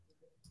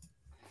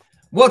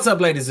What's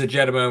up, ladies and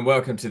gentlemen?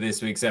 Welcome to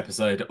this week's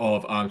episode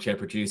of Armchair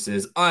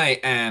Producers. I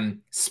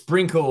am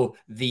Sprinkle,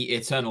 the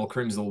Eternal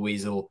Crimsal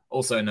Weasel,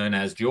 also known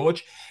as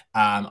George.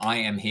 I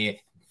am here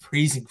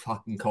freezing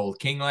fucking cold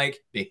Kinglake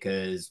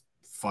because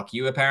fuck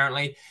you,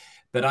 apparently.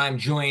 But I'm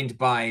joined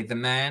by the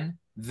man,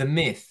 the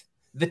myth,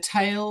 the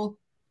tale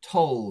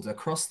told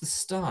across the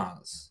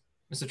stars,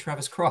 Mr.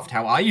 Travis Croft.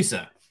 How are you,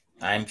 sir?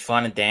 I'm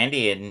fine and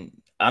dandy, and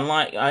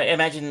unlike I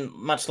imagine,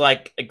 much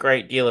like a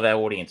great deal of our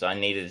audience, I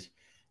needed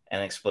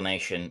an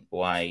explanation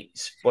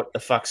what the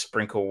fuck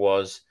Sprinkle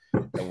was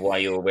and why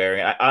you were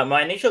wearing it.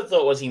 My initial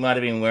thought was he might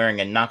have been wearing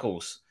a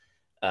Knuckles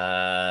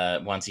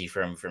onesie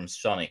from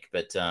Sonic,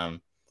 but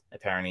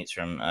apparently it's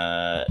from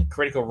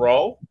Critical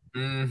Role.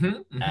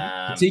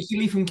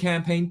 Particularly from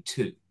Campaign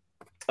 2.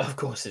 Of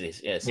course it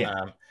is, yes. Yeah.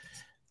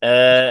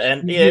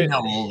 And you know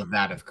all of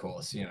that, of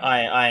course. You know.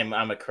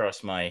 I'm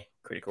across my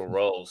Critical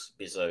Roles,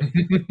 so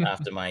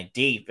after my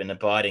deep and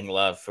abiding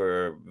love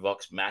for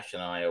Vox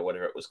Machina or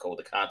whatever it was called,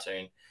 the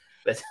cartoon.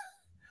 But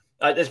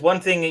there's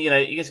one thing,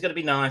 you just got to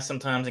be nice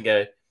sometimes and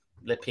go,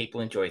 let people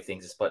enjoy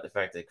things, despite the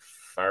fact that it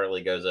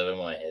thoroughly goes over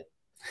my head.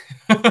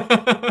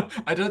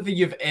 I don't think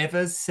you've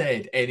ever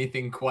said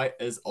anything quite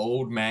as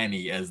old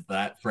manny as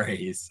that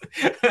phrase.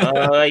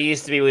 I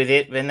used to be with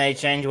it when they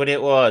changed what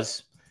it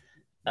was.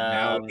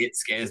 Now it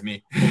scares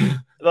me.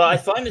 Well, I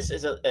find this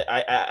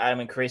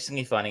I'm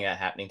increasingly finding that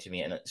happening to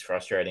me, and it's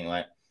frustrating.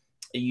 Like,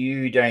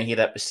 you don't hear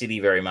that for City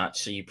very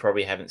much, so you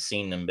probably haven't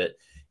seen them. But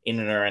in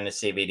and around the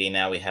CBD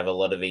now, we have a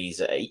lot of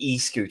these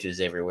e-scooters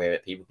everywhere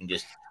that people can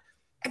just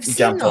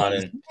jump on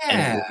and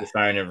put your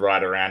phone and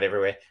ride around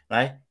everywhere. And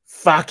I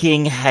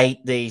fucking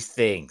hate these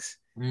things.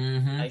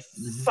 I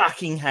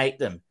fucking hate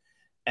them,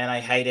 and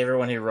I hate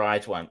everyone who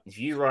rides one. If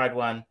you ride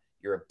one,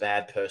 you're a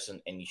bad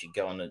person, and you should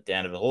go on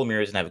down to the Hall of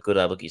Mirrors and have a good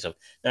look at yourself.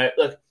 No,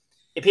 look.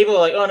 If people are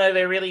like, oh no,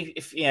 they're really,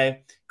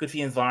 good for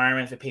the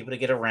environment, for people to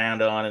get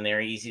around on, and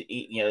they're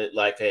easy,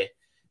 like they're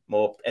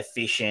more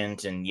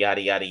efficient and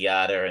yada yada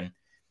yada.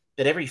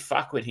 But every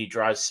fuckwit who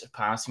drives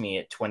past me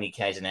at 20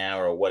 k's an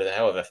hour or whatever,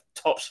 however,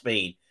 top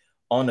speed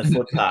on the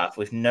footpath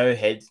with no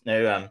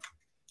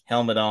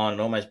helmet on,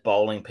 and almost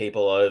bowling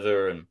people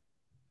over, and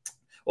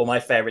all my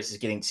favorites is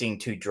seeing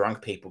two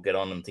drunk people get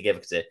on them together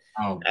because they're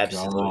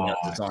absolutely not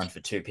designed for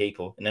two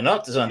people, and they're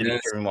not designed to be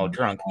driven while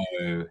drunk.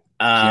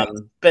 But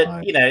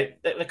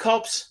the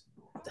cops,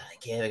 they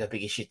don't care. They got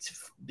bigger shit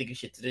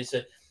to do.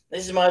 So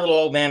this is my little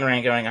old man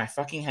rant going, I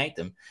fucking hate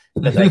them,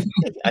 but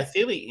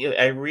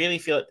I really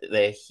feel that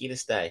they're here to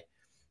stay.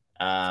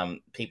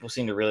 People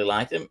seem to really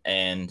like them,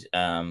 and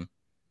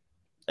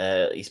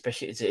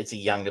especially it's a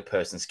younger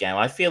person scam.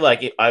 I feel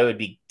like I would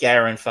be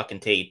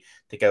guaranteed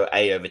to go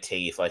A over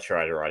T if I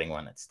tried riding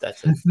one.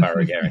 That's a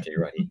thorough guarantee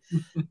right here.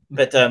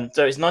 But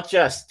so it's not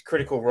just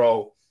Critical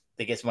Role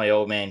that gets my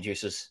old man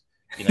juices.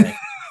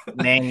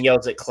 Man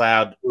yells at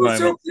cloud.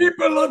 So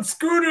people on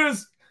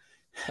scooters.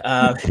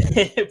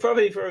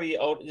 Probably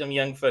some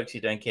young folks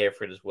who don't care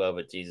for it as well.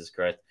 But Jesus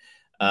Christ,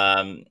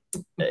 maybe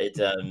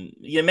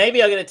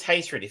I'll get a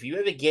taste for it. If you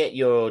ever get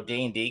your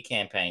D&D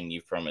campaign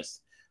you've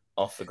promised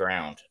off the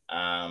ground,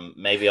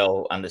 maybe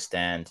I'll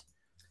understand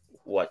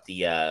what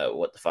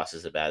the fuss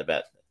is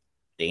about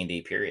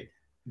D&D period.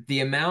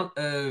 The amount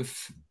of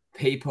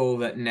people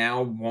that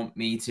now want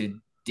me to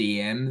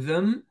DM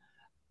them,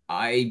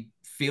 I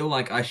feel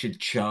like I should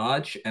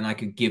charge, and I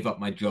could give up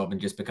my job and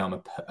just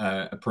become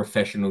a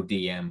professional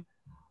DM.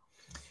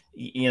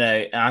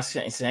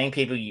 Saying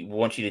people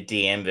want you to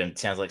DM them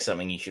sounds like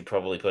something you should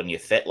probably put in your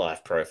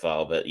FetLife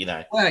profile. But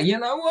well, you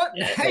know what?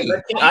 Hey,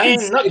 I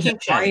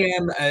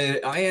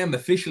am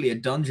officially a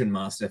dungeon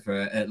master for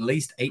at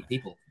least 8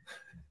 people.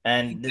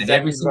 And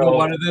every single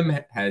one of them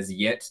has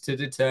yet to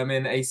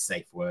determine a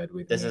safe word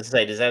with me. Does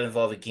that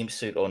involve a gimp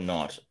suit or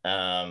not?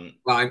 Well,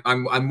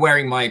 I'm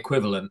wearing my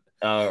equivalent.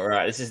 Oh,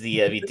 right. This is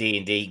the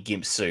D&D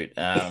gimp suit.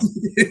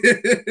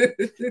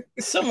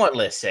 Somewhat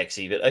less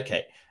sexy, but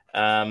okay.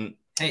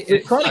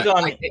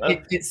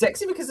 It's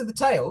sexy because of the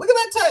tail. Look at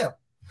that tail.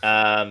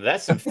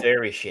 That's some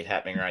furry shit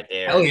happening right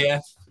there. Hell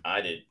yeah.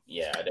 I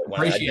don't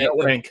want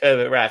to incur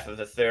the wrath of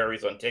the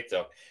furries on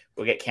TikTok.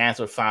 We'll get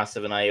cancelled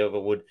faster than I ever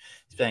would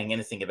saying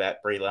anything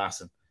about Brie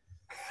Larson.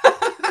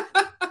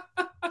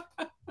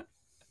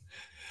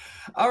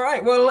 All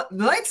right, well,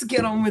 let's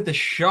get on with the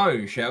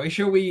show, shall we?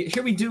 Shall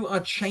we do our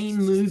chain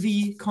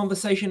movie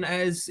conversation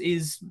as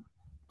is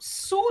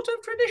sort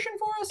of tradition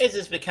for us? It's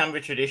just become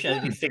a tradition.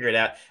 As we figure it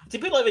out. It's a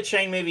bit like the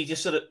chain movie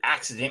just sort of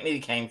accidentally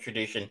became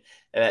tradition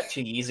about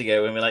 2 years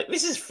ago when we're like,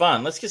 this is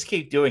fun. Let's just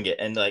keep doing it.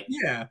 And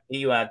here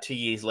you are 2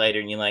 years later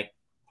and you're like,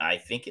 I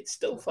think it's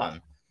still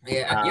fun.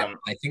 Yeah,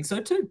 I think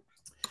so too.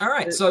 All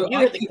right, so you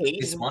had the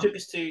keys and took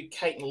us to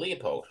Kate and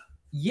Leopold.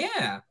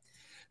 Yeah.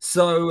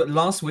 So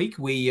last week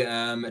we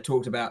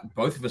talked about,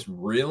 both of us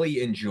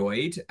really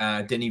enjoyed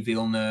Denis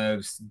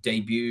Villeneuve's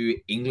debut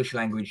English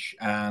language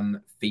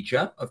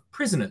feature of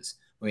Prisoners,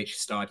 which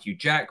starred Hugh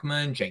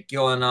Jackman, Jake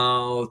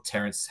Gyllenhaal,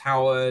 Terrence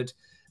Howard,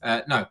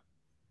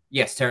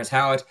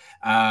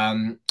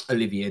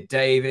 Olivia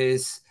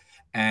Davis,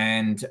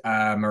 and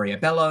Maria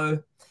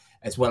Bello.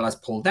 as well as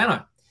Paul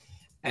Dano.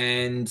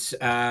 And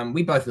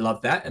we both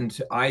loved that. And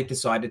I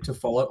decided to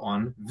follow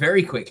on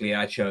very quickly.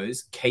 I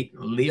chose Kate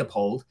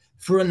Leopold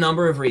for a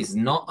number of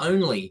reasons. Not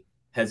only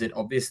has it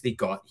obviously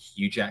got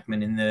Hugh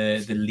Jackman in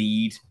the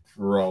lead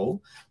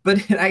role, but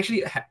it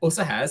actually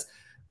also has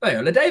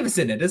Viola Davis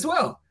in it as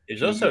well.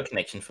 There's also a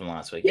connection from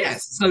last week.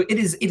 Yes, so it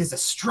is a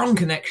strong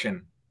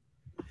connection.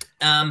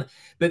 But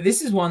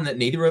this is one that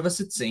neither of us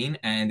had seen,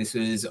 and this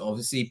was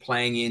obviously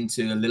playing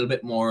into a little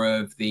bit more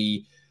of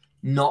the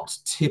not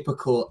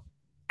typical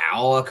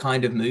our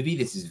kind of movie.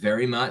 This is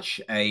very much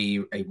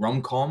a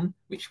rom-com,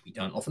 which we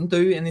don't often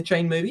do in the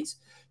chain movies.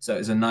 So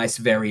it's a nice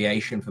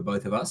variation for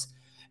both of us.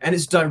 And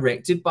it's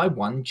directed by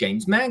one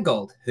James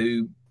Mangold,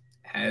 who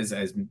has,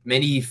 as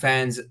many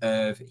fans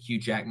of Hugh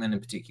Jackman, in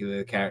particular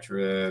the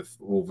character of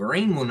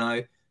Wolverine, will know,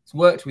 has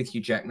worked with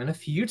Hugh Jackman a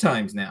few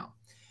times now.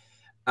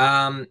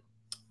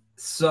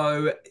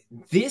 So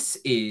this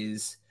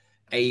is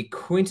a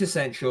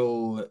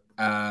quintessential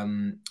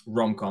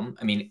rom-com.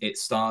 I mean, it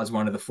stars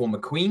one of the former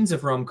queens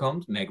of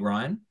rom-coms, Meg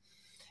Ryan,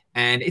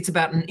 and it's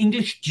about an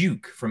English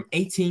duke from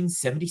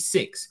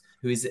 1876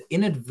 who is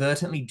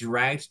inadvertently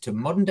dragged to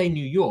modern-day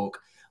New York,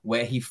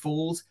 where he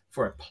falls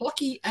for a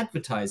plucky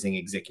advertising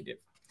executive.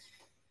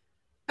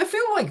 I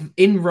feel like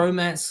in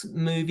romance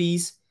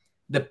movies,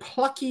 the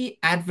plucky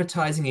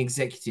advertising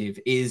executive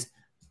is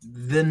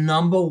the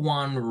number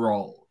one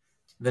role,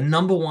 the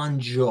number one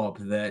job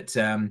that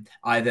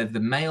either the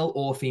male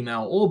or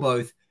female or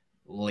both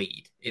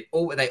lead.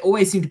 They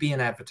always seem to be in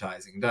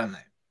advertising, don't they?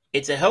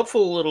 It's a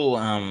helpful little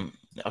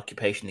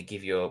occupation to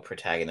give your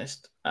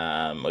protagonist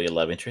or your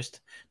love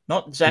interest.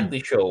 Not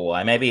exactly sure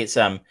why. Maybe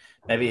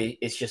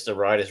it's just the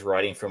writers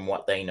writing from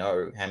what they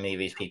know. How many of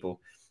these people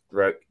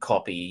wrote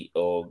copy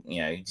or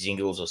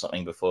jingles or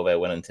something before they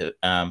went into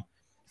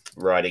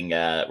writing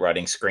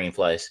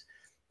screenplays.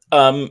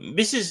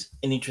 This is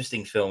an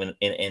interesting film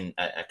in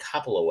a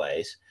couple of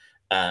ways,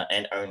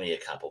 and only a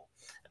couple.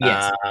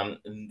 Yes.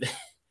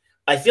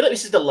 I feel like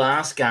this is the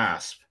last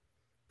gasp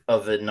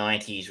of the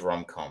 90s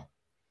rom-com.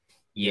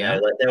 Yeah.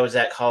 Like there was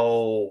that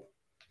whole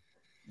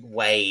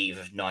wave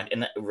of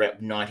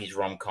 90s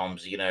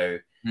rom-coms,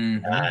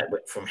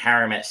 from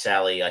Harry Met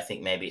Sally. I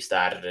think maybe it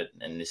started it,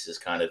 and this is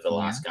kind of the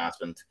last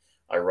gasp. And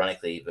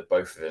ironically, but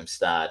both of them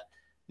starred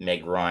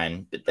Meg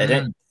Ryan. But they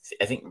don't.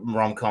 I think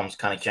rom-coms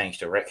kind of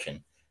changed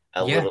direction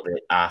a little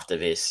bit after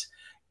this.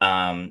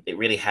 It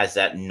really has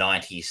that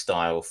 90s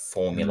style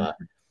formula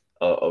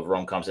of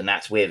rom-coms, and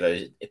that's where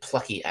those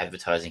plucky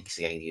advertising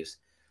executives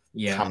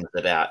comes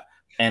about.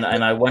 And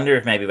I wonder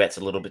if maybe that's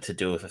a little bit to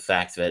do with the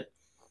fact that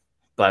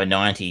by the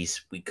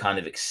 90s, we kind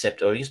of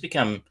accept, or it just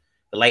become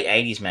the late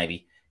 80s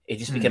maybe, it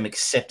just became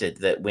accepted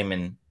that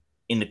women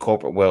in the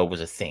corporate world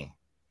was a thing.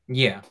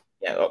 Yeah.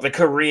 Yeah, the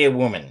career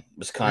woman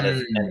was kind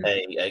of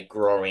a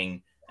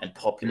growing and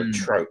popular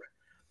trope.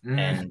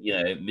 And,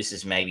 this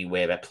is maybe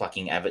where that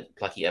plucky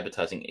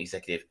advertising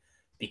executive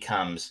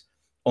becomes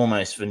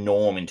almost the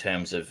norm in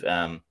terms of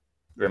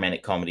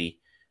romantic comedy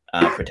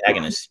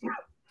protagonists.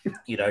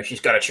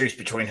 She's got to choose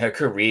between her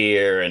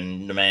career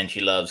and the man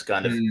she loves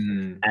kind of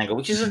angle,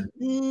 which is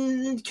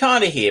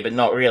kind of here, but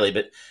not really.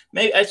 But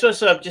maybe I was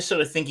just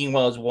sort of thinking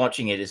while I was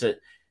watching it, is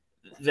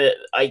that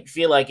I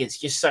feel like it's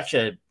just such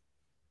a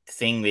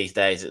thing these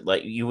days that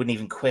like you wouldn't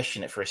even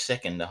question it for a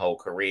second, the whole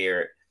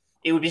career.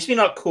 It would just be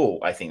not cool,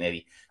 I think,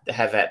 maybe, to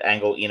have that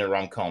angle in a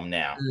rom-com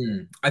now.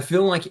 I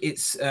feel like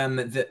it's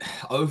that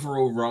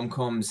overall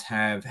rom-coms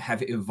have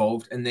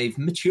evolved and they've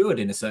matured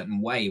in a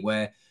certain way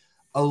where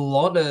a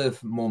lot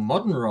of more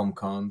modern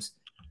rom-coms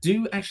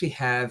do actually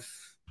have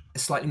a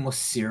slightly more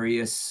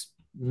serious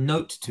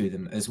note to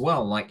them as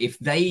well. Like if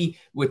they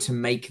were to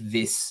make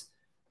this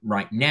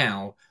right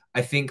now,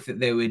 I think that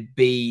there would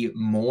be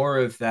more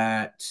of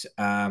that,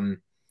 the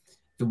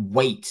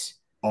weight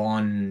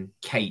on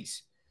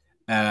Kate,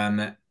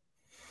 and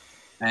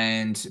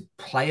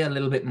play a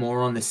little bit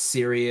more on the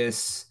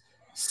serious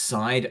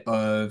side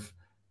of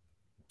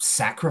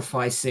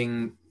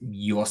sacrificing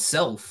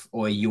yourself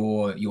or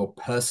your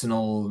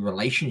personal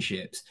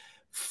relationships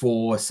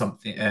for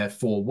something,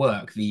 for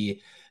work. The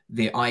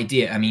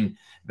idea, I mean,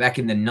 back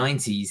in the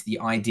 90s, the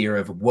idea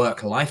of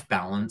work-life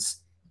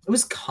balance, it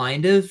was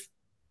kind of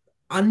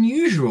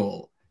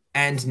unusual.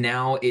 And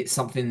now it's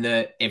something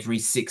that every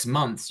 6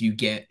 months you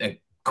get a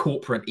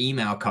corporate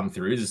email come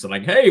through just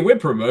like, hey, we're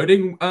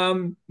promoting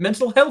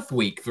mental health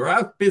week through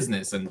our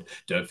business, and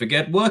don't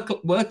forget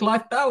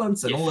work-life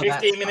balance and all of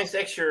that. 15 minutes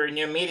extra in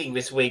your meeting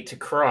this week to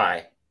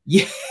cry.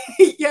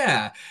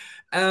 Yeah.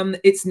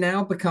 It's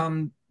now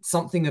become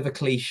something of a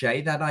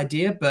cliche, that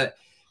idea, but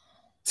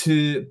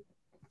to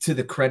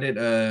the credit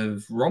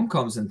of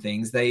rom-coms and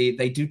things, they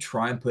do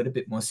try and put a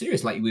bit more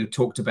serious. Like we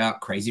talked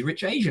about Crazy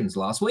Rich Asians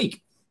last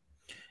week.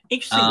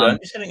 Interesting. I'm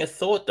just having a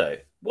thought though.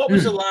 What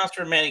was the last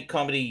romantic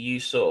comedy you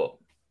saw,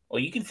 or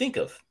you can think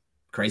of?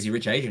 Crazy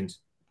Rich Asians.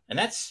 And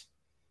that's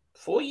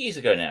 4 years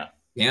ago now.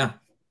 Yeah.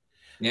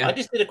 I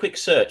just did a quick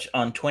search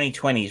on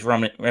 2020's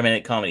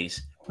romantic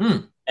comedies.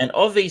 And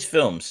of these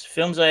films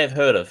I have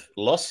heard of,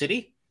 Lost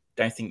City,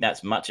 don't think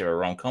that's much of a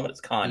rom-com, but it's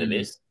kind of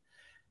is.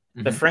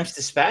 The French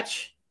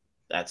Dispatch,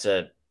 that's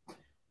a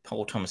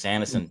Paul Thomas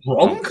Anderson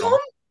rom-com.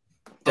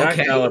 Don't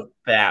know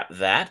about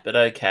that, but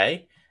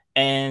okay.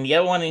 And the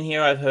other one in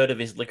here I've heard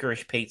of is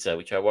Licorice Pizza,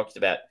 which I watched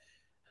about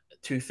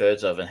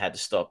 2/3 of and had to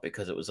stop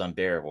because it was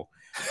unbearable.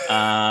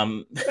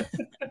 But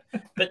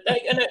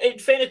in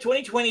fairness,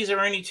 2020s are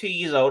only 2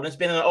 years old, and it's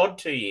been an odd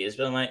 2 years.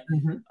 But I'm like,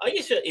 I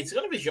guess it's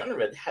kind of a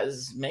genre that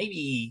has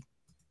maybe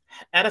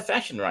out of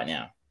fashion right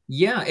now.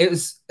 Yeah,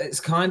 it's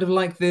kind of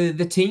like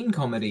the teen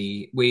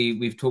comedy.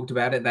 We've talked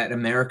about it, that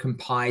American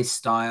Pie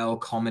style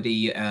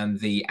comedy,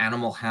 the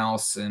Animal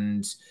House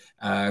and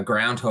not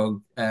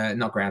Groundhog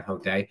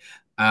Day.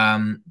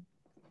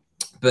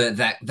 But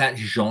that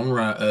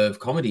genre of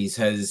comedies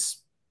has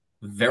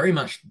very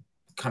much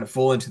kind of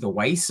fallen to the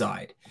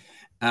wayside.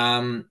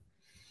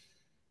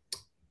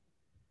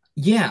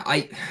 Yeah,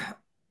 I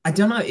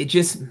don't know. It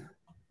just,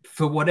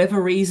 for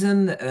whatever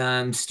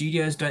reason,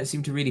 studios don't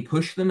seem to really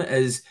push them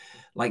as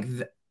like.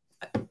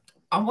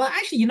 Well,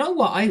 actually, you know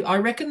what? I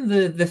reckon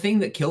the thing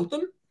that killed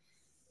them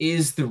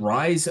is the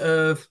rise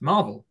of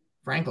Marvel.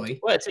 Frankly,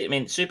 well, I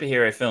mean,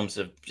 superhero films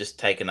have just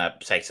takes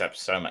up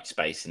so much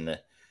space in the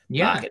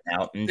market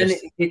now, and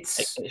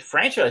it's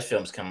franchise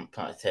films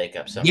take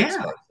up so much space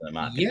in the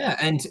market. Yeah,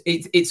 and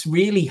it's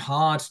really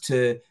hard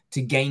to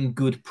gain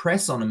good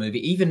press on a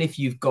movie, even if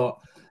you've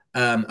got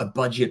a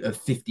budget of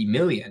 50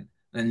 million.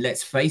 And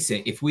let's face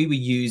it, if we were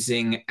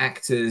using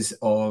actors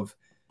of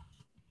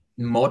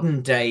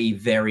modern day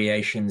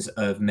variations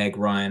of Meg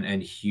Ryan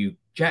and Hugh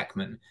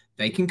Jackman,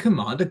 they can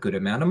command a good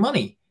amount of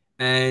money.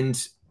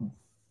 And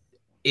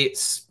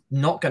it's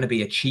not going to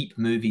be a cheap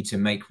movie to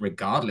make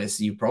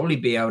regardless. You'd probably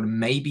be able to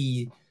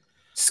maybe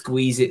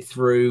squeeze it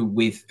through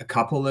with a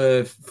couple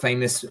of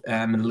famous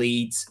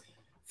leads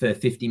for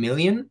 50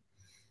 million.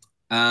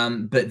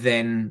 But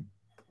then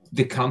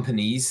the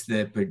companies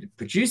that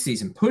produce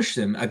these and push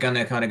them are going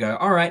to kind of go,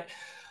 all right,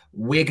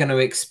 we're going to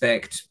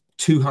expect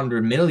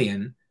 200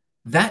 million.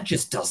 That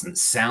just doesn't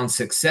sound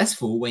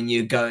successful when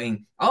you're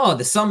going, oh,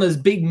 the summer's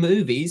big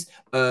movies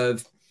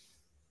of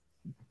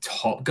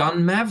Top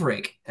Gun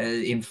Maverick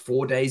in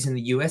 4 days in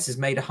the US has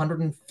made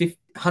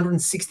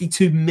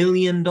 $162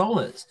 million.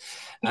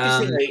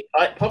 Interestingly,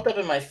 I popped up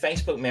in my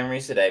Facebook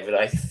memories today, but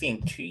I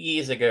think 2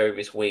 years ago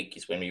this week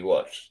is when we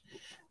watched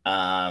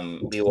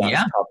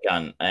Top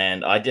Gun,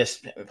 and I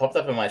just popped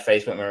up in my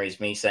Facebook memories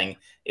me saying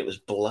it was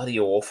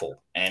bloody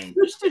awful, and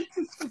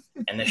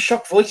and the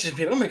shocked voices of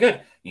people, oh my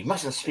god, you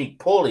mustn't speak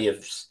poorly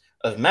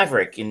of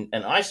Maverick and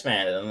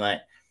Iceman. And I'm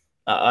like,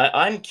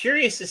 I'm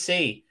curious to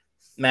see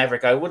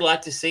Maverick. I would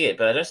like to see it,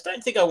 but I just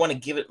don't think I want to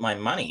give it my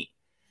money.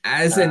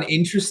 As an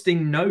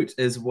interesting note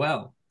as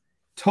well,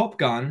 Top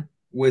Gun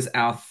was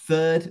our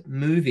fourth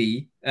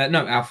movie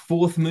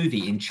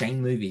in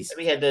Chain Movies.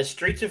 We had the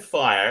Streets of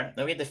Fire,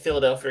 then we had the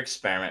Philadelphia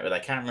Experiment, but I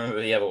can't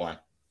remember the other one.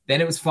 Then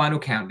it was Final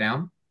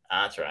Countdown.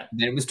 That's right.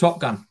 Then it was Top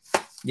Gun.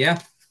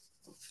 Yeah.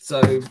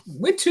 So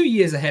we're 2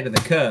 years ahead of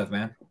the curve,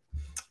 man.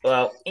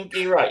 Well,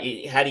 you're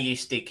right. How do you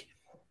stick?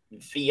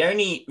 The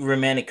only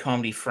romantic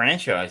comedy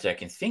franchise I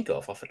can think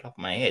of off the top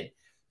of my head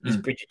is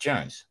Bridget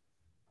Jones.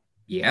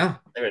 Yeah.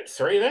 There are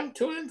 3 of them,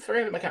 2 of them, 3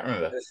 of them. I can't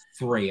remember. There's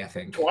 3, I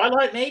think.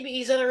 Ttwilight, maybe?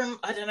 Is that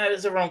I don't know.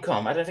 It's a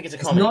rom-com. I don't think it's a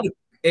comedy.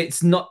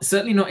 It's not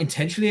certainly not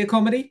intentionally a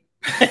comedy.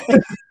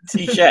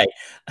 Touché.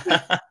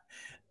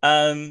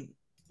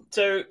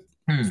 So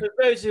for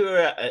those who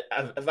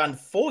have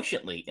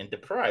unfortunately and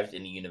deprived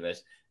in the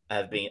universe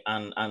have been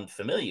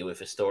unfamiliar with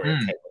the story of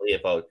Kate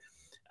Leopold,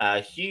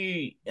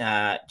 Hugh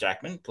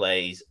Jackman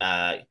plays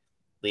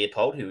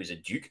Leopold, who is a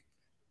duke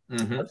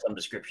of some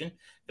description.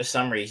 For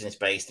some reason, it's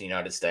based in the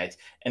United States,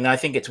 and I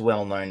think it's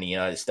well known in the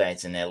United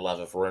States and their love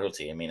of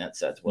royalty. I mean,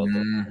 that's well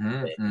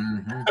known.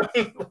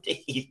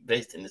 He's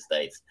based in the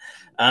States,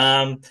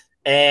 and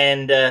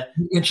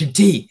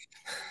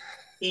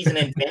he's an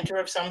inventor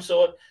of some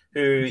sort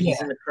who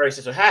is in the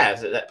process, or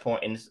has at that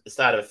point in the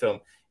start of the film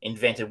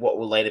invented what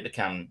will later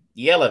become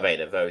the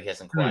elevator, though he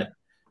hasn't quite,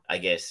 I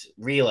guess,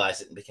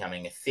 realized it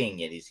becoming a thing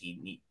yet.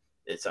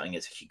 It's something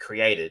that's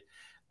created.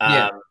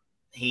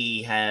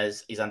 He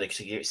is under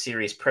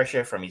serious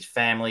pressure from his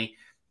family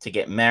to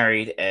get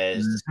married,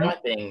 as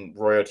despite being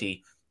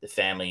royalty, the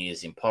family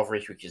is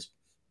impoverished, which is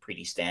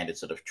pretty standard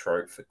sort of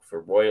trope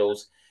for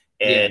royals.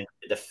 And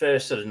the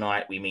first sort of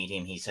night we meet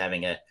him, he's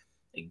having a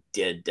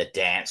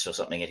dance or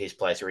something at his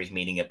place, where he's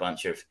meeting a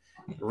bunch of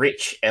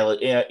rich,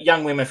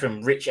 young women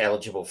from rich,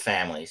 eligible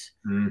families.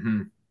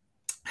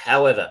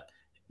 However,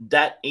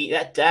 that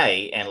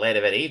day and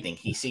later that evening,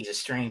 he sees a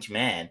strange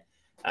man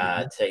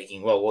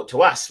taking, what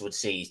to us would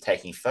see he's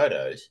taking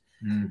photos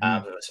with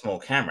a small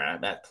camera.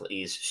 That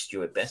is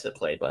Stuart Besser,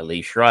 played by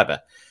Lee Schreiber.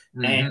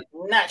 And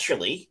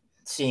naturally,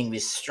 seeing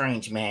this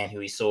strange man who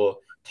he saw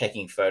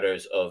taking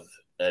photos of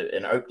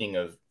an opening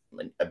of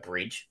a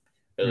bridge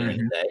earlier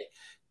in the day,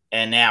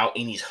 and now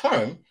in his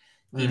home,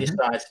 he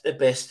decides the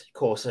best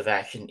course of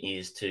action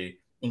is to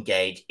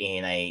engage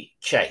in a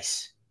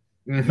chase.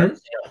 On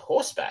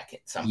horseback at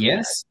some point.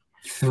 Yes,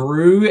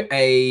 through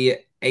an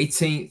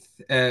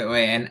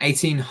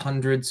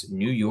 1800s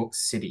New York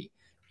City.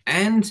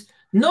 And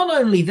Not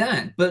only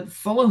that, but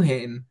follow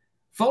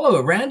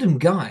a random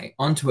guy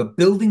onto a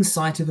building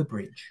site of a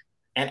bridge.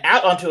 And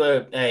out onto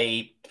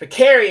a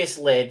precarious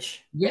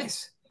ledge.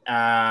 Yes.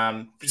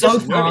 He So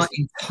doesn't far, notice,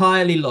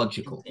 entirely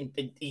logical.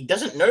 he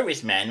doesn't know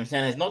this man. This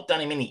man has not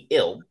done him any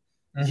ill.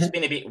 He's just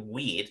been a bit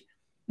weird.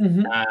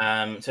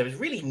 So there's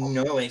really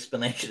no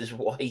explanation as to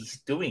why he's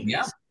doing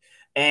this.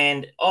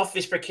 And off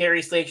this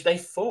precarious ledge, they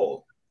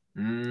fall.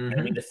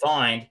 And we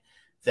find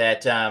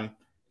that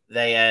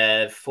they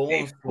have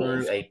fallen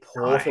through a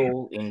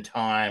portal in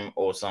time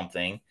or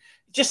something.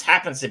 It just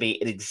happens to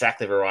be at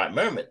exactly the right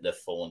moment they've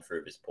fallen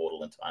through this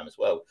portal in time as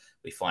well.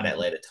 We find out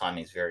later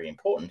timing is very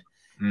important.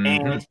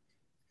 And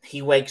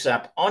he wakes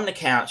up on the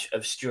couch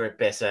of Stuart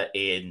Besser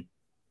in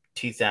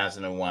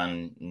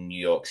 2001 New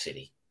York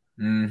City.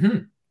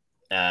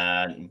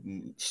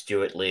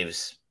 Stuart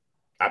lives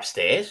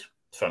upstairs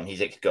from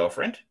his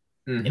ex-girlfriend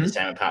in the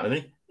same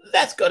apartment.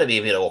 That's got to be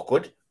a bit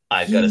awkward.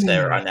 I've got to say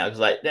right now, because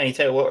let me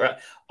tell you what, right?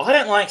 I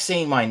don't like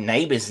seeing my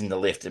neighbors in the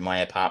lift in my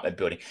apartment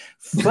building.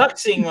 Fuck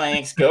seeing my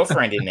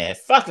ex-girlfriend in there.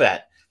 Fuck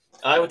that.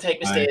 I would take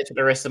the stairs for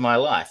the rest of my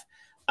life.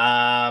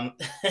 I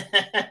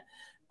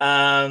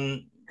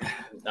am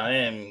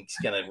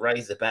just going to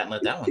raise the bat and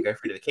let that one go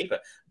through to the keeper.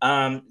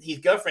 His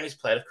girlfriend is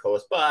played, of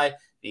course, by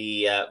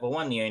the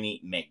one, the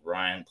only Meg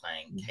Ryan,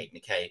 playing Kate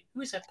McKay,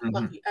 who is a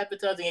plucky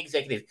advertising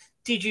executive.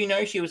 Did you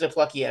know she was a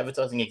plucky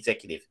advertising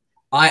executive?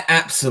 I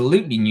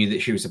absolutely knew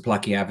that she was a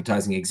plucky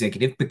advertising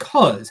executive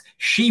because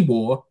she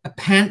wore a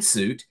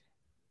pantsuit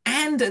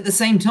and at the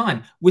same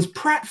time was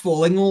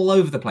pratfalling all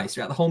over the place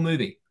throughout the whole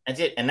movie.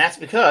 And that's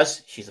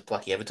because she's a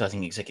plucky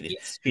advertising executive.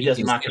 Yes, she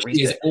does market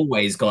research. She's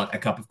always got a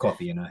cup of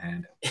coffee in her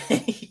hand.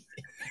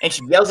 And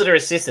she yells at her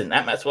assistant.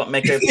 That's what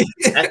makes her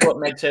that's what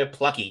makes her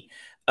plucky.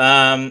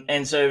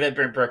 And so they've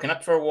been broken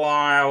up for a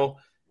while.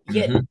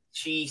 Yet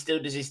she still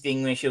does this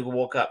thing where she'll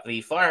walk up the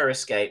fire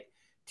escape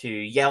to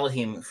yell at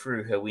him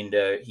through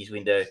his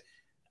window,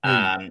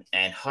 and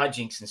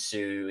hijinks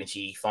ensue, and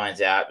she finds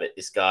out that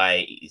this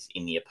guy is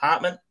in the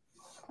apartment,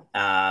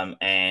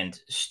 and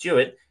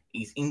Stuart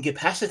is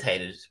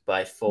incapacitated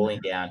by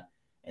falling down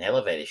an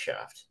elevator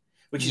shaft,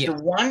 which is the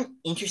one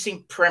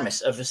interesting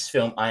premise of this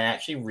film I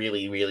actually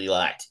really, really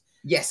liked.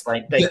 Yes,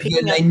 like they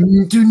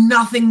do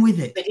nothing with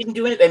it. They didn't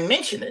do it. They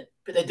mention it,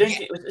 but they don't.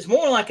 It's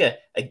more like a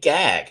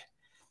gag.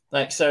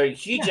 Like, so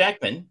Hugh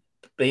Jackman,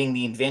 being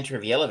the inventor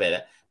of the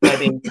elevator, by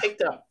being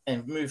picked up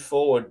and moved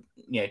forward,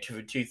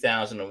 to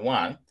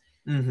 2001,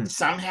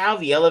 somehow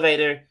the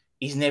elevator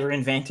is never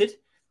invented.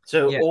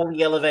 So all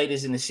the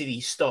elevators in the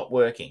city stop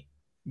working.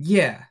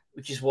 Yeah.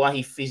 Which is why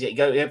he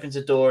opens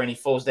a door and he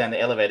falls down the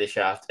elevator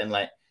shaft, and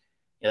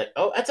you're like,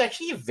 oh, that's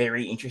actually a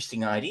very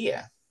interesting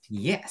idea.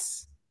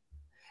 Yes.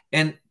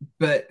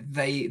 But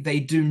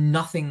they do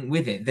nothing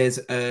with it.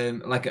 There's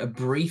like a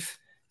brief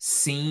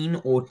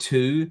scene or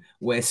two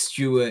where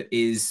Stuart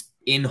is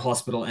in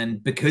hospital,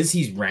 and because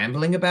he's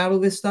rambling about all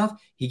this stuff,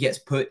 he gets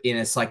put in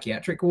a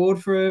psychiatric ward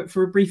for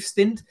a brief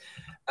stint,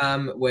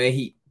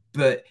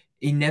 but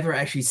he never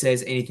actually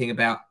says anything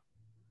about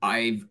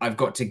I've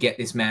got to get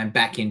this man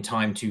back in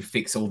time to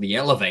fix all the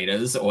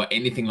elevators or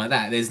anything like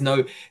that.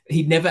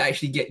 You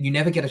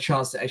never get a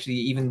chance to actually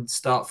even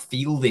start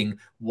fielding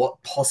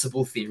what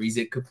possible theories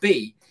it could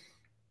be.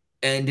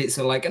 And it's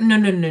like,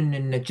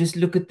 no, just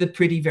look at the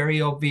pretty,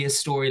 very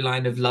obvious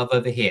storyline of love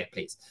over here,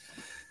 please.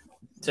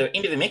 So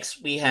into the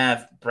mix, we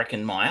have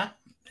Breckin Meyer,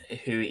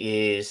 who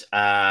is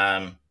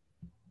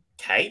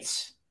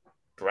Kate's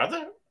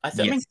brother, I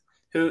think,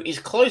 who is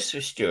close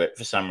to Stuart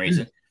for some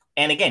reason.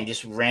 And again,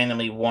 just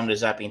randomly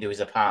wanders up into his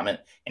apartment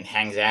and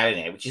hangs out in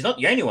there, which is not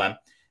the only one.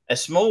 A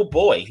small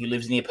boy who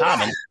lives in the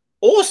apartment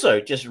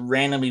also just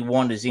randomly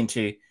wanders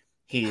into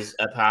his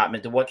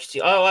apartment to watch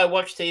TV. Oh, I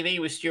watch TV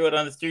with Stuart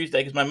on a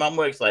Tuesday because my mum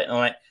works late. And I'm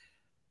like,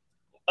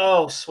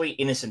 oh, sweet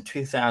innocent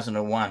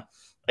 2001.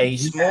 A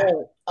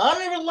small,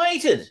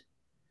 unrelated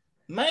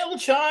male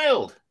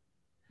child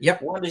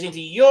wanders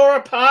into your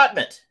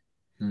apartment.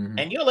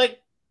 And you're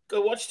like, go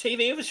watch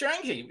TV with a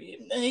stranger.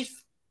 And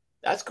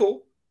that's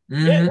cool.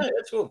 Yeah, no,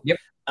 that's cool. Yep.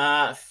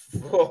 I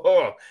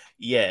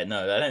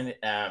don't.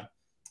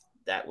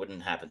 That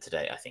wouldn't happen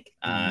today, I think.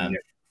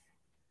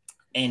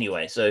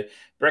 Anyway, so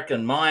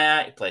Breckin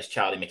Meyer, he plays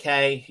Charlie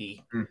McKay.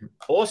 He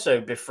also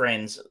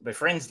befriends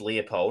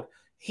Leopold.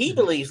 He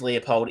believes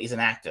Leopold is an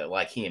actor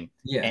like him.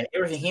 Yeah. And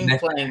everything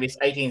playing this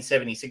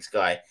 1876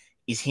 guy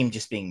is him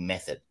just being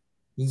method.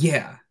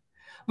 Yeah.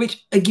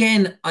 Which,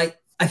 again, I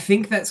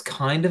think that's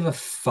kind of a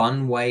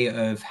fun way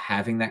of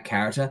having that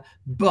character,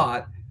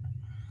 but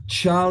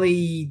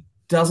Charlie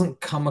doesn't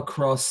come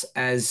across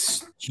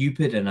as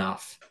stupid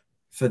enough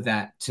for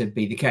that to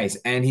be the case.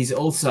 And he's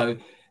also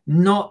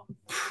not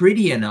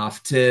pretty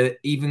enough to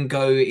even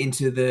go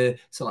into the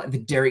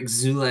Derek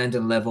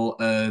Zoolander level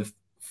of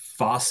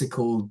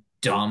farcical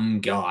dumb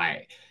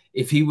guy.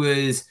 If he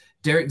was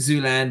Derek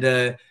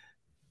Zoolander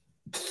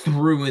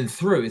through and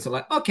through, it's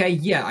like, okay,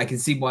 yeah, I can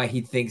see why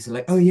he thinks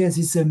like, oh yes,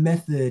 he's so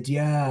method.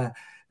 Yeah,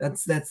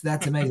 that's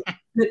amazing.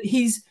 But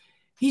he's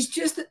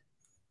just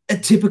a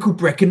typical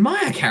Breckin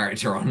Meyer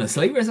character,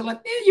 honestly. Whereas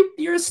like, yeah,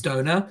 you're a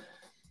stoner.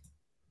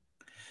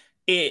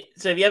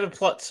 So if you have a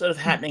plot sort of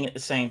happening at the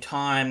same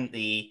time,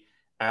 the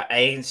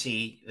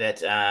agency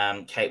that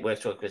Kate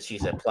works for, because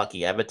she's a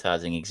plucky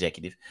advertising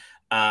executive.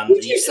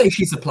 Did you say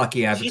she's a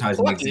plucky She's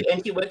advertising plucky, executive?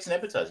 and she works in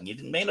advertising. You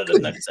may not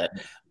have noticed that.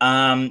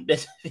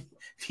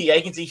 The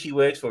agency she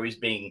works for is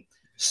being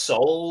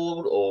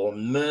sold or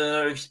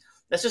merged.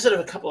 That's just sort of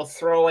a couple of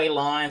throwaway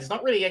lines. It's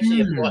not really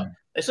actually a plot.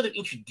 They sort of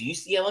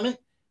introduce the element,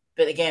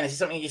 but again, it's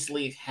something you just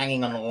leave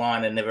hanging on a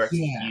line and never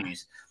actually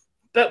use.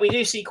 But we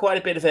do see quite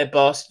a bit of her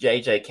boss,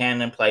 J.J.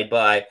 Cannon, played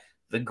by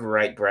the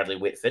great Bradley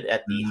Whitford,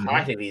 at the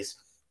height of his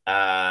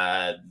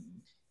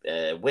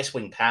West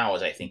Wing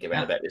powers, I think,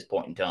 around about this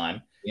point in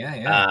time.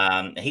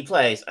 He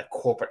plays a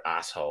corporate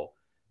asshole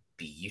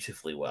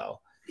beautifully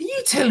well. Are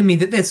you telling me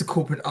that there's a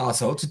corporate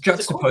asshole to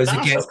juxtapose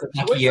against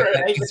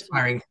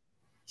the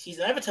She's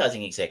an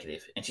advertising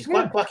executive, and she's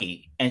quite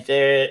plucky. And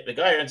the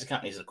guy who owns the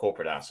company is a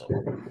corporate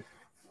asshole.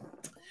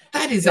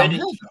 That is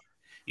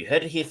You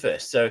heard it here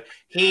first. So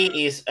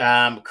he is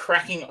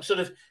sort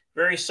of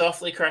very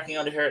softly cracking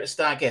onto her at the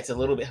start. Gets a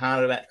little bit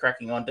harder about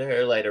cracking onto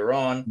her later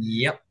on.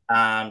 Yep.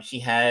 She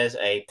has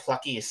a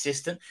plucky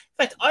assistant.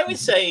 In fact, I would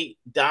say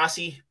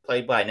Darcy,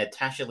 played by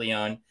Natasha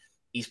Lyonne,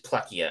 is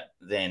pluckier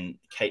than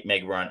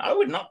Meg Ryan. I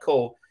would not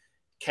call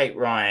Kate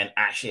Ryan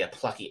actually a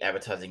plucky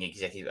advertising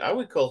executive. I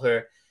would call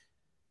her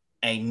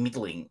a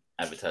middling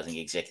advertising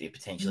executive,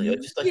 potentially, or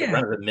just like a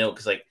run of the mill.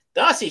 Because like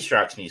Darcy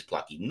strikes me as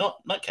plucky,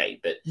 not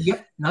Kate, but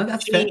no,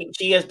 that's fair.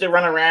 She has to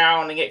run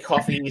around and get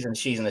coffees, and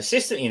she's an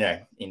assistant,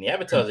 in the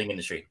advertising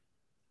industry.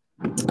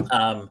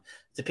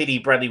 It's a pity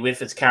Bradley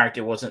Whitford's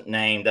character wasn't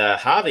named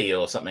Harvey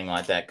or something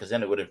like that, because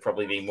then it would have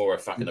probably been more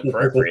fucking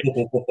appropriate.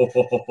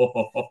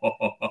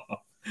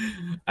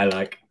 I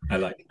like.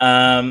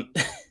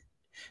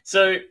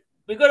 So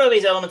we've got all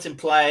these elements in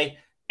play,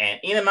 and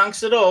in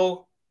amongst it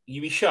all,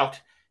 you'd be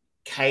shocked,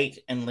 Kate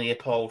and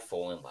Leopold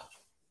fall in love.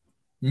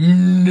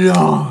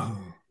 No.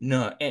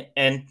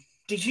 And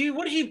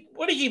what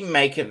did you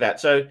make of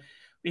that? So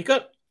we've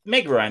got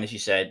Meg Ryan, as you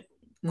said,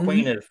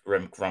 queen of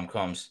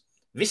rom-coms.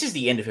 This is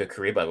the end of her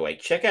career, by the way.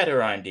 Check out her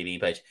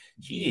IMDb page.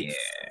 She did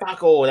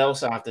fuck all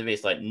else after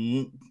this.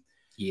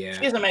 She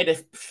hasn't made a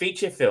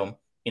feature film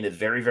in a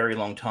very, very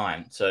long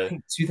time. So I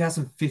think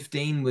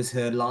 2015 was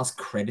her last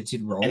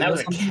credited role. And that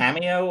was a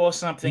cameo or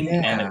something.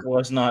 And it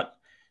was not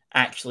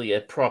actually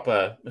a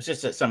proper, it was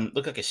just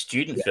looked like a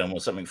student film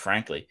or something,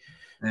 frankly.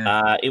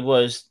 It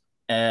was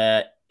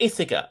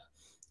Ithaca,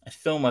 a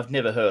film I've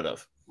never heard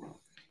of.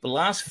 The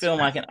last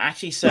film I can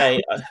actually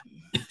say,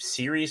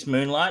 Serious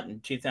Moonlight in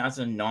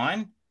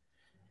 2009.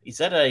 Is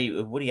that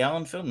a Woody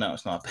Allen film? No,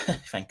 it's not.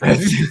 Thank God.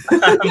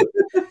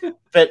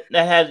 But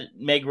that had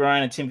Meg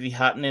Ryan and Timothy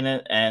Hutton in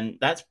it, and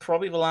that's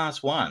probably the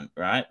last one,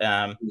 right?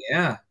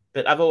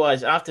 But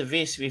otherwise, after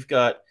this, we've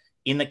got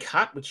In the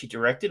Cut, which he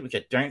directed, which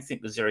I don't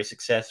think was very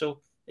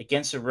successful.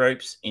 Against the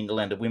Ropes, In the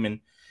Land of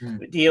Women.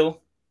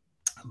 Deal.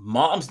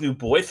 My Mom's New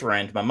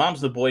Boyfriend,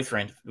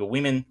 The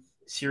Women,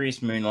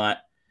 Serious Moonlight,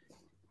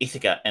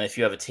 Ithaca, and a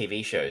few other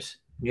TV shows.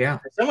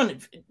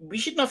 We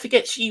should not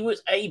forget she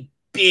was a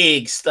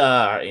big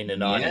star in the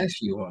 90s. Yeah,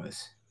 she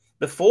was.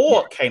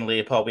 Before Kate and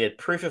Leopold, we had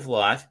Proof of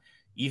Life,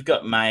 You've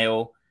Got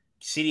Mail,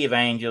 City of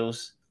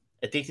Angels,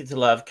 Addicted to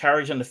Love,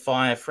 Courage Under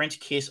Fire, French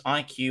Kiss,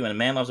 IQ, and A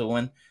Man Loves a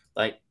Woman.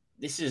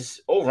 This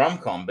is all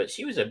rom-com, but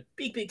she was a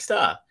big, big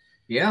star.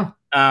 Yeah.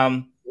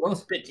 But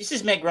this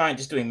is Meg Ryan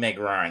just doing Meg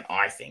Ryan,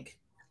 I think.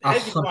 How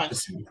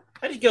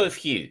did you go with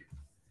Hugh?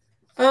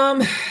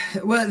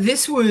 Well,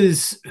 this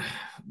was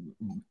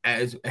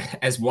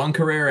as one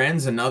career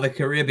ends, another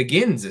career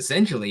begins,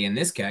 essentially, in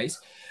this case.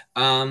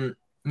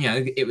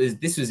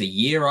 This was a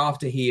year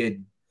after he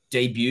had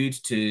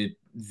debuted to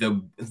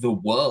the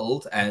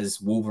world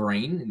as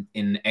Wolverine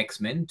in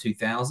X-Men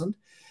 2000.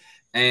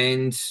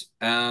 And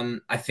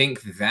I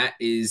think that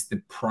is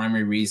the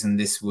primary reason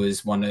this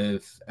was one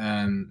of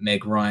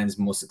Meg Ryan's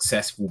more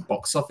successful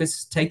box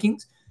office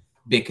takings,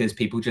 because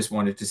people just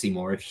wanted to see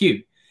more of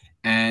Hugh.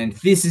 And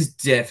this is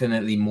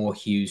definitely more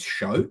Hugh's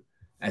show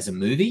as a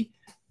movie.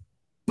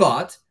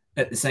 But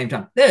at the same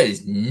time, there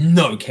is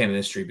no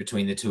chemistry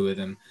between the two of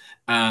them.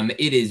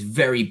 It is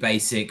very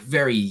basic,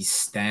 very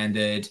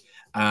standard.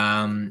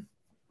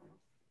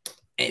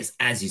 It's,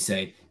 as you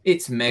say,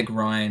 it's Meg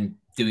Ryan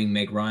doing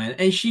Meg Ryan,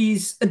 and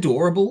she's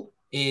adorable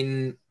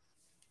in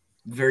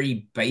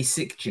very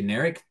basic,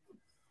 generic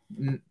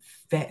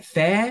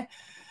fare.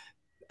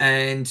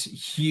 And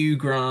Hugh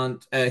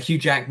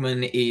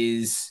Jackman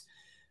is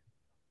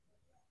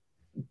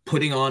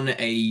putting on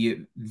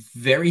a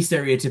very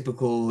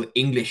stereotypical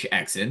English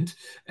accent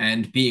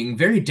and being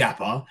very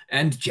dapper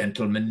and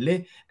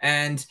gentlemanly.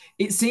 And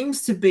it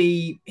seems to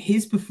be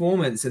his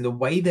performance, and the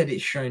way that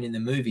it's shown in the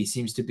movie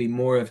seems to be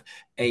more of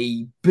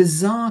a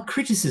bizarre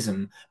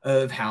criticism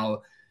of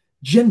how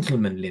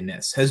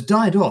gentlemanliness has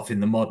died off in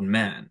the modern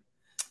man.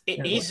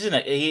 It is, isn't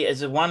it? He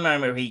is one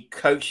moment where he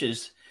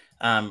coaches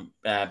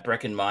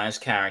Breckin Meyer's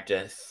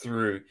character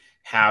through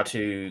how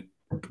to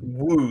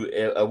woo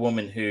a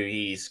woman who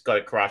he's got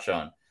a crush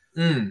on.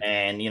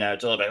 And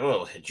it's all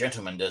about, a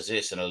gentleman does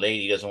this and a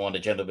lady doesn't want a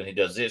gentleman who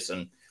does this,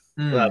 and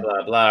blah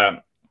blah blah.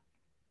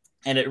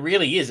 And it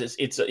really is.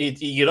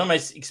 You'd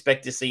almost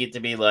expect to see it to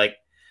be like,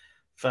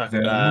 fuck.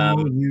 The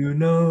more you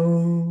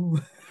know.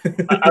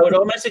 I would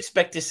almost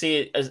expect to see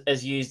it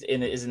as used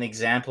as an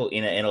example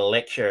in a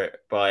lecture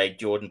by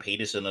Jordan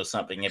Peterson or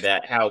something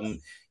about how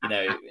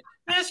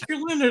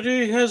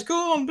masculinity has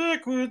gone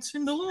backwards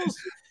in the last.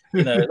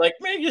 Like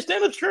maybe you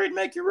stand up straight,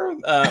 make your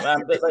room.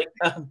 But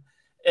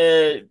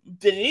it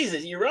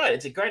is. You're right.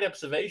 It's a great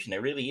observation.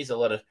 There really is a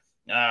lot of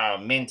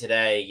men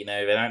today.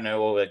 They don't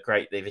know all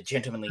the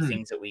gentlemanly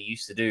things that we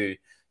used to do.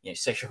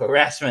 Sexual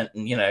harassment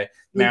and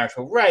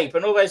marital rape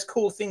and all those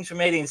cool things from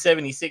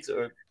 1876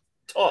 or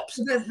tops.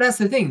 That's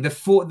the thing. The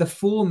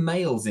four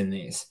males in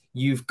this.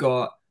 You've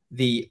got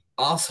the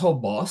asshole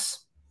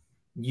boss.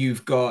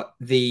 You've got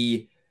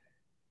the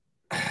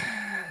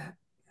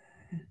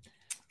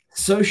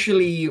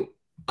socially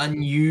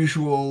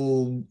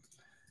unusual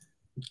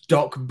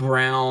Doc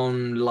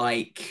Brown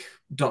light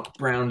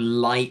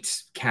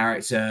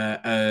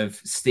character of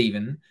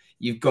Stephen.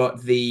 You've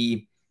got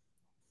the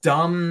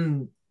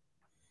dumb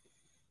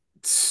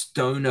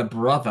stoner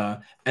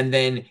brother, and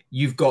then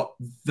you've got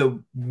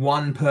the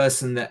one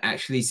person that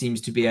actually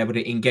seems to be able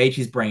to engage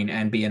his brain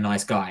and be a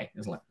nice guy.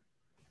 It's like,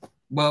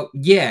 well,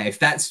 yeah, if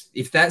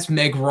that's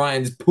Meg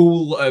Ryan's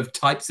pool of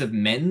types of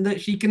men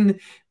that she can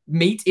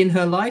meet in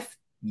her life,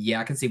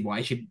 yeah, I can see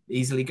why she'd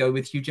easily go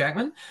with Hugh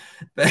Jackman.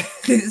 But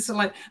it's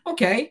like,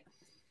 okay,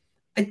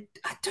 I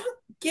don't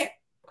get.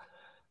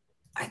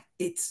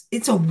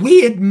 It's a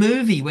weird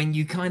movie when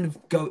you kind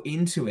of go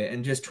into it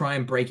and just try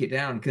and break it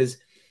down, because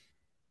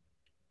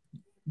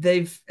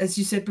they've, as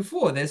you said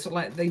before, there's sort of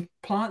like they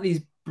plant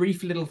these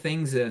brief little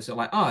things that are sort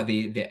of like,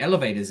 the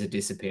elevators are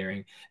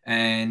disappearing,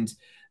 and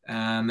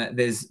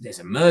there's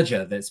a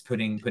merger that's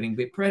putting a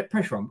bit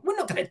pressure on. We're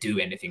not going to do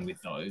anything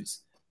with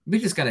those. We're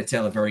just going to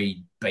tell a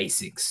very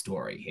basic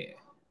story here.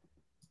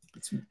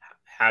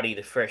 Howdy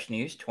to Fresh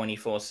News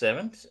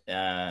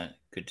 24/7.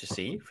 Good to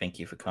see you. Thank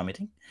you for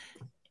commenting.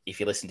 If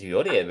you listen to the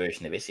audio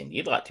version of this and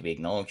you'd like to be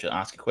acknowledged or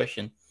ask a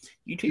question,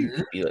 you too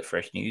could be at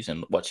Fresh News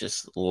and watch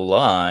us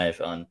live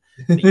on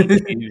the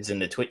YouTubes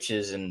and the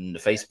Twitches and the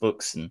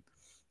Facebooks and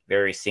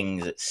various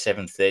things at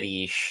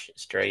 7:30ish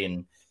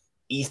Australian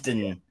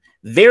Eastern,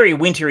 very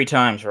wintry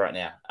times right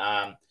now.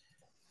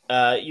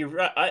 You're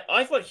right.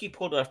 I thought he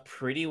pulled it off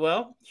pretty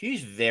well.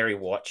 Hugh's very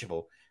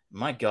watchable.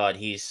 My God,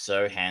 he's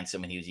so handsome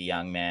when he was a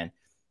young man.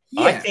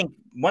 Yeah. I think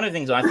one of the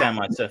things I found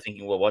myself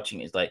thinking while watching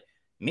is like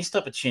missed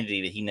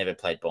opportunity that he never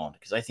played Bond,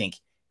 because I think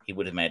he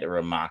would have made a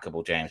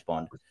remarkable James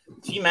Bond.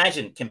 Can you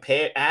imagine,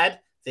 add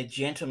the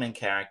gentleman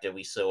character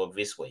we saw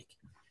this week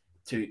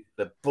to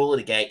the Bull of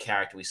the Gate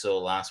character we saw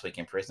last week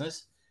in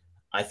Prisoners?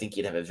 I think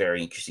you'd have a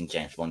very interesting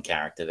James Bond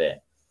character there.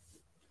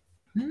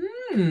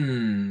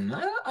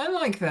 I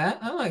like that.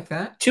 I like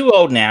that. Too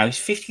old now. He's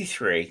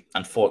 53,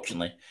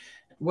 unfortunately.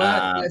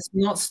 Well, that's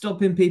not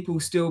stopping people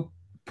still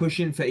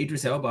pushing for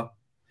Idris Elba.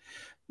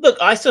 Look,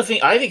 I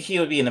think he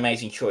would be an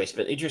amazing choice,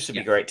 but Idris would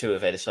be great too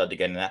if they decide to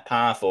go in that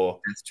path.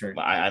 Or that's true.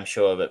 I'm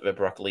sure that the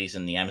Broccoli's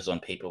and the Amazon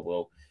people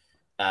will.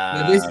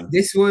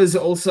 This was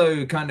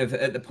also kind of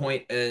at the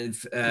point of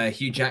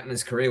Hugh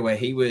Jackman's career where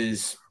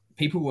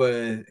people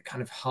were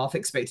kind of half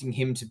expecting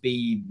him to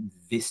be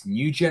this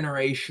new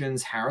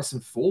generation's Harrison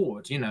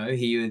Ford. He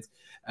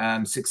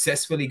had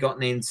successfully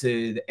gotten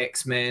into the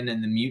X-Men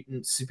and the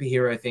mutant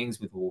superhero things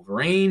with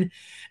Wolverine,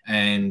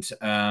 and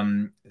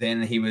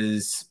then he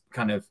was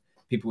kind of.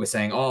 People were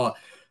saying,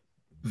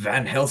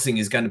 Van Helsing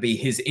is going to be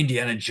his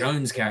Indiana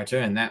Jones character,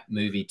 and that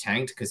movie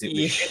tanked because it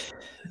was shit.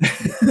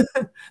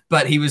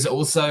 But he was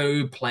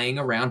also playing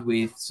around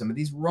with some of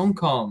these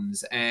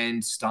rom-coms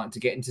and starting to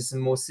get into some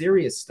more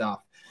serious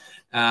stuff,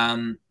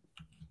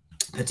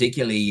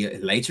 particularly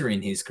later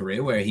in his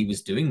career where he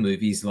was doing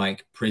movies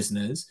like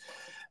Prisoners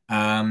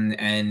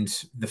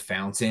and The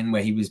Fountain,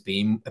 where he was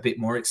being a bit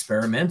more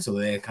experimental.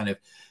 They're kind of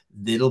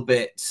little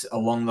bit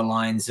along the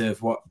lines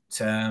of what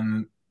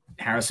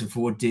Harrison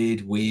Ford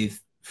did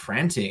with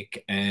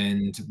Frantic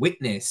and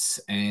Witness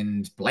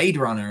and Blade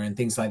Runner and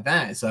things like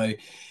that. So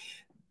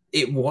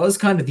it was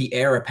kind of the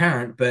heir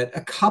apparent, but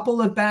a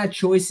couple of bad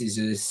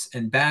choices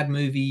and bad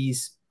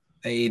movies,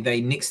 they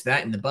nixed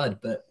that in the bud.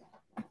 But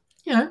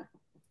in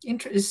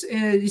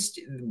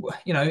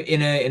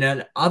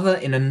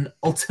an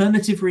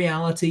alternative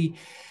reality,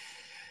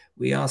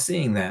 we are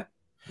seeing that.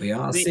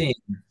 The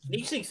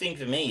interesting thing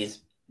for me is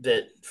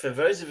that for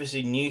those of us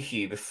who knew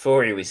Hugh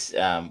before he was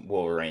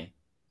Wolverine,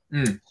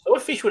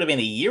 Swordfish would have been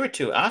a year or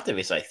two after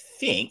this, I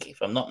think,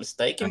 if I'm not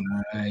mistaken.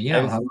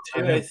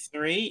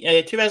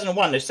 2003,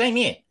 2001, the same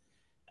year.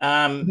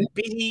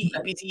 Busy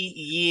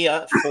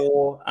year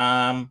for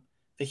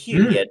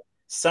Hugh. He had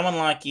Someone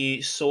Like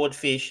You,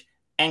 Swordfish,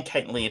 and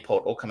Kate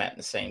Leopold all come out in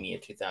the same year,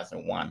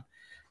 2001.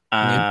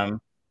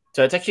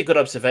 So it's actually a good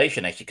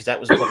observation, actually, because that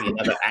was probably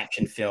another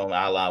action film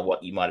a la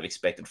what you might have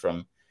expected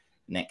from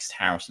next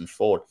Harrison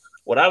Ford.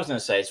 What I was going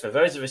to say is, for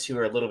those of us who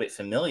are a little bit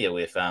familiar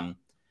with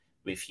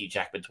Hugh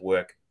Jackman's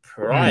work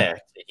prior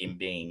to him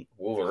being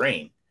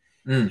Wolverine,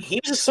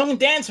 he was a song and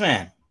dance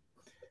man.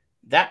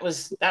 that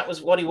was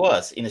what he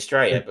was in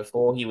Australia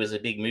before he was a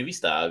big movie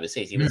star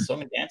overseas. He was a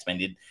song and dance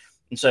man,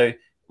 and so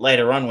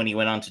later on when he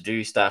went on to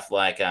do stuff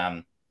like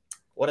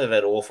whatever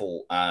that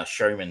awful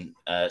Showman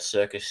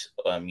circus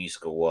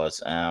musical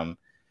was, and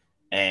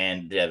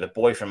The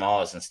Boy from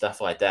Oz and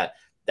stuff like that.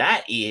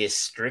 That is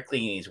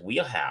strictly in his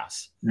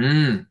wheelhouse.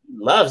 Mm. He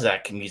loves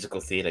that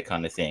musical theater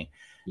kind of thing.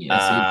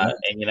 Yes,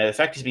 and the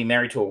fact he's been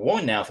married to a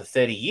woman now for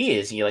 30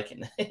 years, you're like,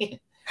 hey,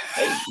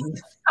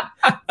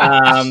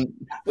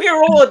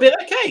 we're all a bit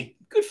okay.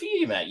 Good for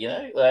you, mate.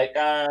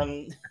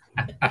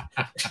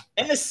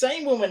 And the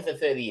same woman for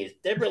 30 years,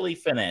 Deborah Lee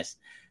Furness,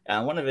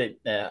 one of a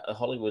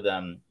Hollywood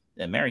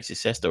married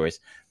success stories.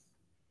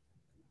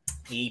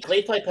 He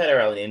played Peter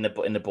in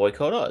the Boy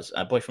Called Oz,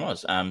 Boy from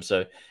Oz.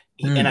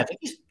 And I think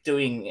he's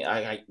doing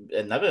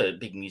another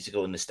big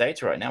musical in the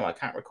States right now. I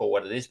can't recall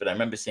what it is, but I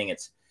remember seeing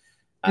its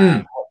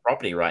hot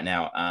property right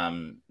now.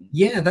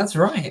 Yeah, that's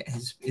right.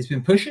 He's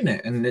been pushing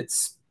it, and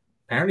it's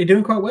apparently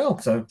doing quite well.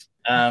 So,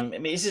 I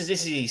mean, this is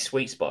his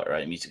sweet spot,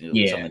 right? Musical,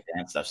 song and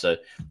dance stuff. So,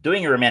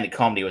 doing a romantic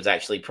comedy was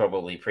actually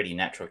probably pretty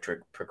natural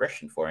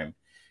progression for him,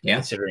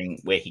 considering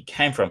where he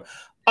came from.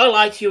 I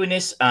liked you in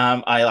this.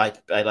 I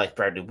like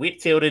Bradley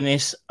Whitfield in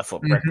this. I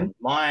thought Breckin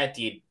Meyer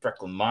did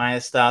Breckin Meyer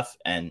stuff,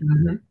 and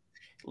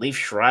Liev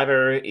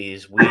Schreiber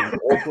is weird and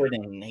awkward,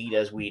 and he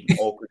does weird and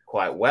awkward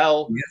quite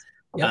well.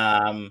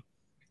 Yep.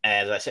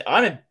 As I said,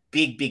 I'm a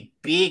big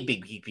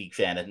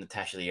fan of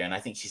Natasha Lyonne. I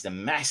think she's a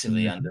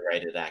massively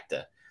underrated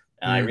actor.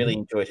 And I really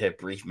enjoyed her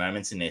brief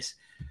moments in this.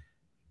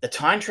 The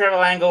time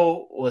travel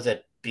angle was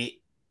a bit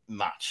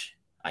much,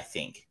 I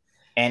think.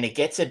 And it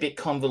gets a bit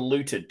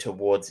convoluted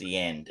towards the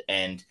end.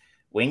 And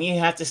when you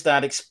have to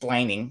start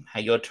explaining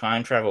how your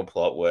time travel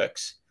plot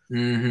works,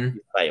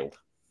 you failed.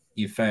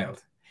 You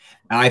failed.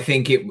 I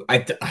think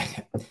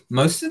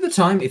most of the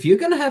time, if you're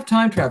going to have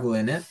time travel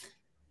in it,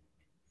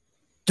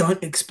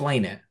 don't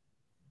explain it.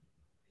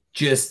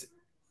 Just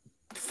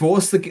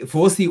force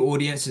the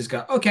audience to just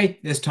go, okay,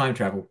 there's time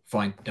travel.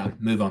 Fine, done.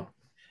 Move on.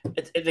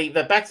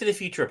 The Back to the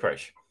Future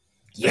approach.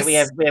 Yes.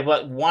 Yeah, we have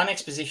like one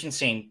exposition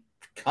scene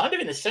kind of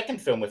in the second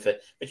film with a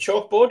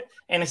chalkboard,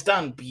 and it's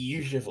done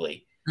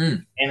beautifully.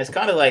 And it's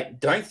kind of like,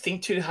 don't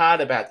think too hard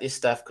about this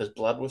stuff because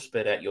blood will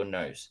spurt out your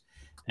nose.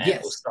 And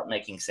it will stop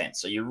making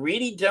sense. So you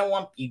really don't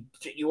want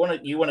you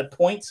want to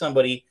point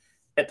somebody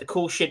at the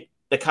cool shit,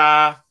 the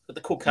car, with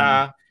the cool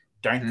car.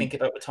 Don't think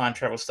about the time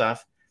travel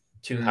stuff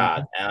too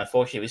hard. And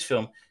unfortunately, this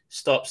film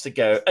stops to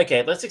go,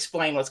 okay, let's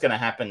explain what's going to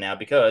happen now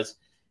because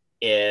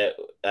Hugh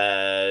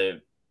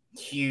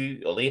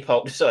or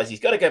Leopold decides he's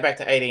got to go back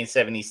to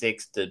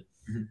 1876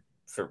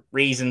 for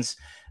reasons.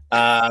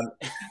 And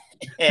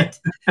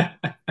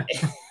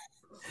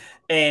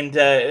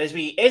as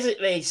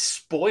they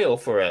spoil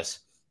for us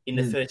in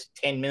the first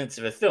 10 minutes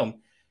of a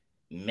film,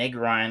 Meg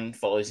Ryan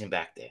follows him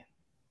back there.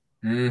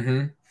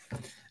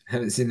 I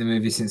haven't seen the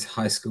movie since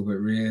high school, but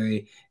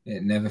really,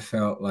 it never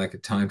felt like a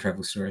time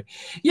travel story.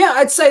 Yeah,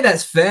 I'd say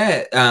that's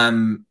fair.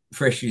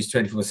 Fresh News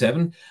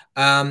 24/7.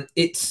 I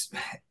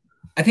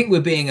think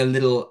we're being a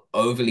little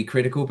overly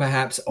critical,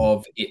 perhaps,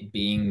 of it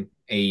being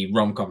a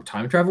rom-com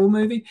time travel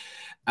movie.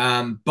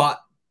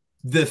 But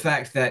the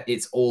fact that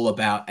it's all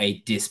about a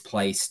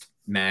displaced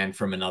man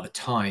from another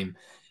time,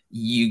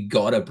 you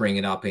gotta bring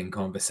it up in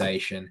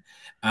conversation.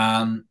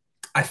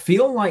 I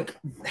feel like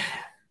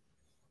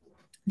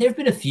there have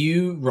been a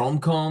few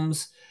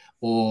rom-coms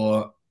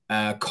or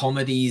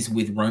comedies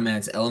with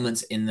romance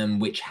elements in them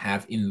which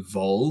have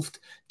involved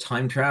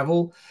time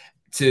travel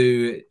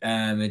to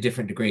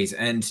different degrees.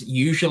 And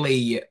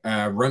usually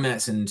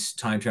romance and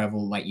time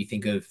travel, like you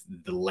think of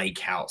The Lake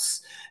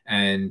House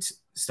and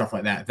stuff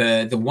like that.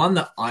 The one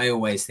that I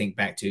always think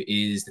back to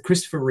is the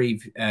Christopher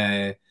Reeve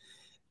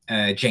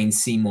Jane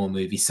Seymour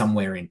movie,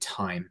 Somewhere in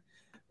Time,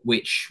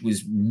 which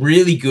was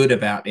really good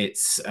about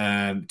its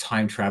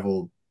time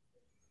travel.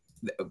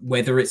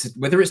 Whether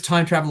it's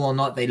time travel or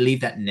not, they leave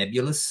that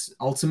nebulous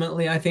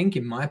ultimately, I think,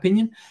 in my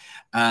opinion.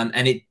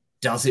 And it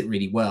does it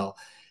really well.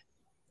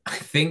 I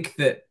think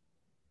that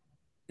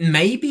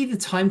maybe the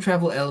time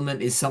travel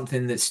element is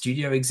something that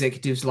studio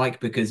executives like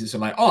because it's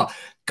like, oh,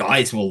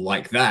 guys will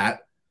like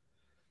that.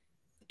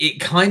 It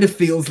kind of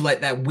feels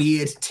like that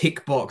weird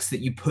tick box that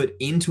you put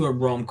into a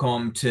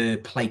rom-com to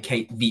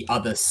placate the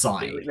other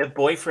side. The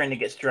boyfriend that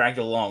gets dragged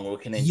along or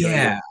can enjoy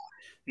it.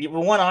 The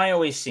one I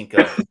always think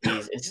of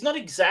is it's not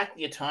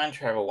exactly a time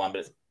travel one,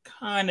 but it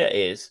kind of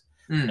is.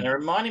 And it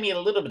reminded me a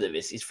little bit of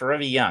this. Is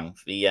Forever Young,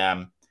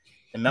 the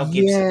Mel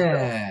Gibson film.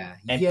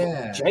 And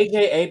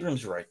J.J.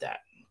 Abrams wrote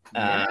that.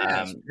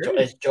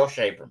 As Josh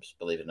Abrams,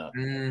 believe it or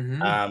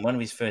not. One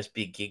of his first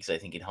big gigs, I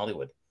think, in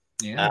Hollywood.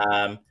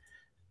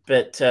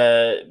 But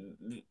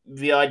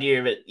the idea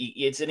of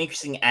it's an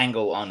interesting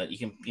angle on it. You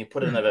can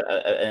put another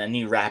a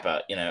new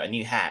wrapper, a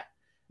new hat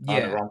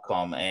on a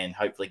rom-com and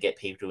hopefully get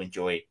people to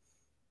enjoy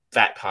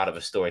that part of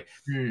a story.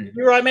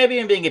 You're right, maybe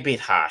I'm being a bit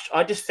harsh.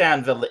 I just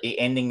found the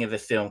ending of the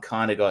film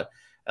kind of got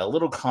a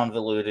little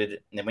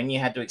convoluted. And when you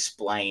had to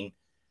explain,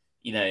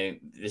 the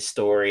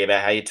story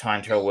about how your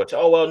time travel works,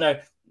 oh, well, no,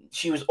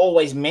 she was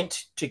always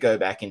meant to go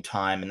back in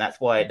time, and that's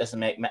why it doesn't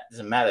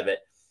matter. But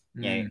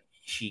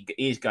she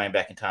is going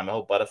back in time. The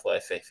whole butterfly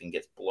effect thing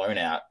gets blown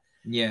out.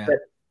 Yeah. But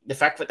the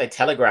fact that they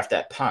telegraphed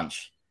that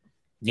punch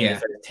in Yeah.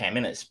 the first 10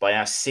 minutes by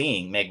us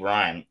seeing Meg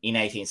Ryan in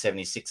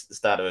 1876 at the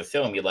start of a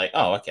film, you're like,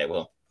 oh, okay,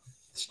 well,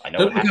 I know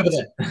Don't what look over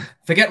happens. there.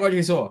 Forget what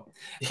you saw.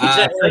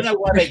 I don't know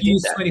why they did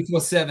that.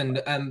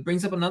 24/7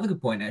 brings up another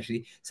good point,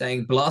 actually,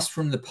 saying Blast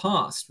from the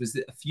Past was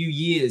a few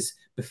years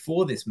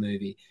before this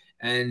movie,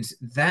 and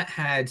that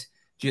had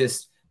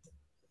just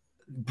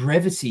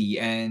brevity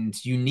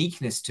and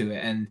uniqueness to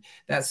it, and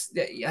that's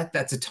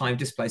a time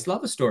displaced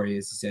lover story,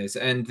 as he says,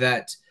 and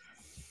that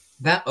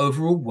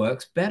overall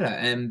works better,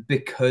 and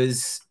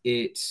because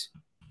it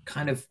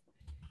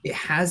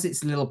has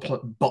its little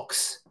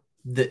box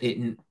that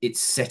it's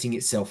setting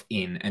itself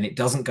in, and it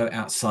doesn't go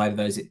outside of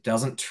those. It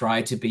doesn't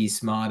try to be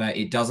smarter.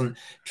 It doesn't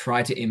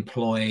try to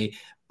employ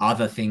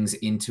other things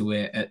into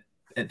it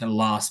at the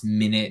last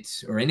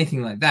minute or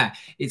anything like that.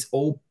 It's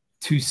all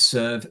to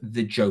serve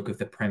the joke of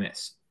the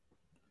premise.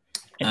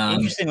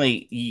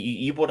 Interestingly,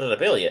 you brought it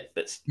up earlier,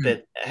 but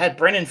had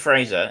Brendan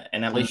Fraser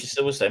and Alicia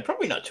Silverstone,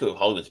 probably not two of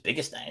Hollywood's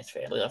biggest names,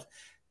 fairly enough,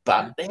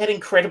 but they had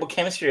incredible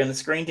chemistry on the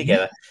screen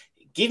together.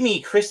 Give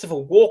me Christopher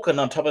Walken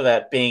on top of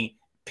that being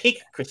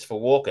peak Christopher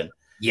Walken.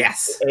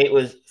 Yes, it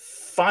was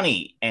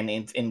funny and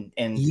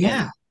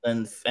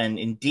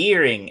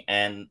endearing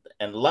and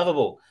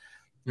lovable.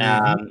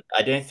 I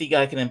don't think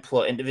I can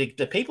employ, and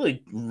the people who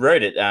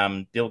wrote it,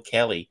 Bill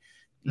Kelly,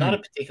 not a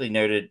particularly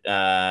noted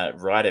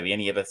writer. The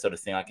only other sort of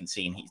thing I can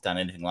see and he's done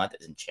anything like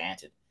that is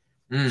Enchanted,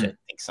 which I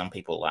think some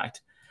people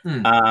liked.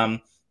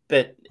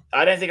 But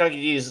I don't think I could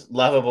use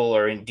lovable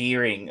or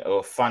endearing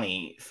or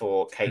funny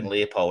for Kate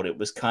Leopold. It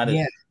was kind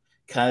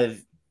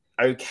of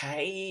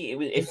okay.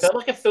 It felt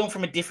like a film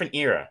from a different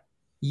era.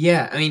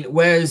 Yeah, I mean,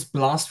 whereas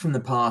Blast from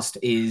the Past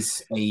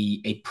is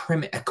a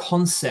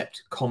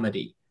concept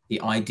comedy,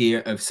 the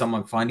idea of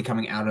someone finally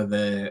coming out of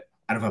a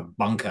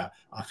bunker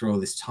after all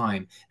this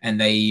time,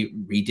 and they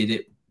redid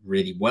it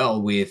really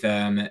well with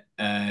the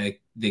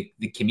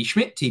Kimmy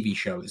Schmidt TV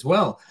show as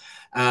well.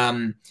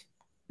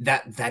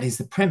 That is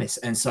the premise,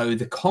 and so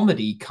the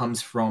comedy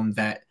comes from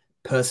that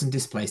person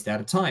displaced out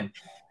of time.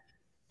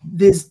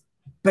 There's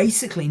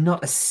basically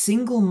not a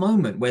single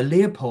moment where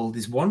Leopold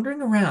is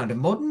wandering around a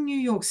modern New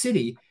York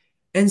City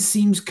and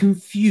seems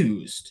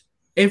confused.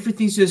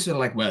 Everything's just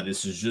like, well,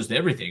 this is just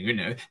everything, you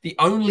know. The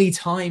only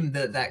time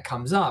that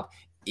comes up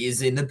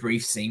is in the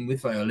brief scene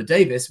with Viola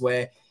Davis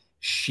where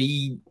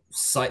she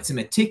cites him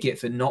a ticket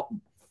for not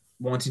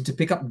wanting to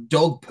pick up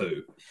dog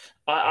poo.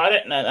 I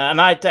don't know,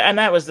 and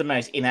that was the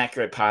most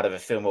inaccurate part of a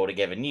film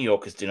altogether. New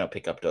Yorkers do not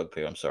pick up dog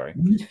poo. I'm sorry.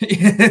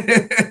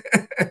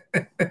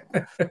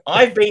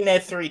 I've been there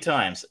 3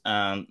 times,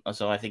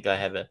 so I think I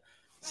have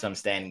some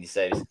standing to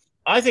say this.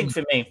 I think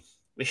for me,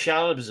 the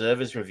Charlotte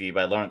Observer's review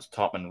by Lawrence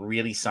Topman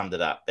really summed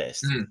it up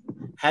best.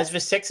 Has the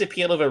sex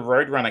appeal of a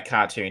Roadrunner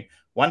cartoon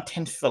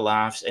 1/10 for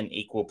laughs and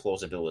equal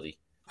plausibility.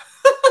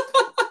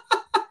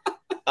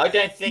 I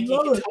don't think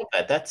you can top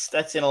that.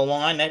 That's in a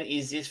line. That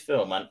is this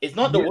film. It's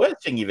not the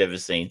worst thing you've ever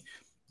seen.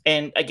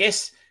 And I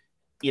guess,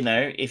 you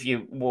know, if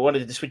you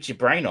wanted to switch your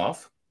brain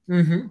off,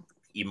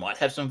 you might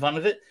have some fun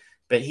with it.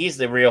 But here's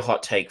the real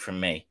hot take from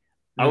me.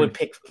 I would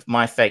pick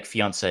My Fake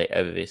Fiance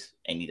over this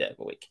any day of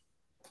the week.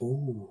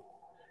 Ooh.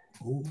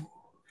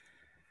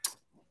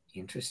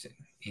 Interesting.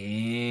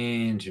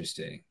 And,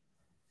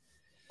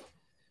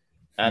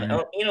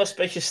 you know, a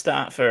special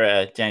start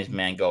for James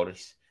Mangold.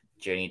 His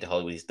journey to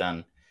Hollywood is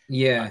done.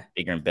 Yeah.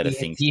 Bigger and better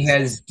things. He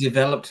has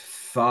developed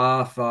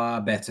far,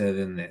 far better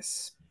than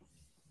this.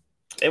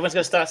 Everyone's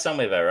going to start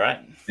somewhere, though, right?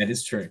 That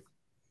is true.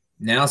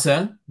 Now,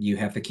 sir, you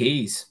have the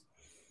keys.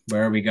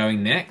 Where are we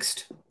going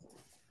next?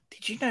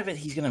 Did you know that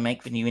he's going to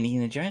make the new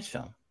Indiana Jones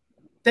film?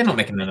 They're not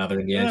making another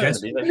Indiana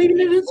Jones film. They're leaving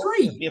it at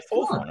 3. It'll be a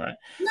 4th one, right?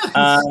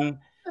 No,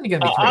 only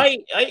going to be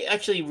 3. I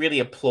actually really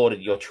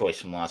applauded your choice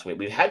from last week.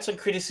 We've had some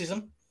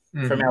criticism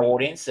from our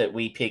audience that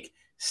we pick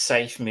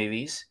safe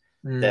movies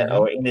that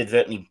are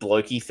inadvertently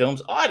blokey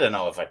films. I don't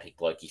know if I pick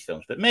blokey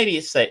films, but maybe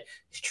it's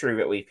true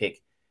that we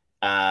pick.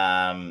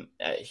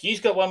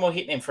 Hugh's got one more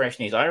hit in fresh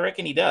news. I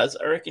reckon he does.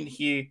 I reckon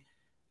Hugh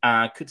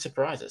could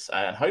surprise us,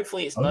 and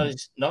hopefully it's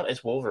not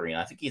as Wolverine.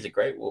 I think he's a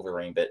great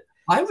Wolverine, but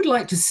I would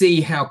like to see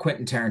how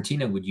Quentin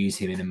Tarantino would use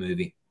him in a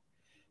movie.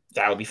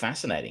 That would be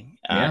fascinating.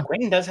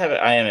 Quentin does have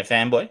I am a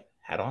fanboy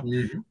hat on.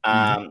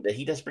 That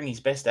he does bring his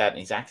best out in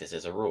his actors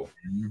as a rule.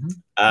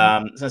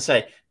 I was gonna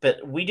say,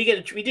 but we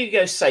do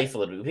go safe a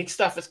little bit. We pick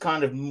stuff that's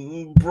kind of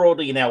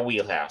broadly in our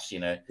wheelhouse, you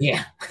know.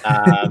 Yeah.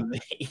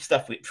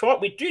 Stuff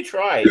we do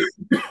try to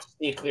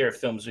steer clear of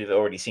films we've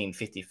already seen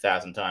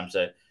 50,000 times.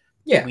 So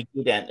yeah, we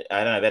did.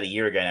 I don't know, about a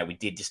year ago now, we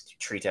did just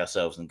treat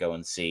ourselves and go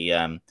and see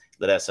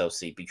let ourselves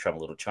see Big Trouble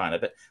in Little China.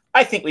 But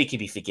I think we could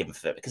be forgiven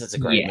for that because it's a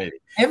great movie.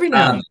 Every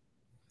now and then.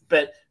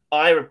 But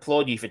I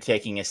applaud you for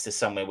taking us to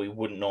somewhere we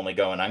wouldn't normally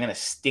go, and I'm going to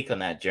stick on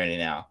that journey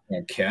now.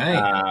 Okay.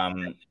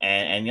 And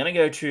I'm going to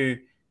go to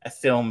a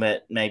film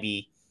that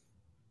maybe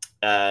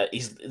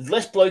is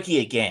less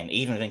blokey again,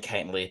 even than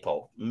Kate and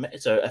Leopold.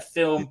 So a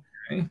film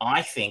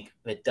I think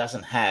that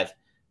doesn't have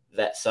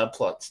that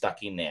subplot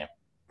stuck in there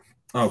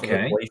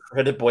Okay.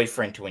 for the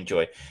boyfriend to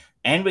enjoy.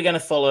 And we're going to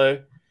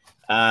follow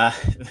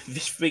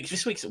this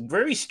week's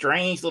very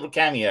strange little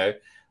cameo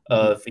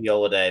of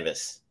Viola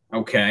Davis.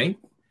 Okay.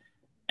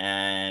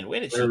 And where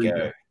did she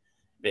go?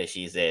 There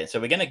she's there. So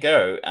we're going to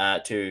go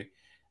to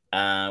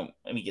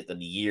let me get the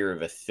year of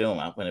the film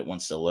up when it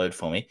wants to load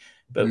for me.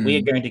 But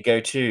we're going to go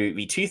to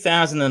the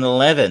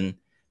 2011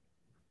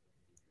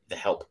 The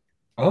Help.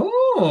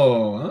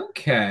 Oh,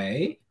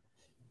 okay.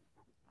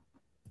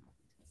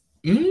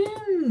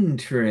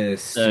 Interesting.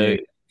 So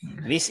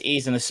this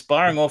is an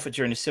aspiring author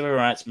during the civil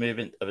rights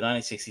movement of the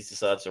 1960s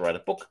decides to write a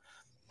book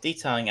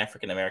detailing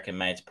African-American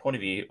maids' point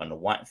of view on the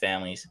white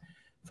families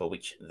for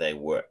which they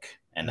work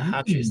and the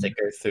hardships they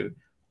go through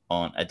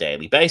on a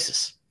daily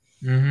basis.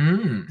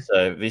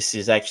 So this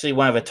is actually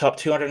one of the top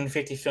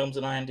 250 films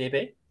on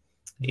IMDb.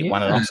 It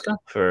won an Oscar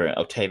for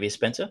Octavia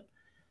Spencer.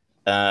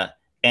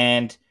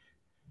 And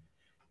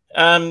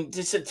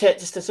just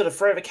to sort of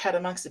throw the cat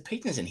amongst the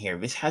pigeons in here,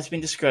 this has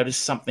been described as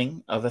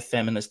something of a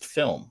feminist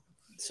film.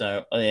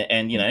 So,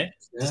 and, you know,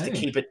 just to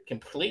keep it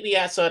completely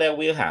outside our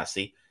wheelhouse,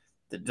 the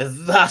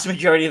vast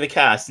majority of the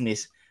cast in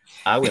this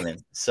are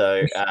women.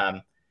 So,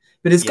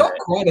 but it's got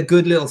quite a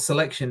good little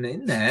selection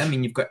in there. I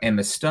mean, you've got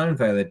Emma Stone,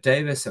 Viola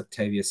Davis,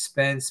 Octavia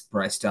Spence,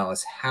 Bryce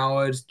Dallas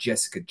Howard,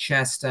 Jessica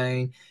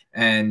Chastain,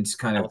 and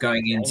kind of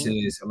going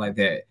into like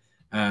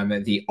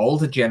the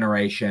older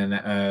generation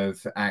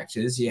of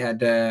actors. You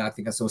had, I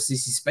think I saw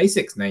Sissy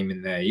Spacek's name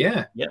in there.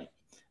 Yeah. Yeah.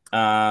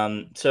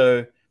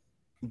 So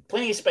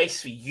plenty of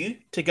space for you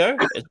to go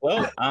as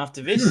well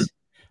after this.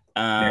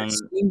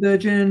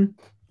 Steenburgen.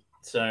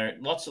 So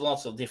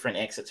lots of different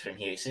exits from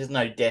here. So there's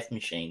no death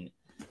machine.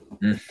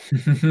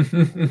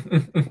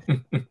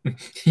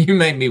 You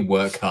made me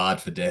work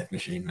hard for Death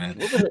Machine, man.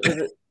 What was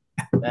it?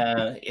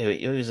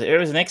 It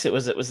was an exit.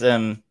 Was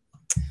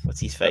what's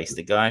his face?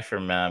 The guy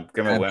from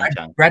Grimmer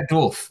Wormtongue. Brad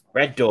Dourif.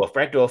 Brad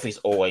Dourif is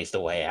always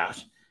the way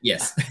out.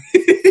 Yes.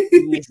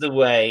 He's the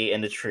way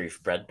and the truth.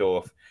 Brad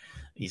Dourif.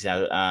 He's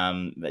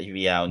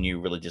our new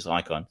religious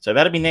icon. So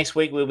that'll be next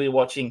week. We'll be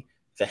watching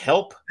The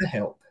Help. The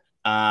Help.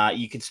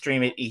 You can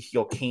stream it if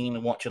you're keen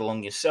and watch it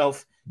along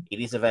yourself.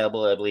 It is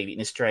available, I believe, in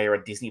Australia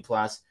on Disney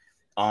Plus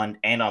and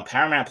on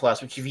Paramount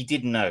Plus, which, if you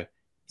didn't know,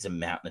 is a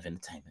mountain of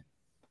entertainment.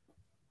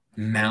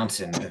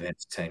 Mountain of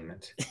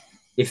entertainment.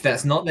 If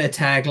that's not their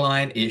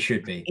tagline, it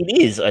should be.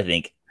 It is, I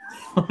think.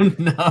 Oh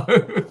no!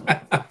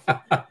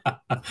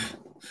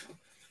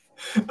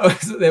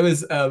 So there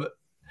was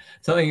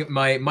something.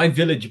 My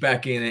village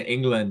back in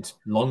England,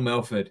 Long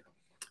Melford.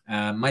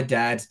 My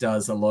dad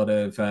does a lot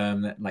of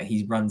like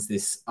he runs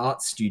this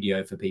art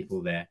studio for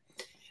people there,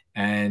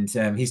 and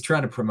he's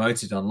trying to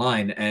promote it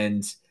online.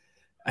 And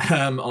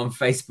on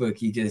Facebook,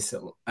 he just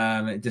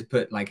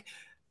put like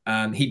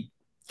he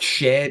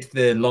shared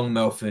the Long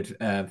Melford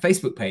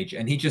Facebook page,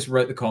 and he just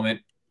wrote the comment,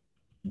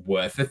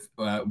 "Worth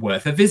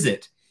a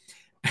visit."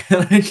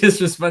 And I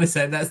just responded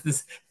saying, "That's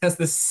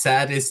the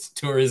saddest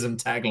tourism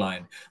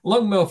tagline.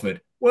 Long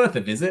Melford, worth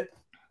a visit."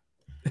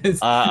 So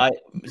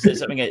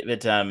something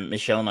that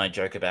Michelle and I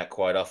joke about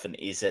quite often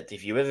is that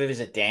if you ever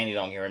visit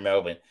Dandenong here in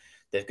Melbourne,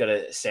 they've got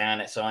a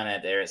sign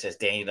out there. It says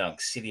Dandenong,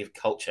 City of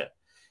Culture.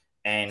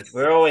 And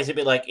we're always a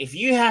bit like, if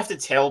you have to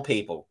tell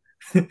people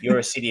you're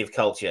a city of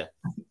culture,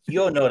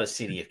 you're not a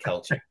city of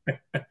culture.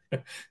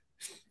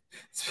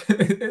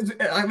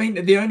 I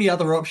mean, the only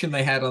other option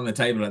they had on the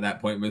table at that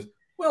point was,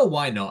 well,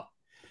 why not?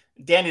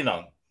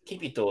 Dandenong,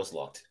 keep your doors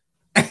locked.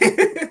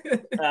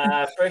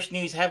 Fresh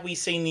news, have we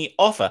seen The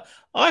Offer?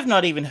 I've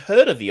not even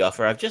heard of The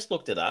Offer. I've just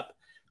looked it up.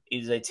 It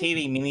is a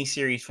TV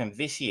miniseries from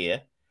this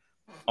year.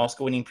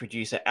 Oscar-winning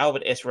producer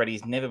Albert S.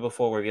 Ruddy's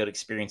never-before-revealed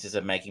experiences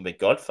of making The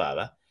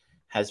Godfather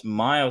has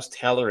Miles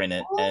Teller in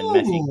it and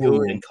Matthew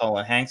Good and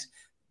Colin Hanks,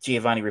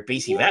 Giovanni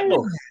Ribisi. That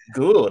looks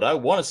good. I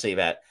want to see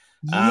that.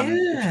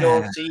 If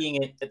you're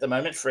seeing it at the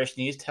moment, Fresh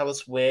News, tell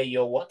us where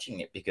you're watching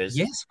it, because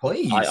yes,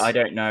 please. I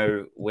don't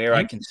know where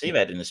I can see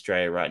that in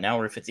Australia right now,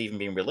 or if it's even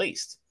been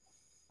released.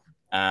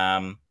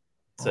 So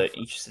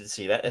interested to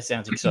see that. That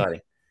sounds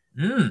exciting.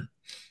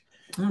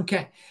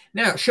 Okay.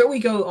 Now, shall we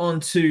go on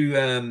to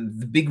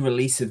the big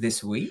release of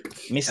this week?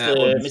 Mr.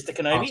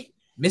 Kenobi?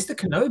 Mr.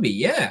 Kenobi,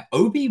 yeah.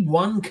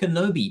 Obi-Wan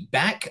Kenobi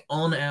back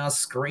on our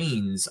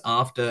screens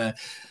after,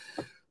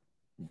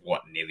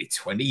 what, nearly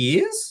 20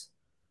 years?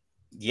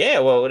 Yeah,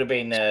 well, it would have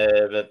been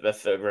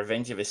the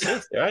Revenge of the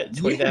Sith, right?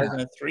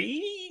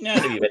 2003? No,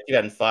 it'd be about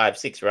 2005,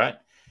 6, right?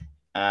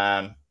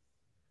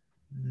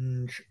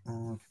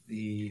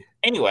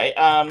 Anyway,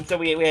 so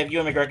we have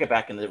Ewan McGregor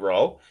back in the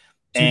role.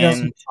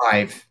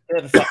 2005.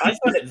 I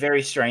find it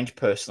very strange,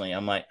 personally.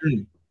 I'm like,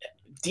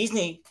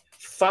 Disney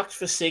fucked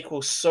for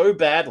sequels so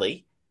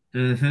badly,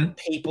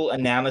 people are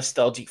now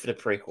nostalgic for the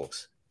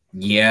prequels.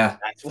 Yeah.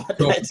 That's what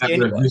that's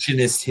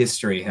revisionist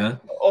history, huh?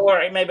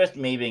 Or maybe it's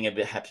me being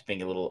perhaps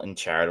being a little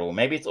uncharitable.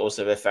 Maybe it's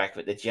also the fact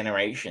that the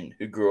generation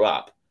who grew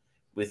up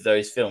with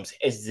those films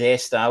as their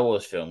Star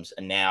Wars films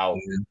are now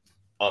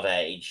of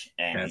age.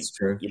 And that's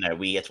true. You know,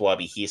 that's why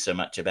we hear so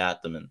much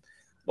about them and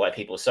why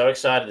people are so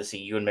excited to see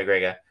Ewan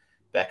McGregor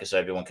back as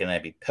Obi-Wan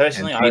Kenobi.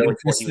 Personally, and Peter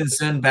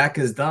Christensen back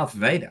as Darth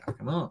Vader.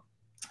 Come on.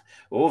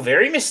 Oh,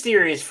 very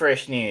mysterious,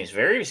 fresh news.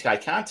 I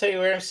can't tell you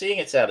where I'm seeing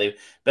it, sadly,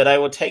 but I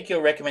will take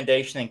your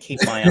recommendation and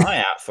keep my eye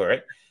out for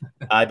it.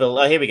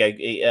 Here we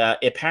go.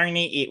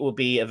 Apparently, it will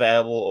be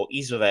available or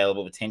is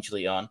available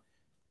potentially on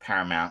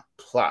Paramount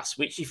Plus,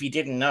 which, if you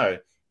didn't know,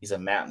 is a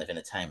mountain of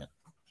entertainment.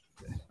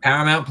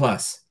 Paramount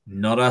Plus,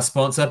 not our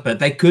sponsor, but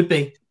they could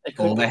be.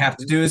 All they have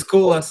to do is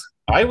call us.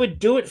 I would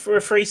do it for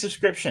a free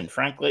subscription,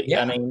 frankly.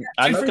 Yeah, I mean,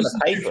 I'm not going to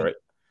pay for it.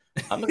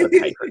 I'm not going to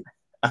pay for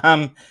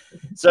it.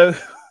 So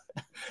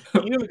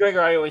Ewan McGregor,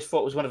 I always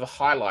thought was one of the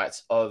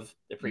highlights of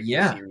the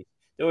prequel series.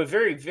 There were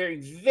very, very,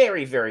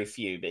 very, very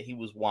few, but he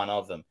was one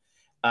of them.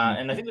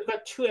 And I think we've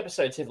got 2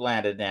 episodes have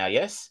landed now.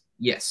 Yes.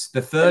 Yes,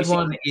 the third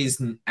one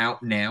is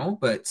out now,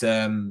 but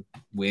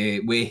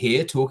we're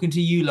here talking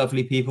to you,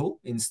 lovely people,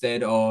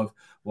 instead of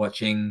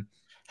watching.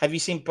 Have you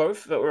seen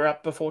both that were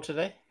up before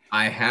today?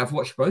 I have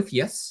watched both.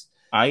 Yes.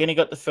 I only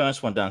got the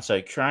first one done,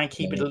 so try and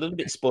keep it a little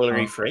bit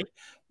spoilery free.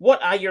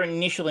 What are your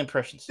initial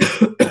impressions?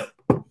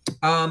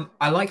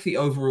 I like the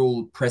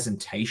overall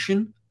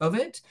presentation of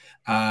it.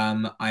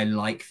 I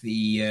like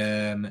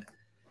the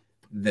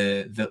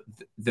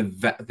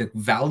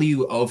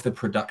value of the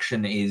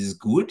production is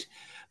good,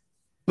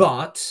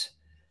 but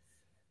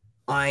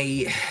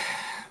I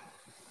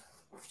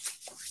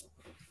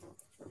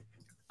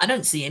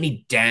don't see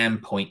any damn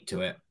point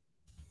to it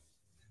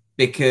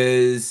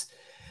because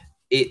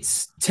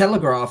it's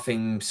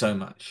telegraphing so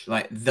much.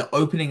 Like the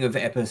opening of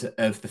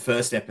the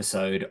first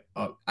episode,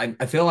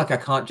 I feel like I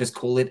can't just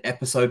call it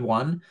episode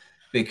 1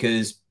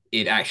 because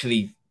it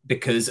actually,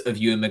 because of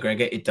Ewan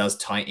McGregor, it does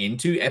tie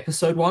into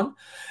episode 1.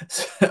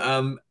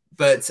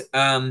 But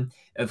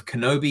of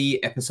Kenobi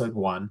episode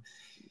 1,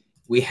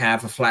 we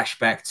have a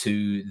flashback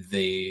to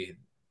the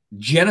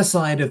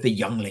genocide of the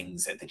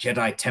younglings at the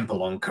Jedi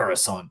Temple on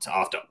Coruscant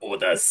after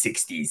Order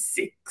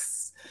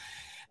 66.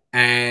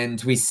 And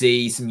we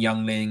see some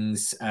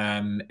younglings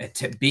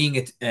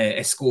being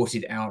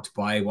escorted out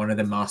by one of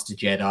the Master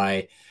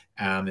Jedi.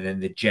 And then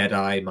the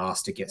Jedi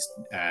Master gets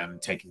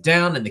taken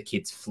down and the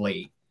kids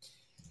flee.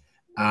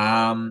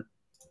 I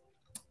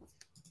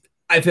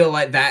feel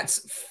like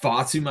that's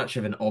far too much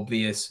of an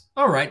obvious,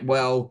 all right,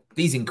 well,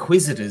 these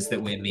Inquisitors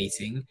that we're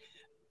meeting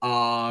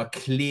are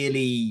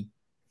clearly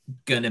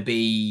going to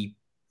be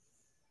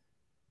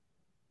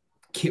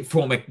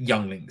former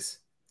younglings.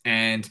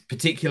 And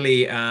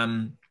particularly...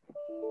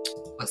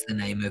 what's the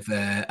name of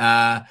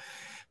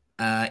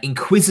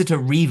Inquisitor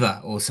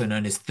Reva, also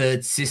known as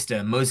Third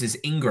Sister, Moses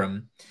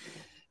Ingram.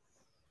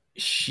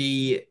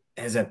 She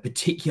has a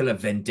particular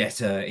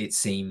vendetta, it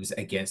seems,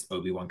 against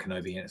Obi-Wan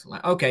Kenobi. And it's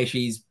like, okay,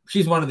 she's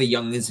one of the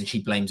youngins and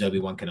she blames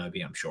Obi-Wan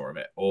Kenobi, I'm sure of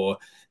it. Or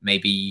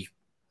maybe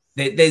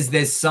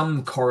there's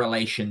some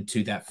correlation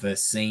to that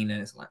first scene.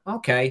 And it's like,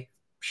 okay,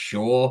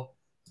 sure.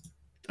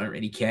 Don't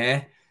really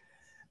care.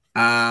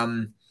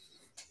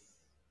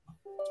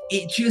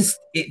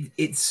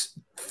 It's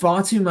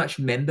far too much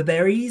member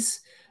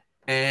berries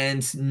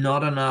and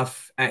not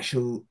enough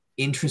actual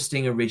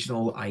interesting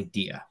original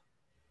idea.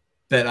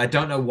 But I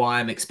don't know why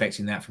I'm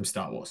expecting that from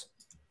Star Wars,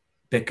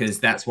 because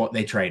that's what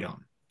they trade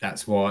on.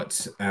 That's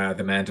what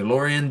The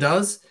Mandalorian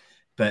does,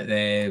 but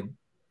they're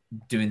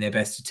doing their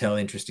best to tell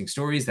interesting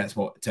stories. That's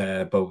what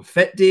Boba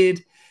Fett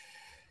did.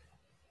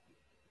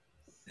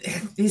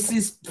 This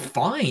is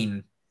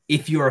fine.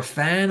 If you're a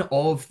fan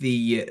of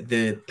the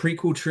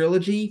prequel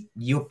trilogy,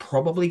 you're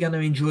probably going to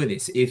enjoy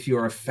this. If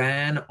you're a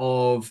fan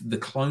of the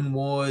Clone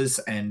Wars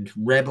and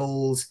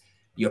Rebels,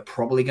 you're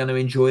probably going to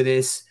enjoy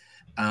this.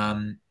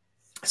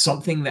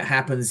 Something that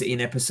happens in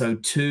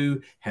episode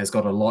 2 has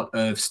got a lot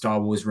of Star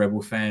Wars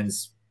Rebel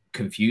fans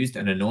confused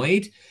and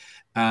annoyed.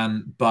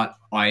 But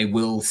I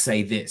will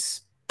say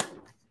this.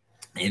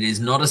 It is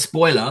not a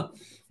spoiler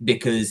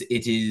because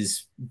it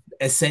is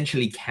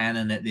essentially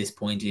canon at this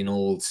point in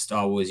all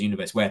Star Wars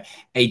universe, where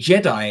a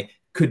Jedi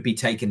could be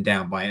taken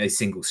down by a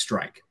single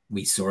strike.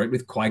 We saw it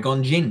with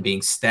Qui-Gon Jinn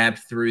being stabbed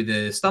through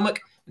the stomach,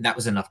 and that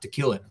was enough to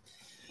kill him.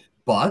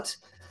 But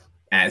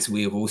as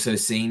we have also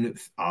seen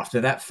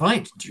after that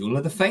fight, Duel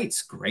of the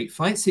Fates, great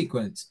fight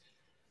sequence,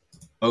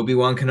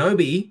 Obi-Wan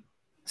Kenobi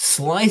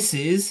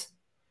slices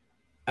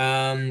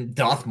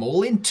Darth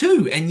Maul in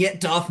 2, and yet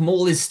Darth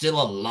Maul is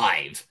still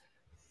alive.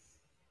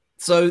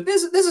 So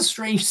there's a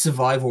strange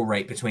survival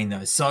rate between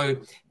those. So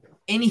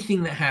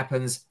anything that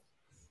happens,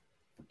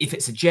 if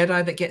it's a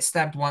Jedi that gets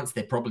stabbed once,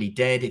 they're probably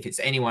dead. If it's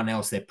anyone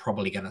else, they're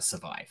probably going to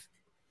survive.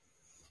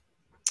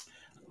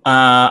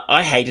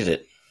 I hated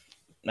it.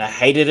 I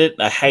hated it.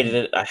 I hated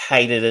it. I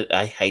hated it.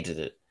 I hated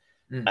it.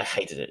 I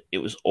hated it. It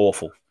was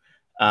awful.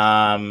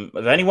 I've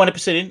only 1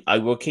 episode in. I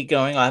will keep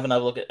going. I'll have a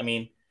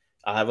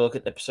look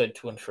at episode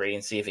 2 and 3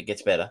 and see if it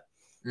gets better.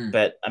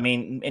 But I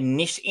mean,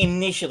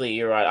 initially,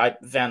 you're right.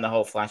 I found the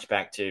whole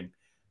flashback to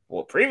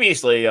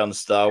previously on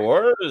Star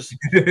Wars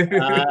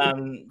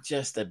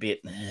just a bit.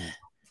 I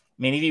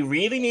mean, if you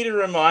really need a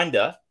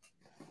reminder,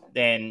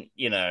 then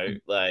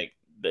why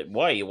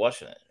are you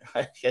watching it?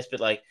 Right? Yes, but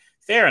like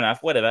fair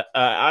enough. Whatever.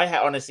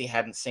 Honestly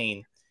hadn't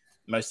seen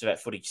most of that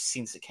footage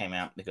since it came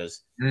out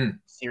because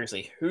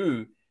seriously,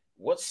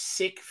 what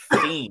sick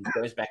fiend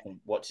goes back and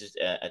watches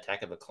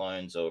Attack of the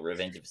Clones or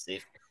Revenge of the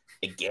Sith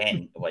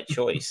again by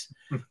choice?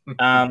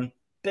 But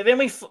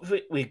then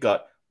we've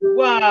got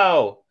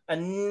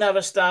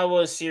another Star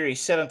Wars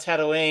series set on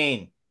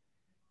Tatooine.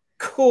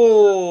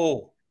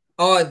 Cool.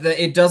 Oh,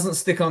 it doesn't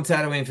stick on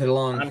Tatooine for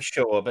long. I'm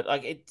sure, but how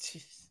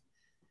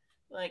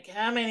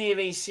many of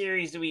these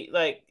series do we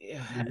like?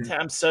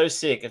 I'm so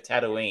sick of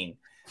Tatooine.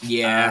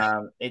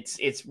 Yeah,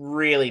 it's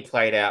really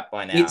played out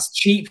by now. It's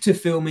cheap to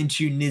film in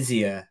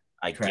Tunisia,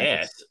 I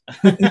Travis.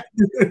 guess.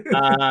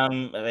 Are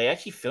they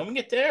actually filming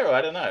it there? Or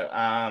I don't know.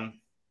 I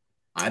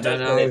don't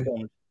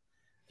know.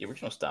 The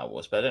original Star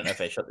Wars, but I don't know if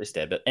they shot this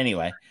there. But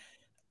anyway,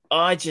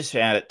 I just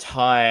found it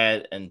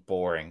tired and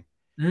boring.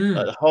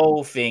 Like, the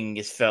whole thing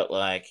just felt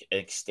like an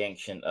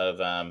extension of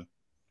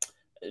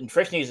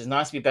Fresh News. It's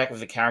nice to be back with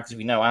the characters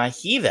we know, and I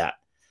hear that.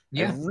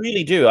 Yeah, I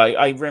really do.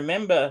 I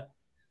remember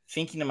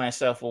thinking to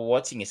myself while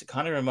watching this, it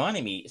kind of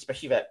reminded me,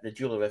 especially about the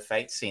Duel of the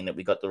Fates scene that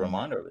we got the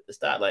reminder of at the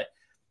start. Like,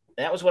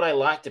 that was what I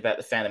liked about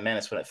the Phantom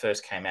Menace when it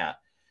first came out.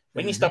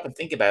 When you stop and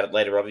think about it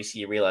later,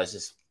 obviously you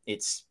realize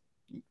it's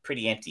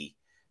pretty empty.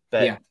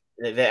 But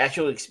the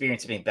actual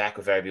experience of being back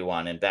with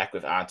Obi-Wan and back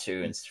with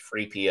R2 and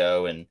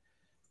 3PO and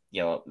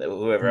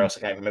whoever else,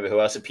 I can't remember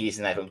who else appears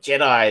in that film,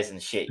 Jedis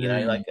and shit,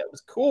 like that was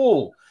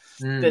cool.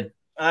 But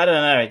I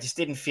don't know, it just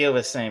didn't feel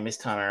the same this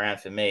time around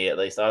for me, at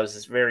least. I was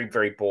just very,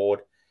 very bored.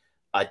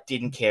 I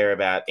didn't care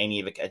about any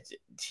of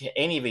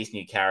these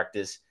new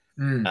characters.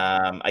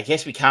 I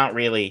guess we can't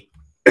really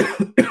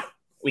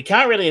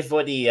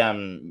avoid the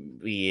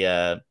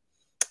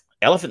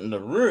elephant in the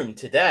room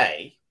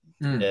today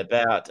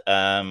about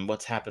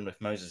what's happened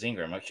with Moses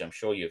Ingram, which I'm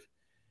sure you've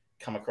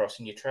come across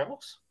in your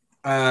travels.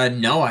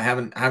 No, I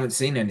haven't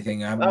seen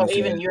anything.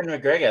 Even Ewan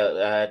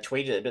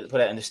McGregor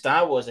put out in the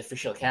Star Wars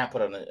official account,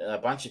 put on a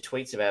bunch of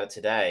tweets about it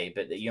today.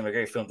 But Ewan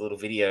McGregor filmed a little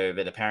video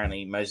that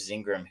apparently Moses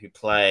Ingram, who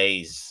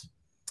plays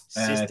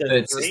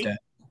Third Sister,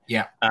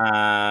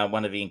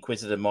 one of the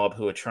Inquisitor mob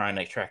who are trying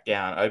to track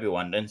down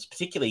Obi-Wan, and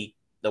particularly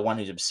the one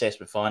who's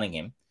obsessed with finding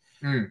him.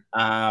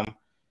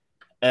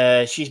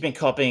 She's been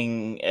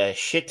copying a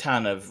shit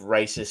ton of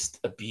racist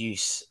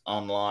abuse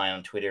online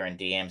on Twitter and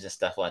DMs and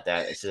stuff like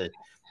that. This is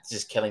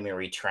Kelly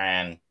Marie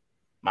Tran,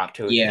 Mark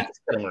II. Yeah,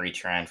 it's Kelly Marie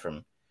Tran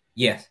from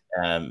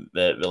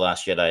the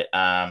Last Jedi.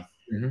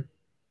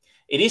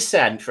 It is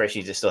sad and Fresh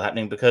News is still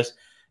happening because,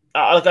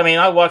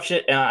 I watch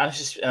it and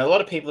a lot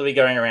of people will be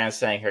going around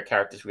saying her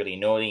character's really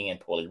annoying and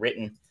poorly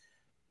written.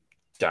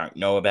 Don't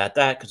know about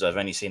that because I've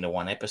only seen the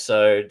one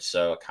episode,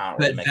 so I can't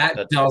really make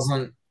that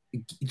doesn't.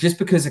 Just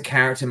because a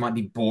character might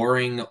be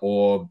boring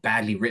or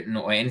badly written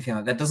or anything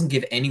like that doesn't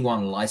give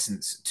anyone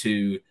license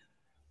to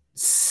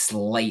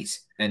slate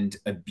and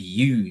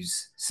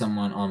abuse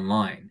someone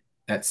online.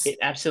 It's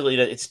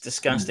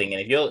disgusting.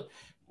 And if you're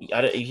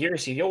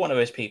one of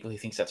those people who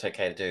thinks that's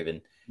okay to do,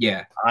 then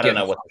I don't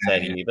know what to say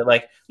to you. But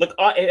look,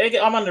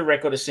 I'm on the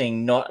record of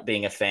not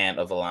being a fan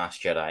of The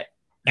Last Jedi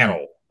at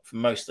all,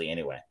 mostly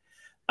anyway.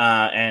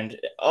 And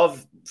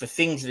of the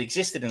things that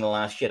existed in The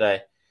Last Jedi,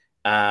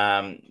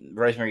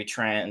 Rosemary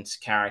Tran's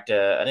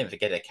character, I didn't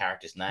forget her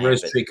character's name.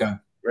 Rose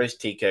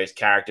Tico's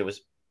character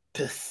was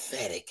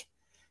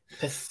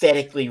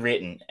pathetically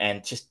written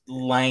and just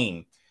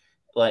lame,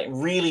 like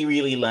really,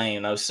 really lame.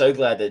 And I was so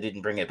glad they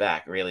didn't bring it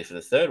back really for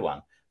the third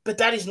one. But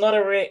that is not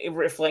a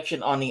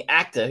reflection on the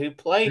actor who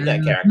played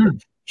that character.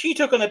 She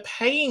took on a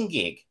paying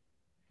gig,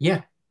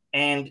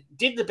 and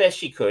did the best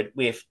she could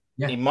with,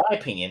 in my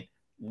opinion,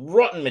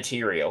 rotten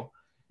material.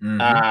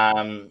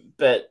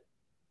 But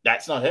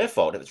that's not her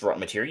fault if it's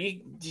rotten material.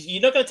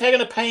 You're not going to take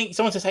on a paying.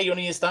 Someone says, "Hey, you want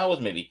to see a Star Wars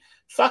movie?"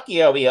 Fuck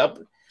yeah,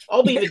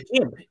 I'll be the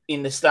gimp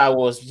in the Star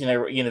Wars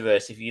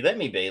universe if you let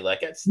me be.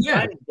 Like, it's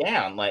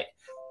down. Like,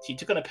 she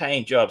took on a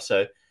paying job.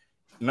 So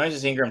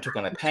Moses Ingram took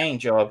on a paying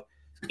job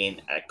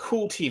in a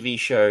cool TV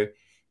show.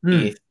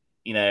 If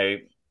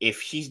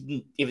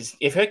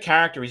her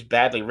character is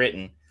badly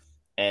written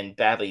and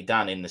badly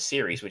done in the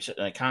series, which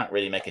I can't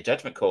really make a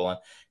judgment call on,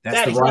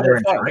 that's the writer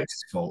and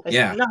director's fault. It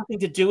has nothing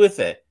to do with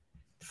it.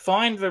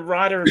 Find the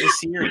writer of the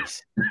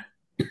series.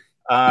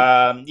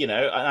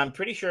 I'm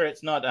pretty sure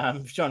it's not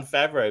Jon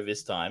Favreau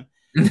this time.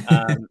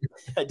 I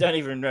don't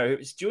even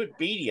know. Stuart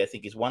Beattie, I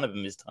think, is one of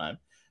them this time.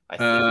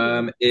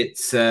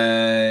 It's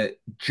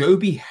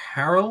Joby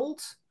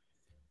Harold,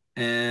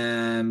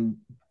 Hossein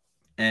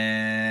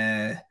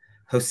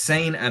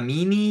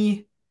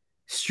Amini,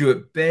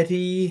 Stuart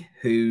Beattie,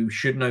 who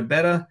should know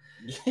better.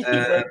 He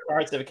wrote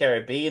Pirates of the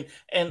Caribbean,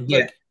 and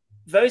look,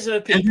 those are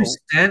the people. Andrew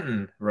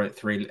Stanton wrote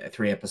three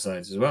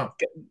episodes as well.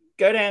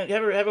 Go down,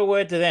 have a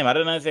word to them. I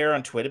don't know if they're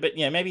on Twitter, but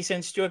maybe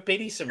send Stuart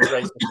Beattie some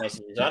racist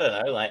messages. I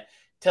don't know, like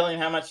tell him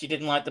how much you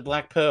didn't like the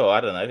Black Pearl. I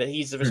don't know, but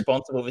he's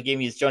responsible for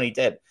giving us Johnny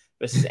Depp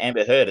versus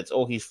Amber Heard. It's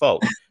all his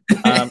fault.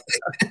 I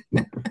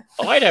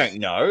don't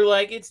know.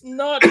 Like, it's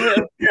not her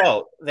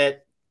fault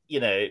that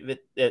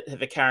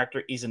the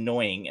character is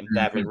annoying and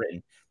badly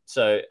written.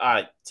 So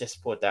I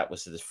just thought that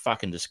was a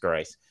fucking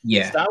disgrace.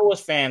 Yeah. Star Wars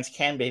fans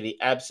can be the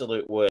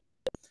absolute worst.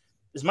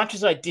 As much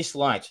as I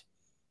disliked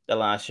The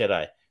Last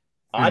Jedi,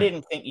 I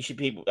didn't think you should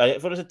be. I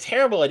thought it was a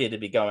terrible idea to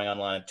be going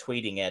online and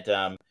tweeting at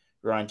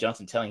Ryan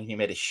Johnson telling him he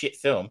made a shit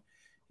film,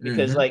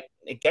 because I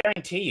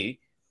guarantee you,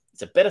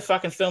 it's a better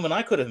fucking film than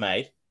I could have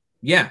made.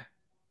 Yeah.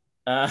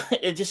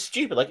 It's just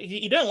stupid. Like, if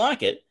you don't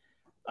like it,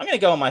 I'm going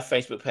to go on my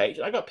Facebook page.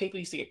 I got people who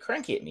used to get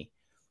cranky at me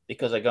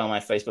because I go on my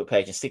Facebook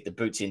page and stick the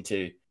boots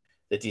into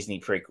the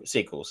Disney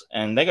sequels.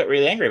 And they got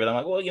really angry, but I'm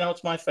like, well,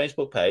 it's my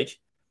Facebook page.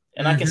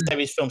 And I can say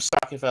these films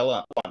suck if I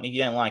want. If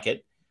you don't like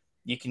it,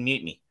 you can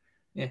mute me.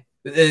 Yeah.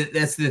 But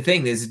that's the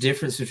thing. There's a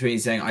difference between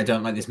saying, I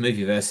don't like this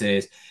movie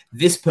versus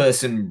this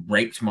person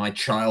raped my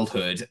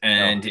childhood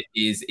and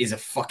is a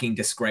fucking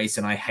disgrace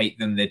and I hate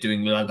them. They're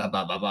doing blah, blah,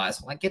 blah, blah, blah.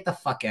 It's like, get the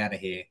fuck out of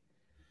here.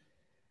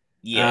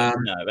 Yeah,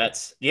 no,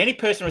 that's the only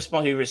person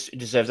who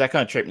deserves that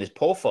kind of treatment is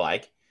Paul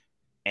Feig.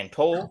 And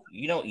Paul,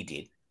 you know what you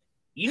did.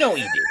 You know what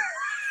you did.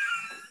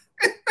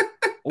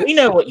 We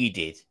know what you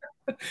did.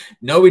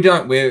 No, we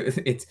don't.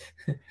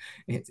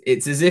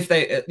 It's as if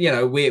they,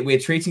 we're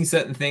treating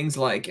certain things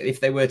like if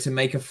they were to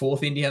make a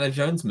fourth Indiana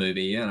Jones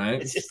movie.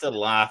 It's just a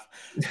laugh.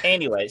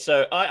 Anyway,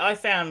 so I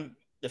found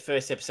the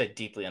first episode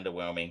deeply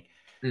underwhelming.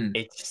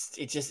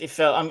 It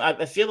felt.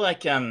 I feel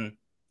like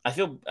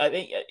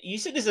you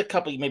said this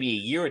maybe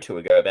a year or two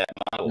ago about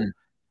Marvel,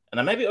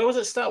 and maybe or was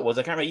it Star Wars?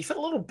 I can't remember. You felt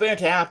a little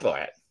burnt out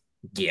by it.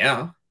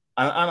 Yeah,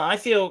 and I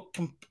feel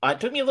it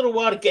took me a little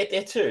while to get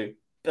there too,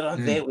 but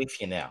I'm there with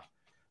you now.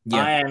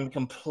 Yeah. I am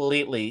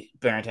completely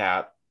burnt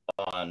out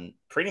on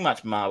pretty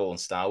much Marvel and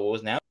Star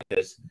Wars now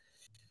because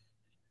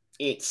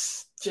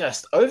it's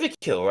just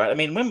overkill, right? I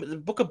mean, when the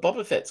Book of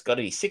Boba Fett's got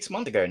to be 6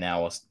 months ago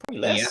now, or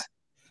probably less. Yeah.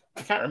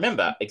 I can't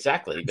remember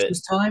exactly, but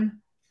Christmas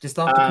time, just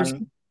after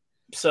Christmas.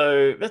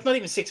 So that's not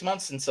even 6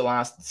 months since the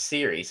last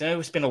series. I know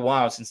it's been a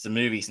while since the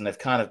movies, and they've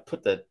kind of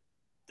put the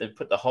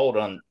hold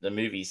on the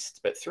movies. It's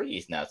about 3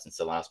 years now since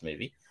the last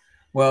movie.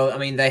 Well, I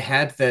mean, they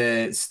had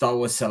the Star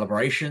Wars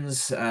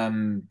celebrations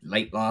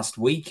late last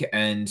week,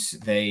 and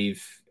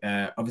they've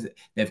got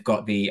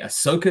the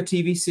Ahsoka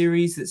TV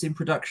series that's in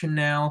production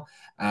now.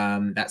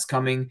 That's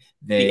coming.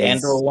 The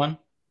Andor one.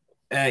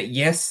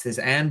 Yes, there's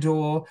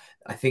Andor.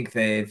 I think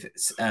they've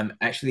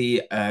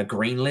actually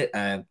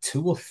greenlit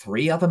 2 or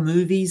 3 other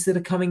movies that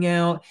are coming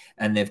out,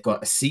 and they've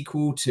got a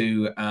sequel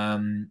to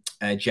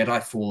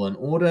Jedi Fallen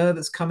Order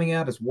that's coming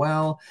out as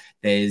well.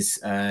 There's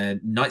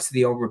Knights of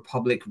the Old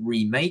Republic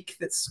remake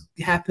that's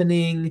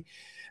happening.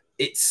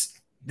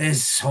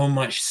 There's so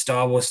much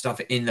Star Wars stuff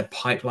in the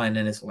pipeline,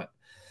 and it's like,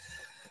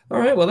 all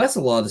right, well, that's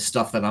a lot of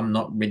stuff that I'm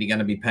not really going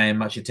to be paying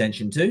much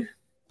attention to.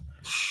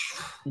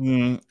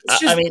 It's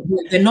just,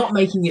 they're not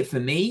making it for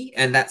me,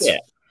 and that's fine.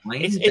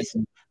 I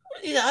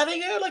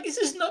think this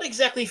is not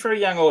exactly for a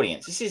young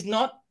audience. This is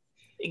not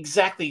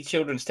exactly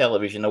children's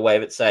television. The way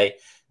that say,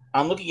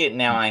 I'm looking at it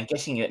now. I'm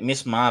guessing that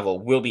Miss Marvel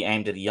will be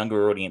aimed at a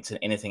younger audience than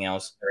anything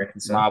else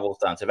Marvel's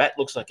done. So that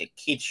looks like a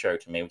kids show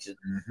to me, which is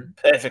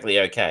perfectly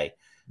okay.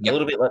 Yep. A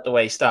little bit like the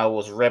way Star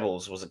Wars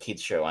Rebels was a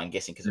kids show. I'm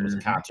guessing because it was a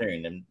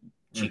cartoon and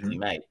cheaply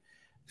made.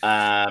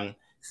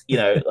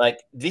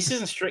 This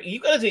isn't strict.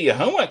 You got to do your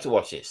homework to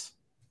watch this.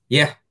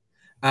 Yeah.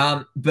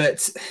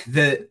 But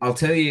I'll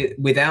tell you,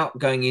 without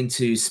going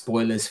into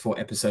spoilers for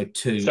episode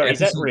 2. Sorry, is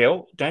that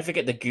real? Don't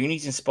forget the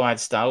Goonies inspired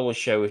Star Wars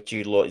show with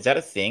Jude Law. Is that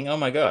a thing? Oh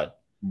my God.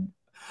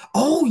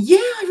 Oh yeah,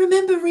 I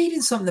remember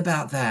reading something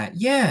about that.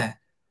 Yeah.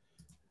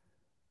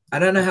 I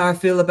don't know how I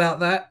feel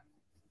about that.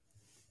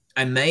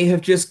 I may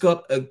have just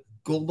got a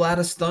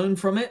gallbladder stone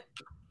from it.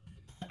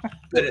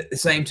 But at the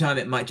same time,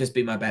 it might just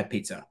be my bad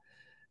pizza.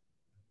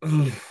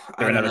 There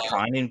another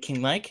kind in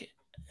King Lake?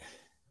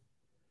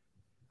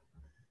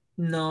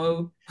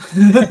 No.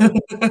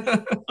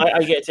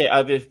 I get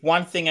to. There's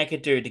one thing I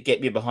could do to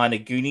get me behind a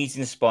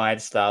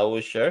Goonies-inspired Star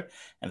Wars show,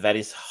 and that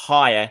is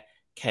hire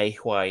Ke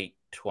Huy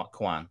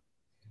Quan.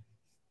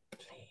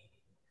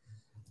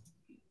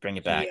 Bring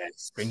it back.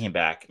 Yes. Bring him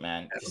back,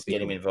 man. Just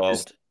get him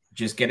involved.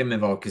 Just get him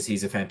involved because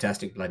he's a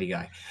fantastic bloody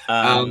guy.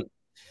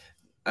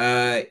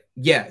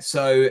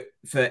 So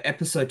for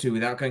episode 2,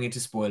 without going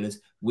into spoilers,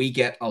 we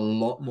get a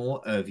lot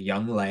more of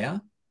young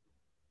Leia.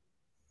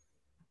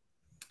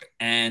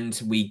 And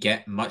we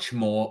get much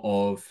more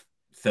of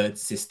Third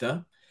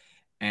Sister.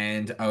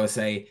 And I would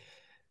say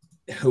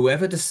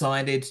whoever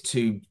decided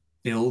to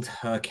build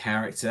her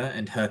character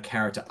and her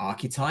character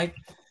archetype,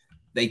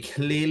 they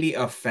clearly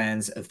are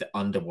fans of the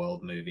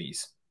Underworld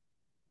movies.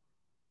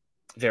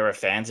 There are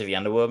fans of the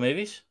Underworld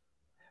movies?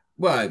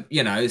 Well,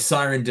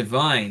 Siren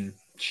Divine,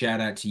 shout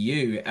out to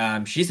you.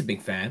 She's a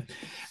big fan.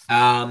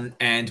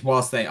 And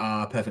whilst they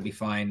are perfectly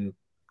fine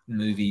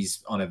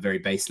movies on a very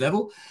base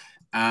level,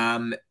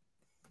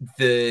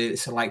 the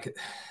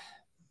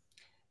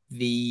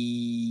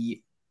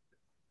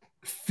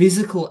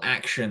physical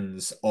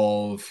actions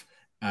of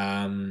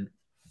the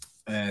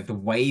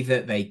way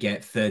that they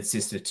get Third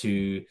Sister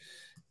to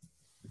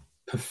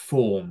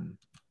perform,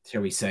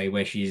 shall we say,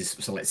 where she's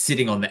sort of like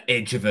sitting on the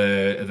edge of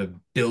a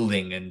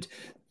building and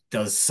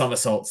does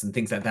somersaults and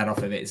things like that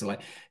off of it. It's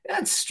like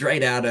that's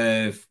straight out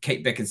of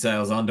Kate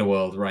Beckinsale's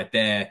Underworld right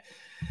there.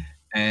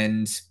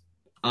 And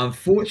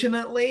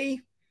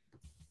unfortunately,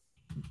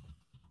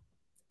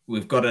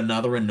 we've got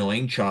another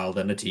annoying child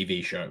in a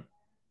TV show.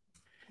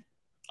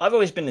 I've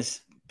always been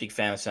this big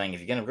fan of saying, if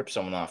you're going to rip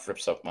someone off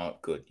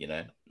good, you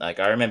know? Like,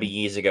 I remember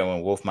years ago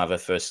when Wolfmother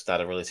first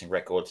started releasing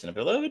records, and I'd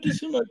be like, oh, it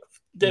doesn't like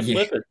Def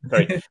Leppard.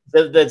 Sorry,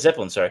 Led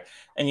Zeppelin, sorry.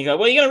 And you go,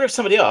 well, you're going to rip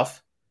somebody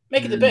off,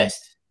 make it the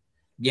best.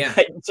 Yeah.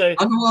 Right? So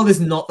Underworld is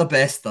not the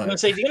best, though.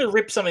 So if you're going to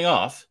rip something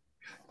off,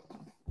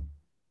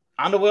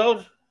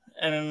 Underworld,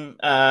 and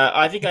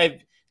I think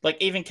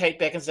even Kate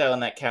Beckinsale in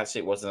that cat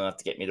suit wasn't enough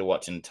to get me to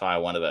watch an entire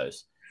one of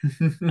those.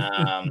 No,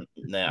 I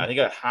think I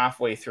got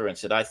halfway through and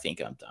said, I think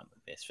I'm done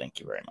with this. Thank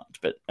you very much.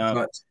 But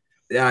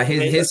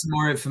here's some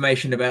more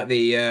information about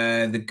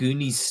the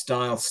Goonies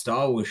style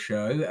Star Wars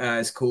show.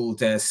 It's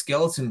called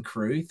Skeleton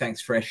Crew.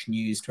 Thanks Fresh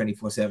News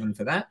 24/7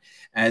 for that,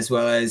 as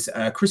well as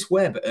Chris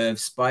Webb of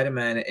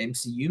Spider-Man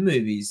MCU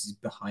movies is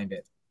behind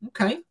it.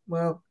 Okay,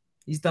 well,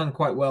 he's done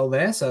quite well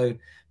there, so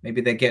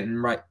maybe they're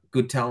getting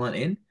good talent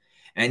in.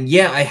 And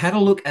yeah, I had a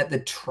look at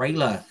the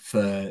trailer for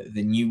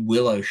the new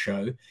Willow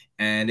show,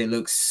 and it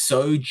looks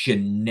so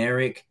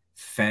generic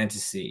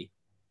fantasy.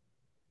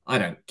 I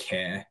don't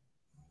care.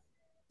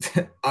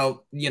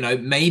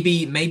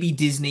 Maybe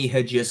Disney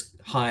had just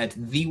hired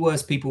the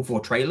worst people for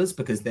trailers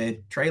because their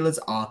trailers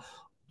are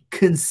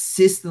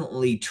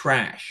consistently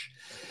trash.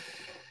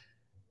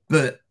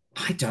 But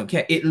I don't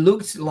care. It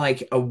looked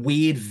like a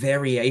weird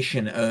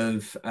variation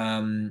of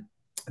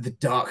the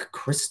Dark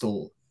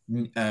Crystal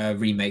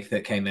remake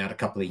that came out a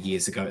couple of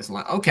years ago. It's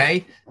like,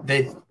 okay,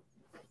 they're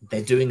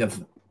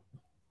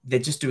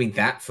just doing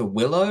that for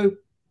Willow.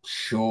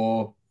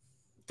 Sure,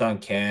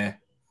 don't care.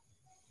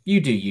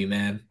 You do you,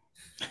 man.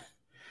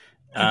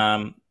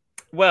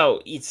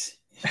 Well, it's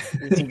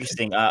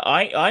interesting.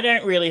 I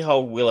don't really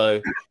hold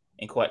Willow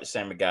in quite the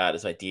same regard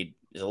as I did.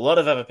 There's a lot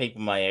of other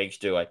people my age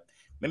do. I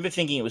remember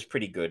thinking it was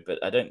pretty good,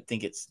 but I don't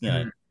think it's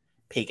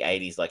peak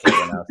 80s like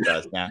everyone else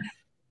does now.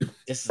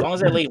 Just as long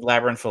as they leave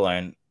Labyrinth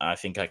alone, I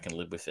think I can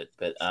live with it.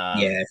 But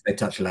if they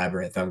touch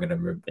Labyrinth, I'm going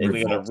to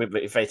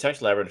if they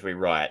touch Labyrinth, we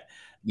right.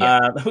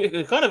 Yeah.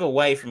 We're kind of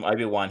away from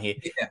Obi-Wan here,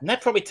 and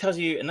that probably tells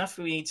you enough.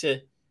 We need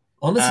to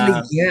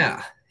honestly,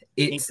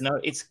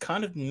 it's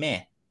kind of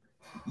meh.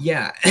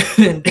 Yeah,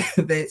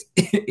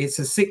 it's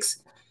a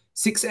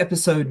six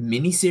episode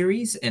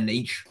miniseries, and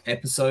each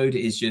episode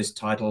is just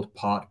titled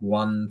Part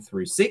 1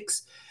 through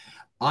 6.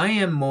 I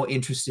am more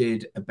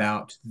interested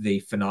about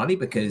the finale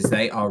because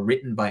they are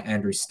written by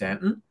Andrew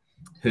Stanton,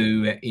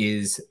 who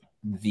is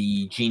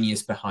the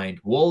genius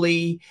behind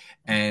WALL-E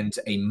and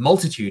a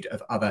multitude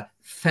of other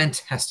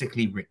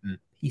fantastically written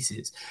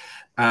pieces.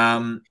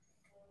 So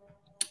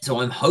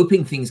I'm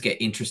hoping things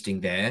get interesting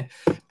there.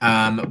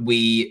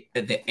 We,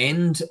 at the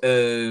end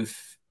of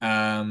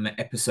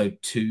episode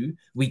 2,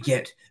 we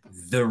get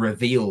the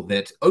reveal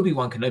that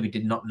Obi-Wan Kenobi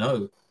did not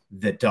know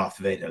that Darth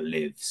Vader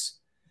lives.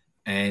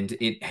 And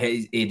it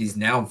is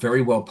now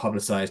very well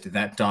publicized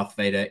that Darth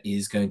Vader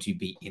is going to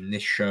be in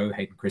this show.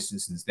 Hayden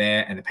Christensen's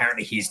there, and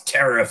apparently he's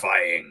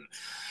terrifying.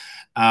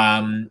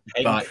 Hayden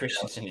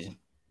Christensen is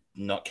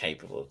not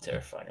capable of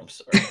terrifying. I'm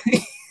sorry.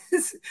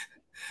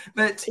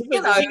 But he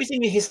was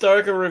in the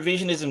historical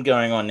revisionism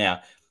going on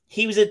now.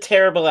 He was a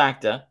terrible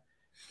actor.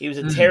 He was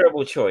a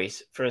terrible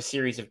choice for a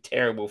series of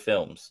terrible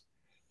films.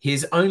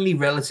 His only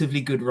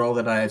relatively good role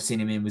that I have seen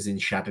him in was in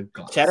Shattered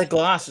Glass. Shattered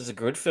Glass is a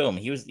good film.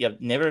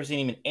 I've never seen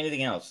him in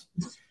anything else.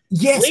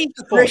 Yes,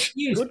 Fresh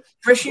News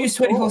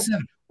 24/7.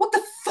 What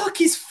the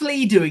fuck is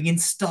Flea doing in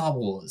Star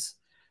Wars?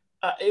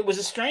 It was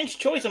a strange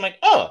choice. I'm like,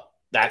 oh,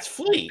 that's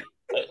Flea.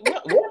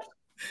 What?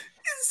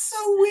 It's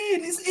so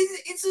weird.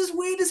 It's as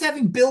weird as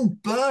having Bill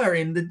Burr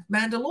in The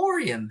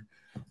Mandalorian.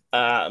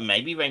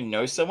 Maybe they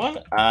know someone.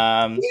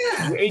 The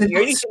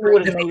only thing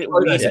would have made it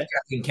weirder,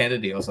 Captain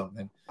Kennedy or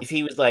something. If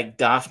he was like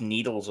Darth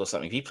Needles or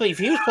something. If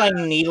he was playing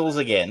Needles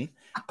again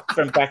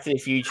from Back to the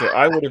Future,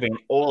 I would have been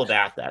all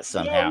about that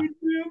somehow. That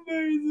would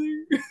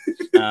be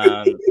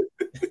amazing.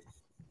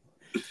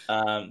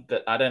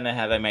 But I don't know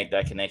how they make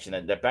that connection.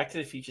 The Back to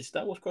the Future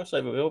Star Wars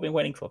crossover we've all been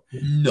waiting for.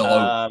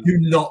 No, do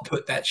not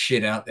put that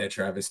shit out there,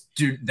 Travis.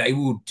 They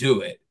will do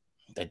it.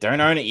 They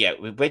don't own it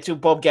yet. We wait till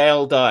Bob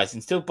Gale dies.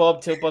 And till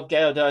Bob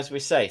Gale dies, we're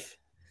safe.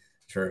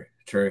 True.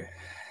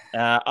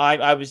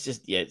 I was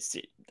just,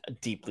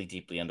 deeply,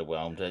 deeply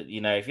underwhelmed.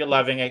 If you're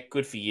loving it,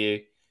 good for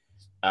you.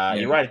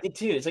 You're right, I did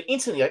too. It's like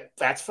instantly,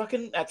 that's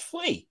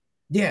Flea.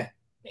 Yeah.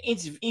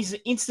 It's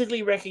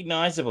instantly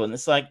recognizable. And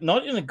it's like,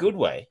 not in a good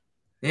way.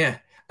 Yeah.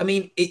 I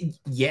mean,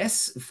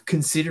 yes,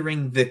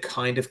 considering the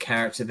kind of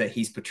character that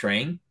he's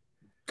portraying,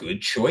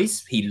 good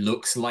choice. He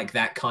looks like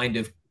that kind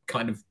of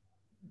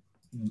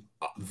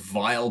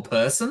vile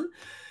person,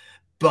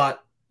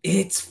 but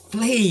it's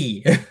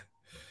Flea.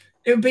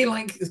 It would be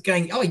like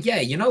going, oh yeah,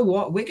 you know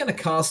what? We're going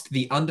to cast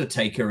The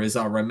Undertaker as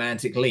our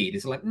romantic lead.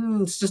 It's like,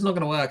 it's just not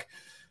going to work.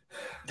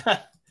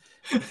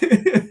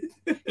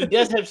 He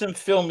does have some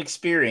film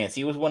experience.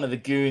 He was one of the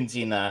goons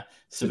in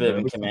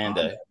Suburban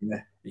Commando.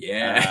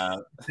 Yeah.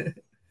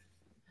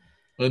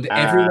 Well,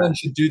 everyone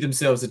should do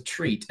themselves a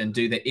treat and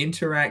do the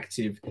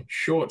interactive,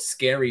 short,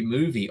 scary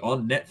movie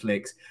on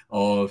Netflix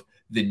of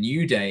The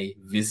New Day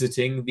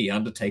visiting the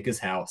Undertaker's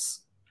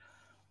house.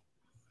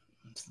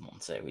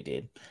 Someone say we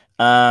did.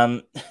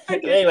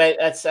 Anyway,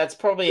 that's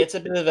probably, it's a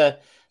bit of a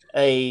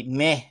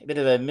bit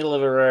of a middle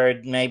of a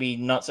road, maybe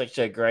not such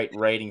a great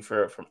rating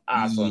from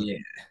us. Yeah.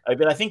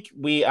 But I think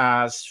we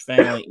are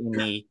firmly in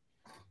the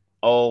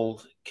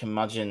old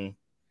curmudgeon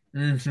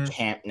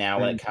camp now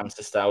when it comes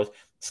to Star Wars.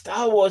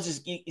 Star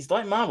Wars is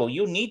like Marvel.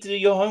 You'll need to do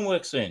your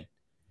homework soon.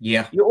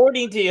 Yeah. You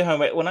already need to do your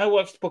homework. When I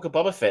watched Book of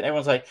Boba Fett,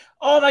 everyone's like,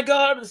 oh my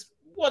God,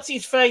 what's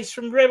his face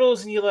from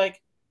Rebels? And you're like,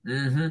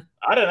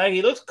 I don't know.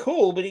 He looks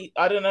cool, but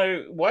I don't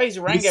know. Why is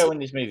Rango in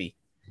this movie?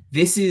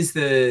 This is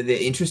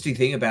the interesting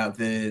thing about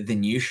the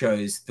new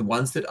shows. The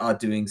ones that are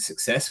doing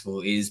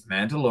successful is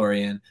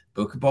Mandalorian,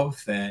 Book of Boba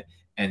Fett,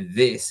 and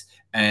this.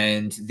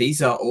 And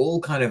these are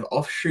all kind of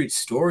offshoot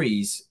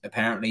stories,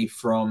 apparently,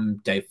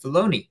 from Dave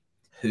Filoni,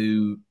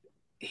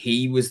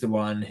 he was the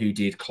one who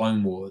did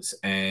Clone Wars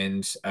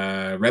and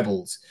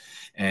Rebels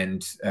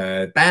and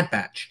Bad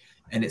Batch.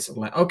 And it's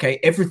like, okay,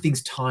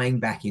 everything's tying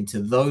back into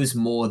those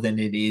more than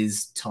it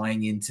is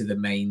tying into the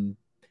main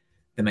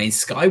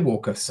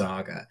Skywalker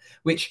saga,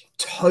 which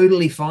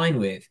totally fine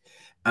with.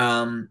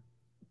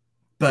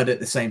 But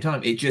at the same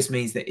time, it just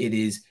means that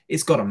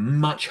it's got a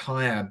much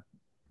higher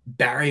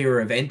barrier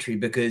of entry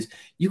because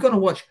you've got to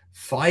watch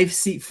 4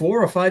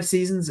 or 5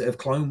 seasons of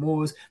Clone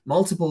Wars,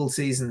 multiple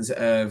seasons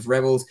of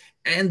Rebels,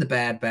 and the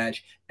Bad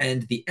Batch,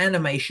 and the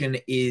animation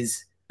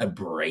is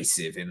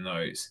abrasive in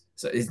those.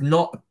 So it's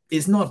not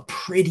a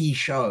pretty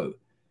show.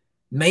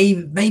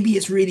 Maybe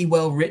it's really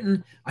well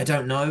written. I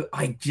don't know.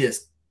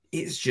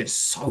 It's just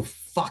so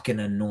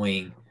fucking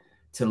annoying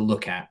to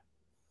look at.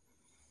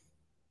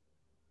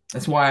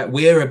 That's why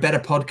we're a better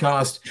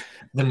podcast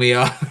than we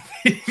are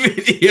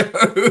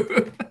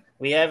video.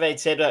 We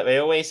always said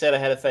I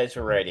had a face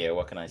for radio.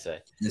 What can I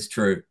say? It's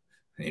true.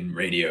 In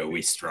radio,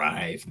 we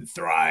strive and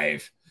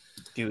thrive.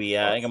 Do we?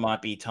 I think it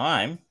might be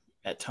time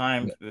of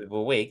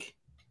the week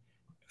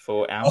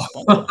for our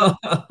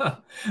sponsor.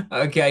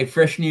 Okay,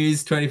 Fresh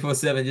News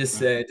 24/7 just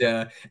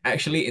said,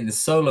 actually, in the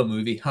Solo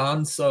movie,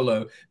 Han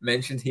Solo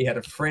mentioned he had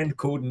a friend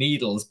called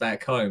Needles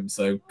back home,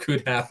 so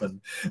could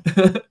happen.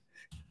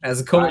 As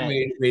a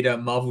comic reader,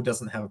 Marvel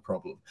doesn't have a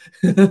problem.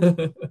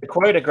 To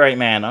quote a great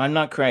man, I'm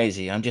not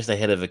crazy. I'm just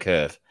ahead of the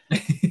curve.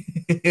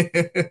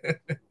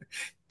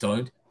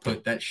 Don't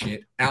put that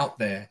shit out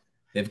there.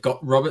 They've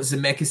got Robert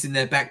Zemeckis in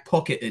their back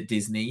pocket at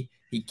Disney.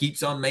 He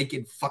keeps on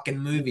making fucking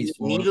movies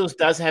for Needles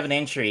does have an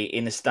entry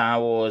in the Star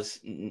Wars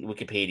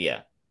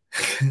Wikipedia.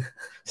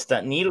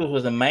 Needles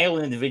was a male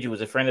individual,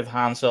 was a friend of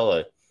Han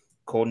Solo.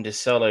 According to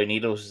Solo,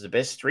 Needles is the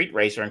best street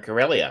racer in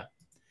Corellia.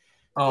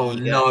 Oh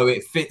no,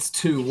 it fits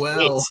too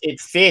well. It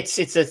fits.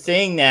 It's a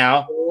thing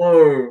now.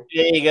 Whoa.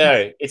 There you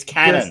go. It's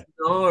canon. Just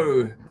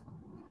no.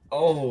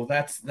 Oh,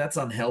 that's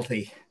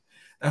unhealthy.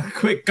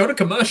 Quick, go to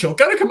commercial.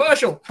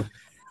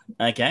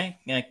 Okay,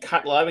 gonna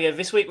cut live.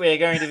 This week we are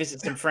going to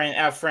visit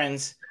our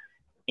friends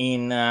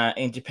in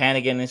Japan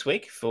again this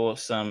week for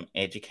some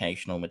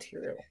educational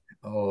material.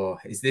 Oh,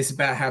 is this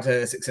about how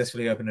to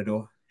successfully open a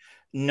door?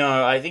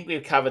 No, I think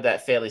we've covered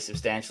that fairly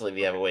substantially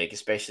the other week,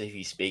 especially if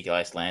you speak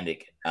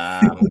Icelandic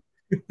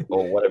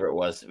or whatever it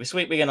was. This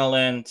week we're going to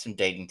learn some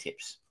dating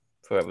tips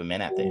for other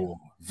men out there. Ooh,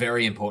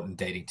 very important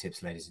dating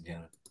tips, ladies and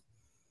gentlemen.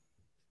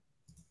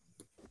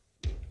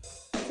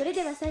 それ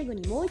では最後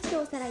にもう一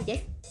度おさらい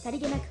です。さり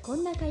げなくこ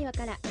んな会話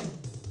から。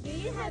Do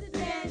you have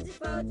plans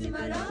for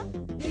tomorrow?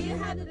 Do you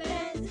have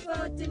plans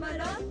for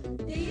tomorrow?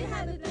 Do you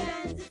have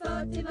plans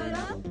for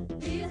tomorrow?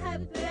 Do you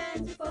have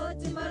plans for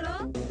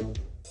tomorrow?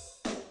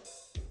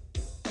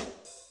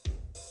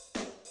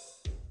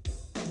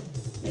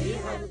 Do you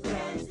have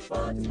plans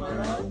for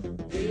tomorrow?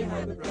 Do you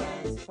have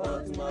plans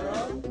for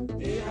tomorrow?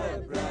 Do you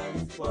have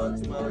plans for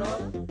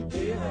tomorrow? Do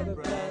you have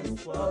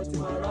plans for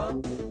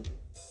tomorrow?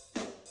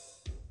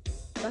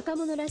 若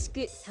者らし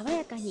く爽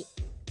やかに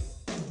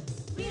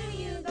Will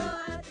you go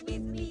out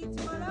with me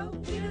tomorrow?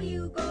 Will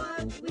you go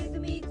out with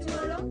me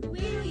tomorrow?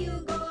 Will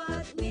you go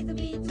out with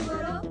me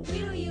tomorrow?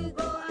 Will you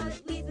go out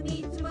with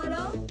me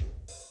tomorrow?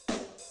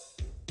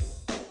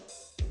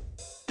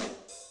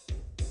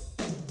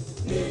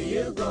 Will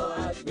you go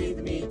out with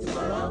me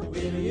tomorrow?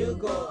 Will you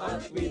go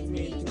out with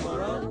me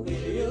tomorrow? Will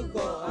you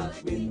go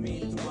out with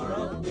me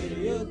tomorrow? Will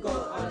you go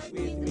out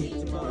with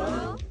me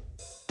tomorrow?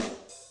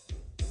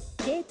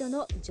 デート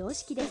の常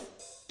識で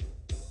す。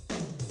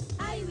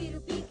I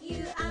will pick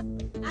you up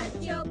at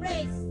your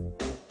place.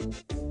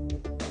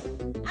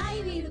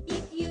 I will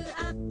pick you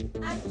up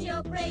at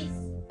your place.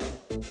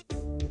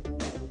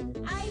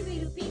 I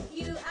will pick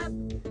you up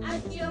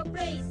at your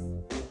place.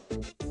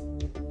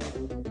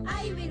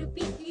 I will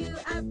pick you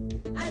up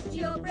at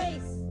your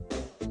place.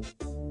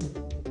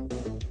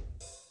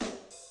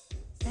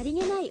 さり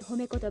げない褒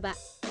め言葉。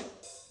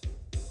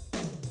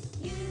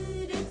You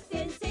look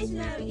sensational.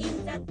 sensational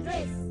in that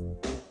dress.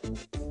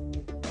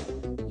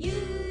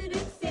 You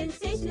look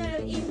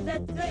sensational in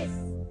that dress.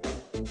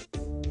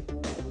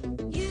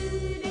 You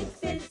look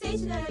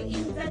sensational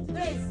in that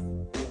dress.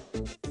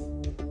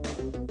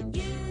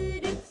 You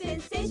look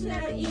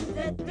sensational in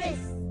that dress.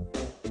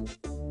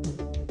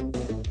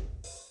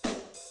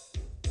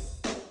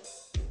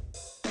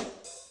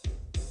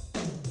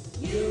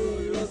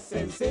 You look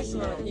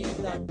sensational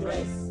in that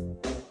dress.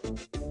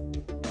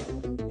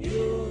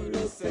 You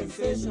look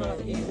sensational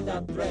in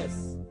that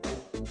dress.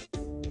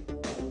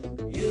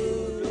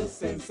 You look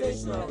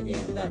sensational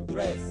in that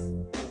dress.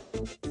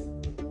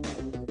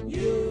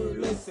 You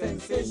look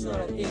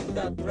sensational in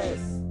that dress.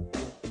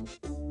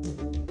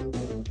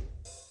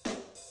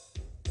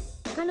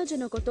 彼女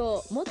のこと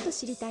をもっと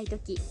知りたいと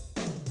き、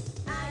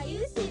 Are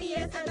you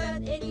serious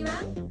about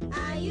anyone?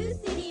 Are you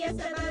serious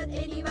about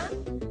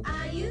anyone?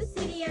 Are you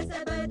serious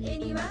about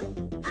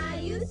anyone? Are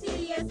you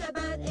serious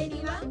about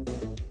anyone?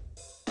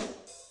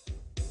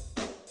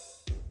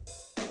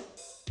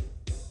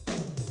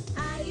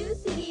 Are you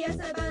serious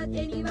about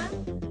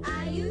anyone?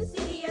 Are you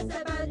serious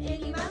about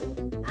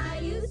anyone?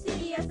 Are you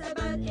serious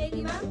about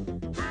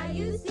anyone? Are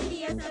you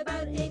serious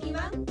about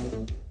anyone?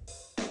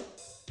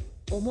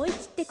 思い切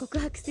って告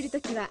白すると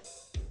きは、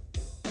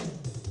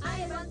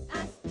 I want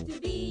us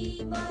to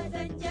be more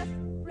than just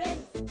friends.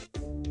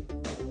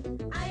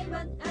 I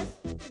want us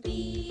to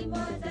be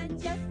more than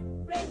just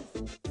friends.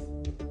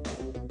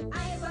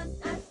 I want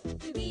us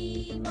to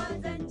be more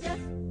than just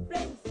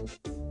friends.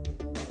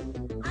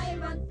 I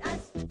want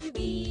us to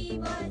be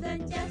more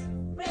than just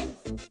friends.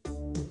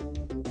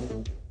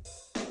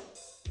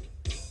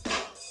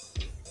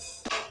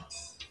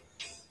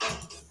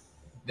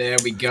 There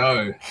we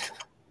go.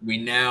 We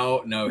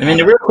now know. I mean,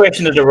 the real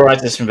question that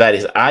arises from that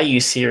is, are you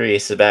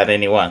serious about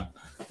anyone?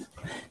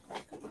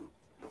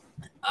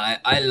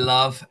 I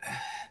love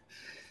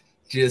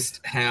just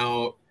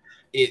how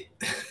it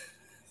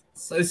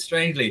so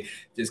strangely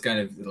just kind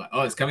of like,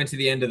 oh, it's coming to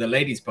the end of the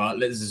ladies part.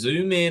 Let's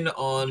zoom in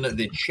on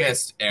the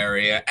chest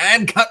area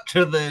and cut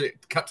to the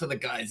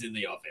guys in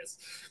the office.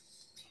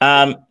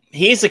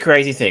 Here's the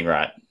crazy thing,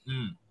 right?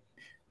 Mm.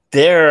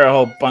 There are a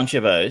whole bunch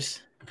of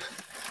those.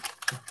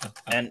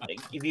 And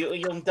if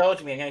you'll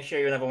indulge me, I'm going to show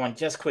you another one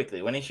just quickly.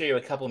 I'm going to show you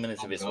a couple of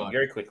minutes of this one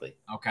very quickly.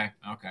 Okay.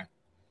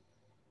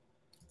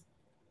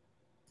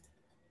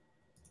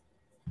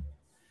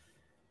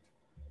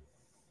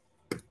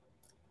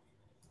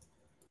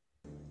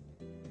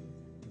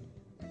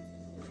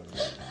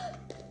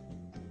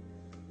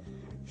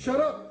 Shut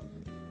up!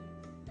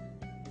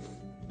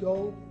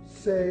 Don't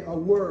say a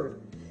word.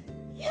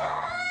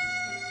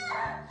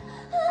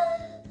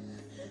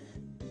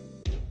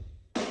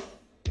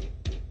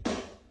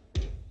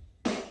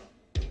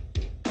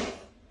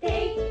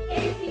 Take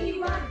anything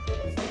you want.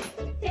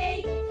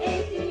 Take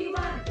anything you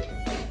want.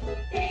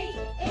 Take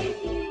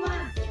anything you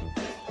want.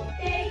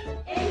 Take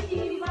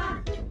anything you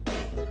want.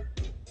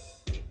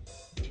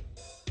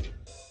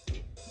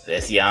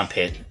 There's the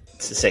armpit.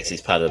 It's the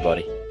sexiest part of the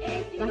body.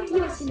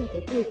 脇を締め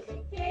てテイク、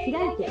開い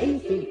て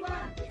anything、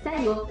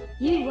最後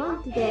you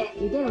want で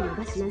腕を伸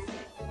ばします。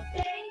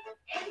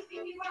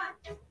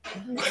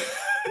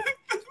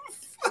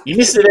 You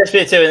missed the best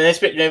bit too, and the next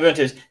bit everyone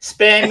says,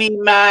 "Spare me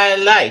my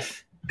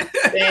life,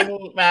 spare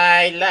me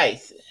my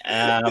life."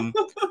 And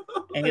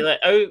you're like,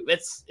 "Oh,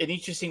 that's an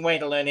interesting way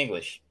to learn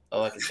English."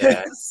 All I can say.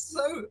 That's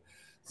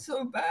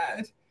so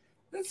bad.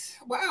 That's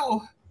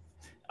wow.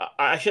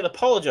 I should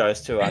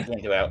apologise to our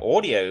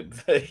audio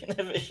version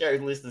of the show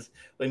listeners.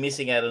 We're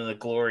missing out on a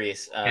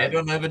glorious. Head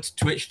on over to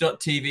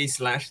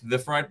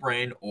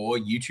twitch.tv/thefriedbrain or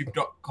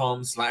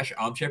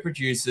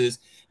youtube.com/armchairproducers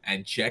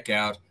and check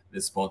out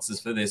the sponsors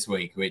for this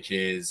week, which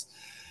is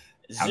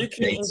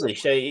Zukin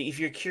English. So if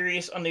you're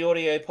curious on the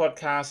audio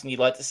podcast and you'd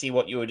like to see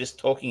what you were just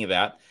talking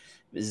about,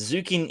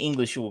 Zukin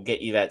English will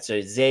get you that. So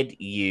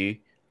ZUIIKIN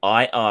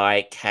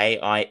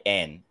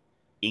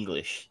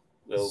English.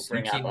 We'll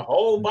bring up a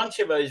whole bunch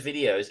of those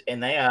videos,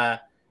 and they are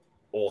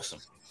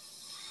awesome.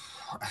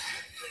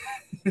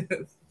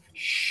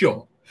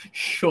 Sure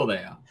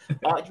they are.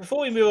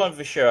 Before we move on to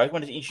the show, I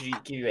wanted to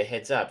give you a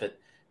heads up that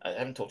I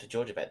haven't talked to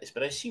George about this,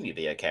 but I assume you'd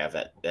be okay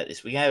about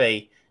this. We have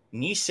a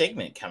new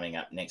segment coming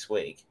up next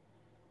week,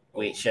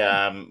 which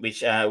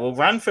will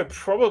run for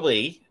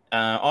probably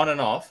on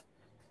and off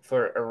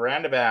for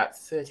around about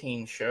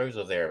 13 shows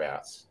or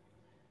thereabouts.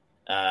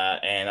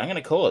 And I'm going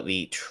to call it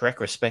the Trek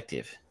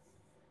Respective.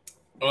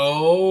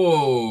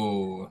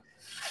 Oh.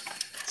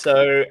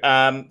 So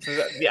for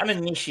the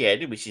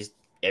uninitiated, which is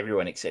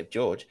everyone except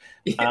George,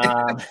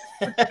 I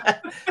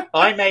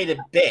made a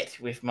bet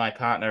with my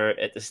partner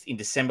in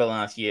December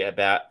last year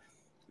about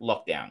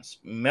lockdowns.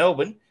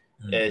 Melbourne,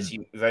 as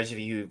those of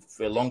you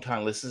for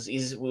long-time listeners,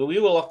 we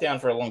were locked down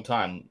for a long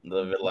time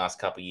over the last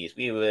couple of years.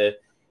 We were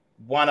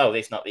one of,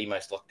 if not the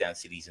most locked down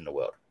cities in the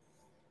world.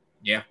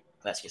 Yeah.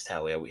 That's just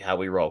how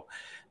we roll.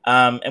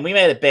 And we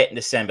made a bet in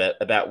December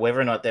about whether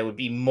or not there would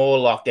be more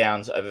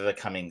lockdowns over the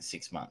coming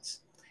 6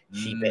 months.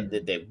 She bet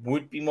that there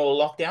would be more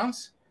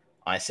lockdowns.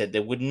 I said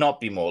there would not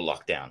be more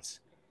lockdowns.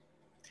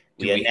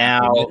 We are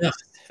now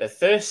the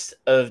 1st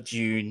of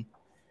June,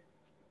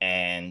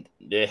 and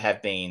there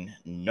have been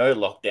no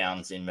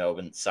lockdowns in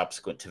Melbourne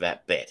subsequent to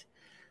that bet.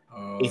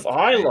 If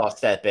I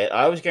lost that bet,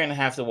 I was going to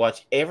have to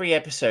watch every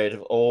episode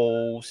of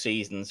all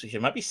seasons, which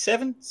it might be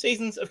 7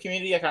 seasons of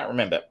Community. I can't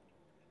remember.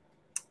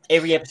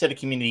 Every episode of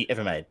Community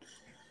ever made.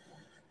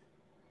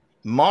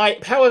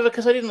 However,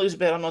 because I didn't lose a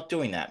bet, I'm not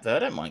doing that. Though I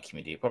don't mind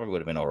Community. It probably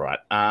would have been all right.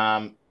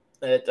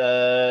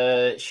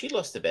 But she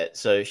lost the bet,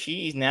 so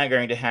she's now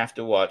going to have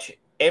to watch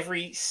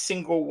every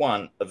single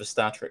one of the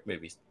Star Trek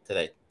movies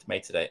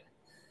made today.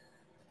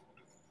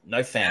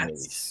 No fan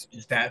movies.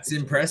 That's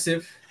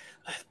impressive.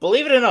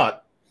 Believe it or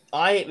not,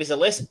 there's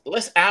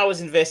less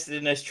hours invested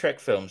in those Trek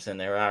films than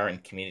there are in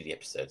Community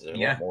episodes.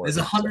 There's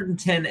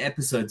 110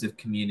 episodes of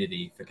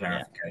Community for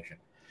clarification.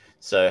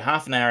 So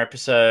half an hour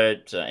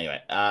episode. So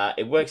anyway,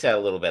 it works out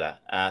a little better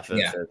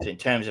in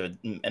terms of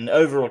an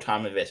overall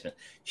time investment.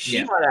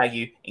 She might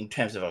argue in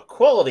terms of a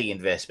quality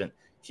investment,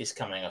 she's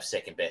coming off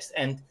second best.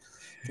 And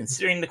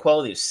considering the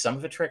quality of some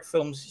of the Trek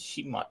films,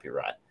 she might be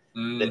right.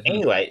 But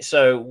anyway,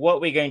 so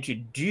what we're going to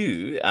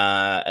do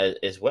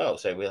as well,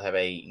 so we'll have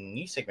a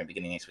new segment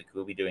beginning next week.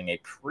 We'll be doing a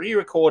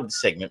pre-recorded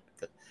segment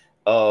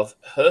of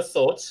her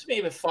thoughts,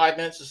 maybe 5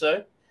 minutes or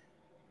so,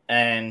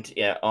 and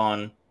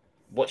on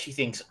what she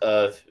thinks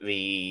of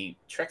the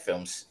Trek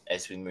films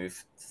as we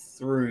move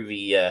through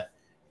the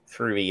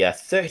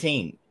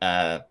 13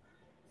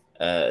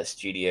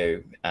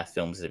 studio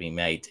films that have been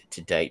made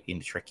to date in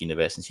the Trek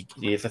universe. And for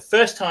the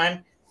first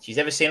time she's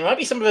ever seen, it might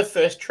be some of the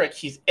first Trek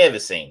she's ever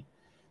seen.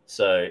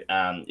 So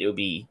it'll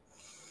be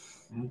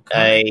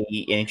an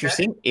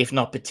interesting, if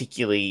not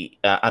particularly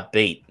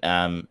upbeat,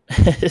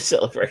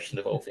 celebration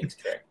of all things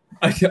Trek.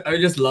 I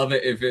just love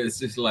it if it's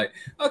just like,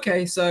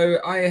 okay, so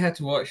I had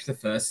to watch the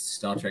first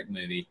Star Trek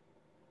movie.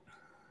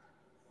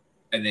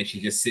 And then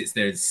she just sits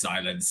there in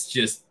silence,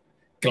 just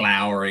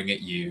glowering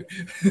at you.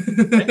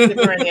 If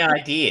there are any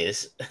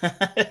ideas,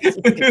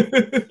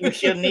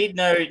 she'll need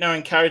no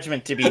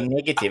encouragement to be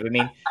negative.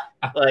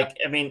 At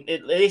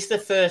least the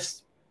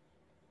first,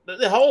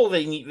 the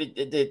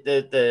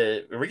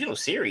original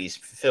series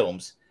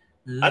films.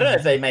 I don't know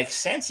if they make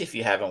sense if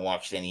you haven't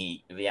watched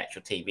any of the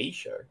actual TV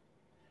show.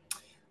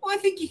 Well, I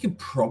think you can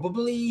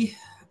probably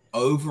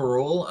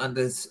overall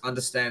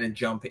understand and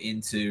jump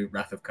into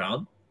Wrath of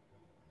Khan.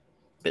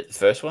 But the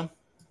first one?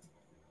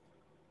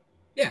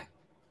 Yeah.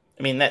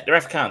 The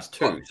Wrath of Khan's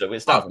 2, so we're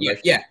starting.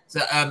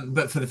 So,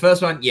 but for the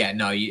first one,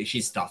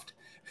 she's stuffed.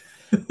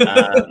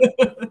 So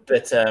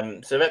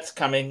that's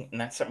coming,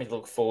 and that's something to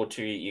look forward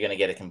to. You're going to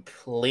get a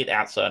complete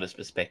outsider's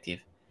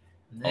perspective.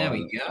 There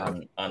we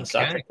go. On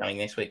Star Trek coming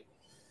next week.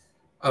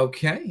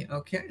 Okay.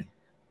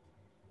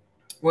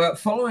 Well,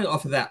 following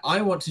off of that,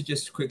 I want to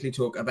just quickly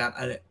talk about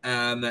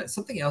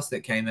something else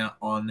that came out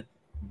on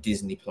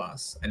Disney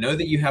Plus. I know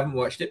that you haven't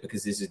watched it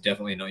because this is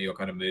definitely not your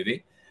kind of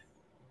movie,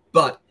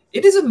 but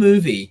it is a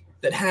movie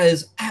that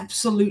has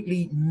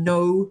absolutely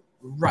no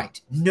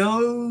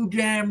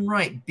damn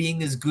right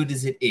being as good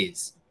as it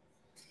is.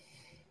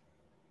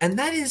 And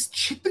that is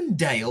Chip and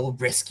Dale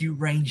Rescue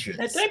Rangers.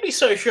 Now, don't be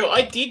so sure.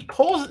 I did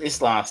pause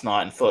this last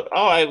night and thought,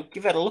 I'll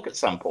give that a look at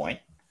some point.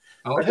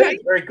 Okay. I heard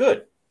it's very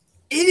good.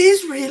 It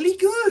is really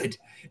good.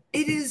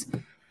 It is.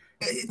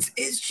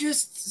 It's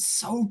just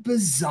so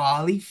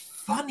bizarrely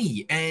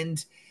funny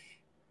and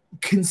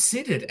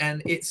considered,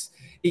 and it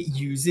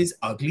uses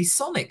Ugly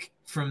Sonic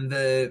from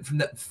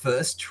the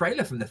first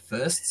trailer, from the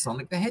first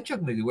Sonic the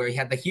Hedgehog movie, where he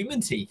had the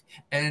human teeth,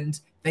 and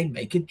they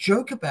make a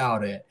joke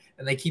about it,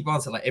 and they keep on.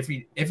 So like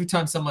every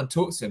time someone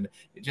talks to him,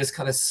 it just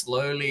kind of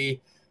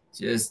slowly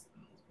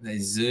they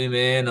zoom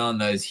in on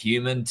those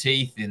human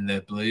teeth in the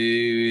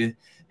blue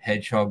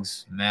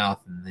hedgehog's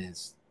mouth, and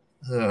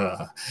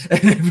and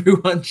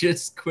everyone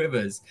just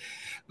quivers.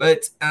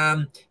 But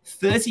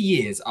 30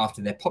 years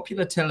after their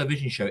popular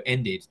television show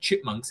ended,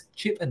 chipmunks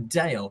Chip and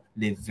Dale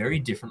live very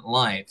different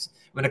lives.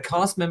 When a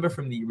cast member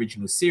from the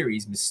original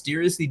series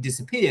mysteriously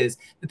disappears,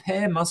 the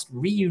pair must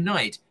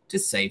reunite to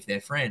save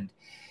their friend.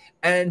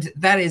 And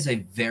that is a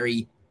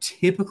very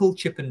typical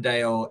Chip and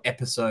Dale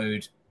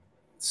episode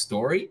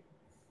story.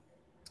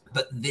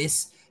 But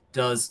this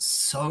does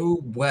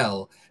so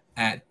well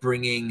at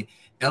bringing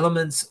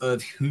elements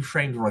of Who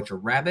Framed Roger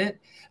Rabbit,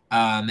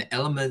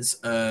 elements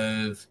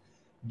of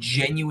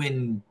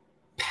genuine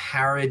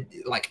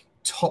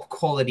top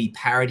quality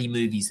parody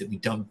movies that we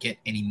don't get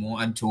anymore.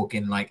 I'm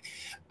talking like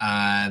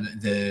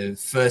the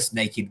first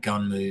Naked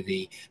Gun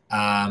movie,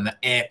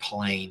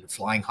 Airplane,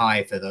 Flying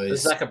High for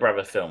those. The Zucker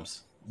Brother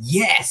films.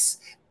 Yes.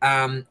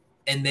 And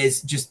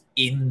there's just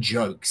in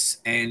jokes,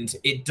 and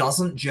it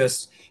doesn't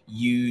just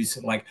use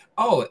like,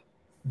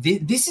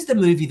 this is the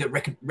movie that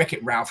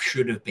Wreck-It Ralph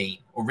should have been,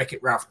 or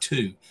Wreck-It Ralph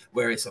 2,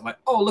 where it's like,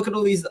 look at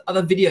all these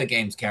other video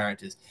games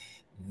characters.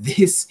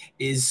 This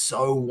is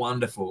so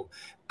wonderful.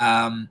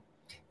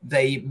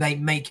 They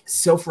make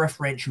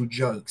self-referential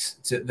jokes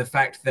to the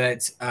fact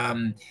that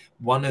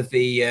one of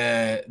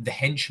the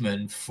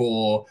henchmen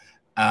for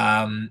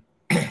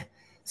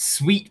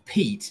Sweet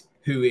Pete,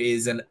 who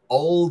is an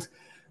old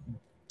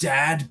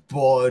dad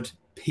bod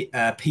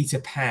Peter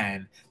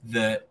Pan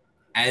that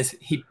as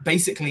he's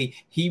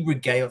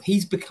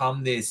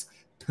become this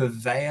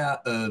purveyor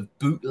of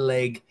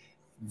bootleg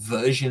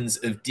versions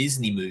of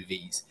Disney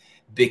movies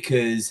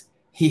because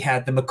he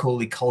had the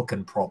Macaulay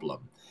Culkin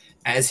problem.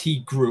 As he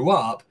grew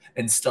up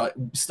and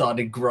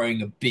started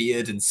growing a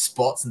beard and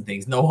spots and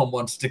things, no one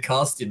wanted to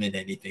cast him in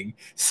anything,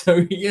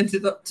 so he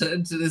ended up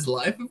turning to this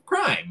life of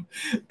crime,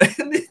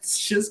 and it's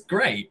just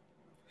great.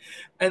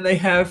 And they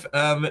have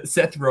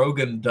Seth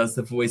Rogen does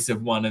the voice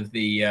of one of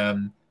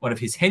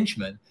his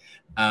henchmen,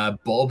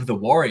 Bob the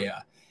Warrior,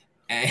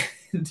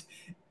 and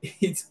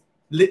it's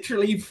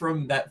literally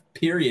from that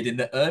period in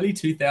the early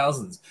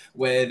 2000s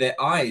where their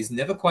eyes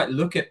never quite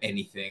look at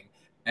anything,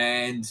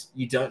 and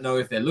you don't know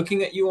if they're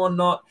looking at you or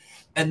not.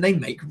 And they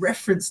make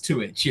reference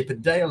to it. Chip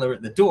and Dale are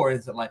at the door, and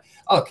it's like,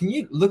 "Oh, can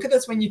you look at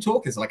us when you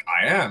talk?" It's like,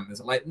 "I am."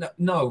 It's like,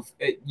 "No,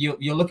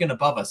 you're looking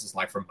above us." It's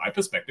like, "From my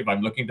perspective,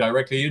 I'm looking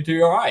directly into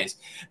your eyes."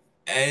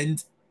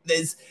 And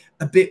there's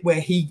a bit where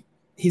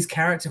his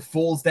character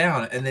falls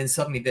down, and then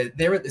suddenly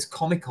they're at this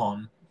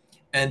Comic-Con,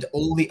 and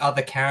all the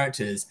other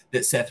characters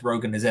that Seth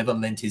Rogen has ever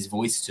lent his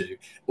voice to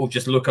will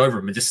just look over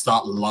him and just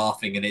start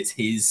laughing, and it's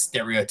his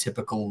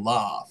stereotypical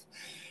laugh.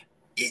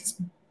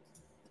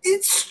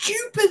 It's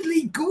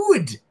stupidly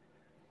good.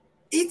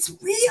 It's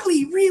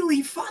really,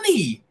 really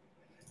funny.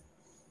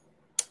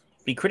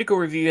 The critical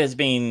review has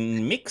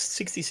been mixed,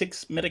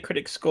 66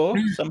 Metacritic score.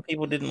 Some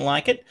people didn't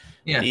like it.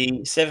 Yeah.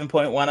 The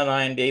 7.1 on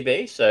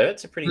IMDb, so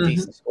it's a pretty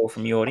decent score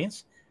from the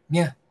audience.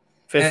 Yeah.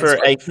 For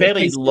a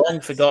fairly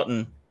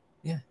long-forgotten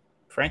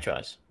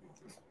franchise.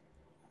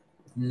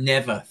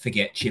 Never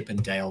forget Chip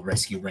and Dale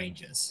Rescue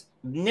Rangers.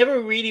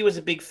 Never really was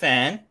a big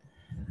fan.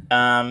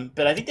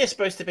 But I think they're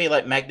supposed to be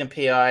like Magnum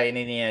P.I. and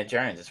Indiana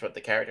Jones. That's what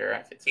the character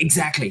outfits are.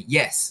 Exactly,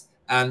 yes.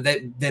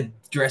 They're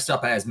dressed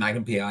up as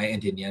Magnum P.I.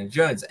 and Indiana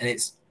Jones, and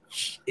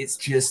it's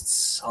just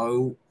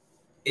so...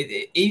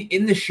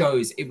 in the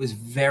shows, it was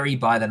very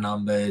by the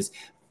numbers,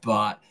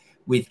 but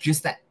with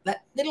just that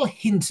little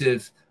hint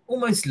of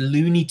almost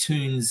Looney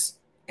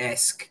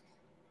Tunes-esque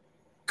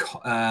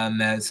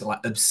as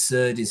like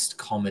absurdist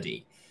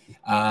comedy.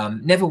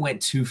 Never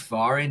went too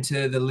far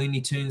into the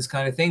Looney Tunes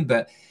kind of thing,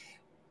 but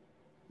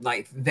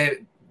like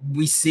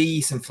we see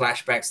some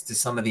flashbacks to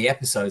some of the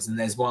episodes, and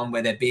there's one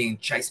where they're being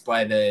chased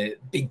by the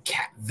big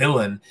cat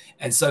villain,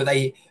 and so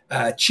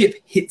Chip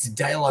hits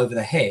Dale over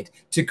the head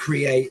to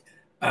create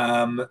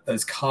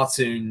those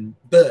cartoon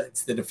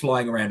birds that are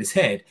flying around his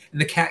head,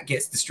 and the cat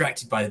gets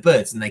distracted by the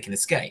birds and they can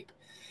escape.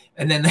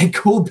 And then they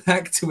call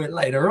back to it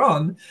later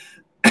on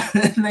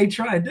and they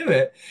try and do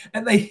it,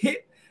 and they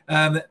hit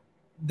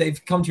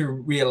they've come to a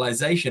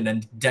realization,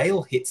 and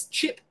Dale hits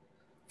Chip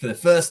for the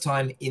first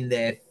time in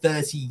their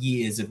 30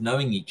 years of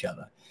knowing each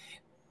other.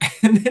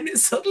 And then it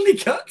suddenly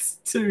cuts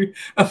to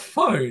a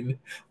phone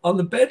on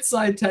the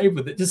bedside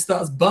table that just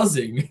starts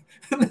buzzing.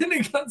 And then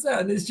it cuts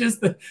out, and it's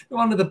just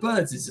one of the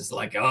birds is just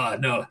like, "Oh,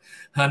 no,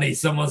 honey,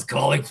 someone's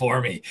calling for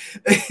me."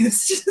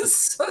 It's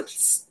just such a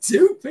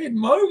stupid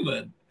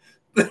moment,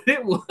 but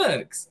it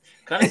works.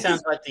 Kind of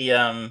sounds like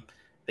the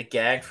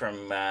gag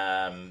from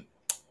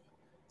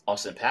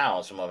Austin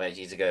Powers from all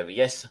ages ago. But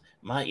yes,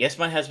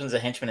 my husband's a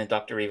henchman in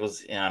Dr.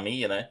 Evil's army,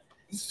 you know.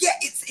 Yeah,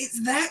 it's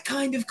that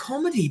kind of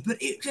comedy,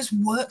 but it just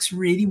works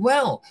really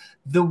well.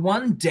 The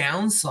one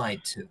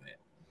downside to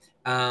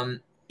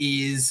it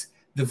is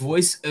the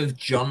voice of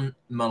John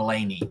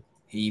Mulaney.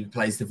 He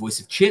plays the voice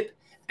of Chip,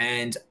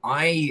 and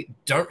I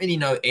don't really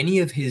know any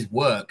of his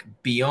work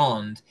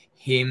beyond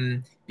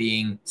him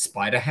being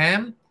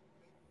Spider-Ham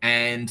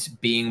and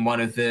being one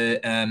of the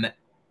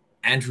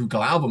Andrew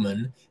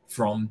Glauberman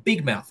from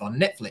Big Mouth on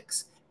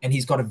Netflix. And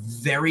he's got a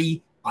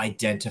very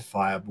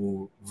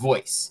identifiable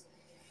voice.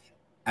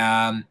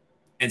 And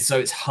so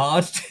it's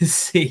hard to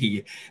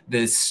see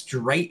the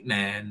straight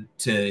man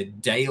to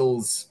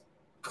Dale's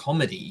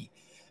comedy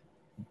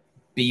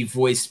be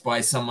voiced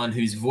by someone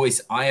whose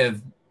voice I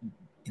have,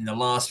 in the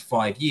last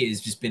 5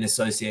 years, just been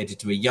associated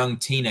to a young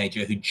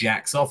teenager who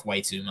jacks off way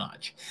too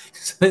much.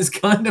 So it's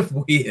kind of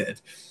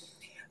weird.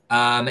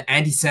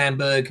 Andy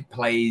Samberg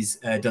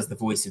does the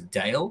voice of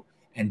Dale,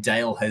 and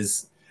Dale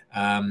has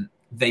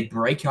they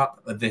break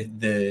up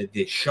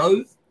the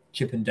show.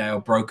 Chip and Dale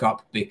broke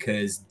up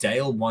because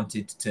Dale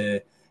wanted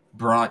to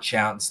branch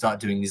out and start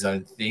doing his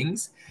own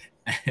things,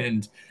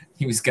 and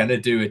he was going to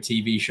do a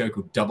TV show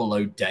called Double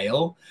O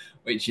Dale,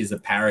 which is a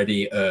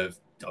parody of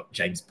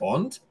James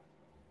Bond.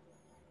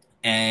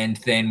 And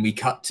then we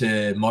cut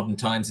to modern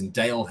times, and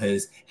Dale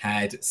has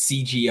had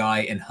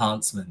CGI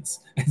enhancements,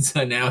 and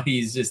so now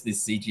he's just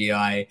this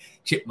CGI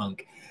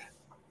chipmunk.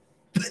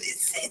 But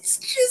it's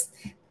just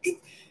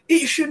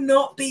it should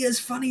not be as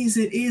funny as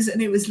it is,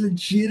 and it was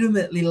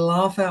legitimately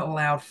laugh out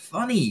loud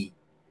funny.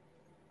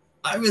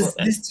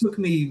 This took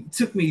me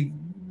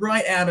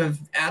right out of.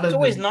 It's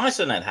always nice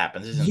when that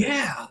happens, isn't it?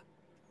 Yeah.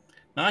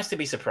 Nice to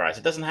be surprised.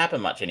 It doesn't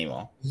happen much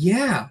anymore.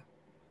 Yeah.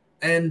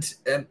 And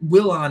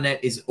Will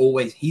Arnett is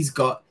always,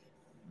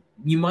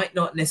 you might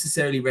not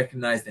necessarily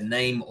recognize the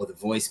name or the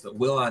voice, but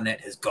Will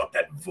Arnett has got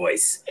that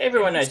voice.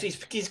 Everyone knows he's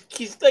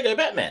Lego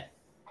Batman.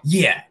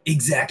 Yeah,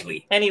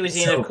 exactly. And he was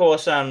in, So- of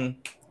course,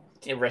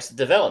 Arrested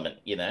Development.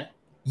 You know,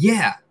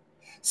 Yeah.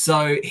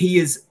 So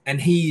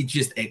he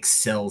just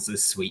excels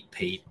as Sweet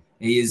Pete.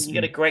 He is. you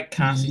got a great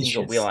casting. You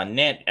got delicious. Will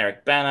Arnett,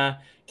 Eric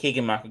Bana,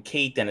 Keegan Michael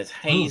Key, Dennis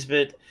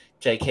Haysbert,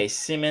 J.K.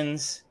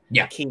 Simmons,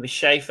 Yeah. Akiva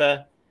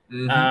Schaffer.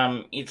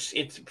 Mhm.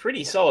 It's a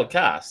pretty solid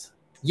cast.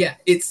 Yeah,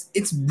 it's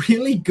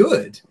really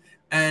good,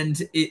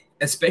 and it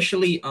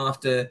especially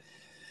after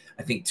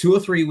I think 2 or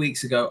 3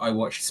 weeks ago I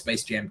watched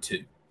Space Jam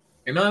 2,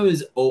 and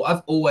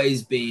I've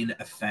always been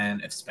a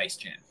fan of Space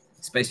Jam.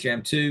 Space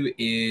Jam 2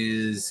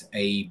 is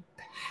a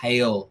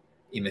pale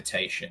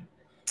imitation.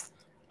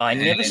 I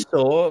never And-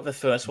 saw the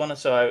first one,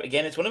 so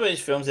again, it's one of those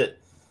films that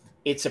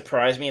it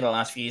surprised me in the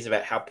last few years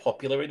about how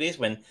popular it is.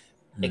 When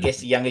I guess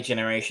the younger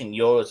generation,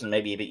 yours and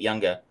maybe a bit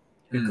younger,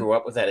 who grew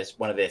up with that as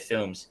one of their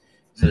films,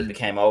 sort of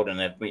became old and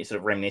they're sort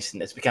of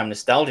reminiscent. It's become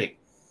nostalgic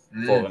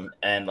for them,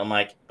 and I'm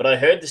like, but I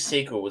heard the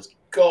sequel was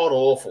god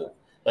awful,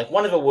 like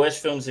one of the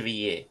worst films of the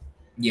year.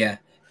 Yeah.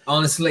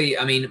 Honestly,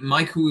 I mean,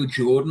 Michael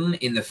Jordan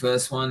in the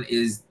first one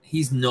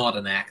he's not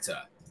an actor,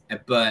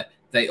 but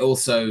they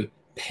also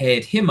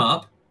paired him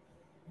up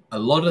a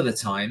lot of the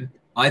time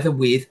either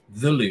with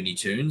the Looney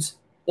Tunes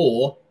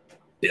or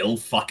Bill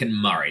fucking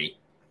Murray.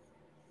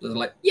 They're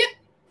like, yeah,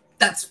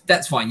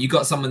 that's fine. You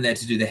got someone there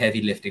to do the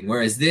heavy lifting.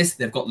 Whereas this,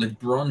 they've got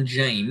LeBron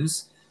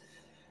James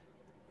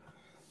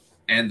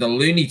and the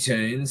Looney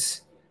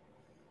Tunes,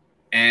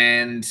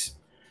 and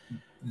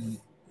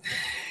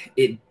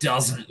it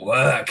doesn't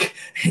work.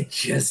 It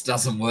just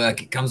doesn't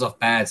work. It comes off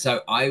bad.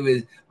 So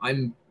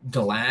I'm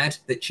glad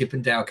that Chip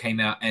and Dale came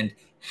out and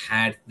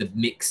had the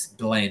mixed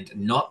blend,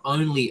 not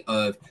only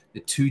of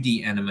the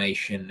 2D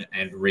animation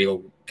and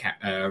real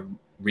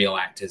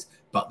actors,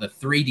 but the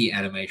 3D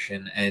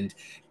animation and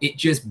it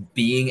just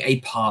being a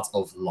part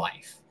of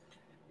life.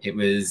 It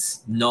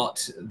was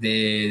not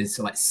this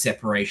like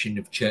separation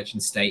of church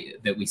and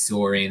state that we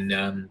saw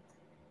in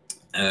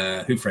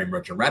Who Framed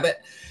Roger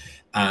Rabbit.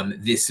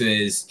 This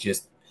is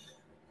just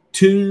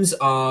tunes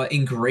are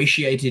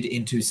ingratiated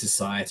into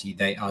society.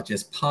 They are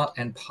just part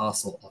and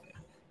parcel of it.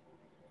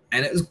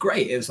 And it was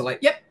great. It was like,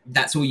 yep,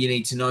 that's all you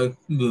need to know.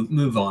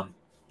 Move on.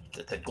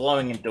 It's a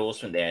glowing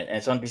endorsement there, and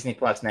it's on Disney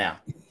Plus now.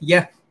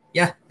 Yeah,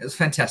 it was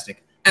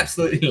fantastic.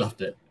 Absolutely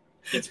loved it.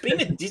 It's been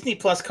a Disney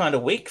Plus kind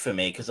of week for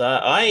me because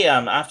I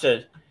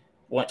after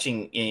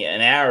watching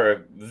an hour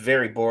of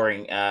very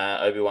boring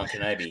Obi-Wan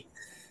Kenobi,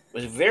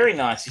 was very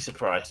nicely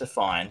surprised to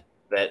find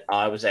that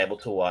I was able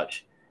to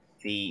watch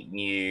the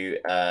new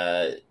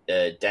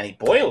Danny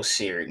Boyle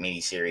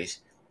miniseries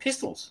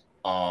Pistols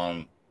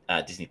on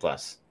Disney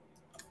Plus.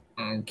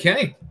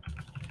 Okay.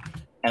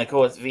 And of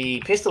course, the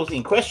pistols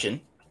in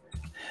question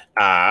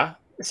are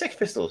the Sex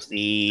Pistols,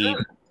 the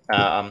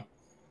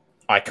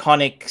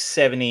iconic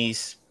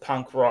 70s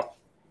punk rock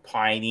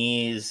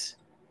pioneers,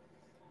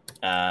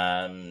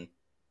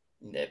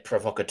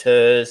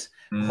 provocateurs,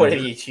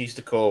 whatever you choose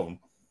to call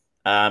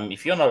them.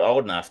 If you're not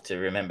old enough to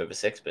remember the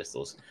Sex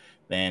Pistols,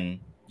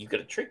 then you've got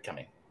a treat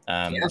coming.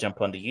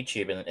 Jump onto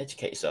YouTube and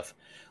educate yourself.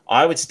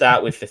 I would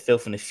start with the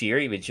Filth and the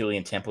Fury, the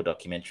Julian Temple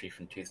documentary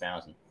from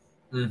 2000.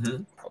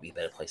 Probably a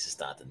better place to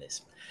start than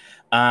this.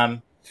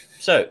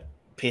 So,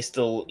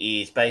 Pistol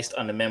is based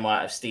on the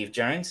memoir of Steve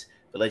Jones,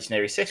 the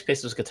legendary Sex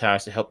Pistols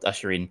guitarist who helped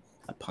usher in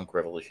a punk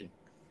revolution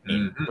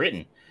in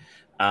Britain.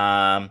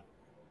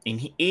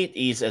 It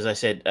is, as I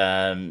said,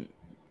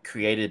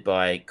 created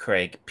by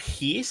Craig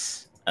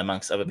Pearce,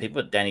 amongst other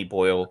people. Danny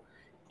Boyle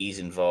is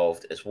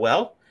involved as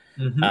well.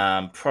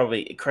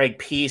 Probably Craig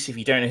Pearce, if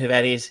you don't know who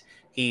that is,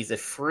 he's a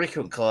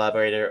frequent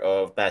collaborator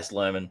of Baz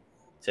Luhrmann.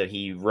 So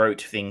he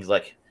wrote things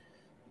like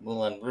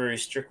Moulin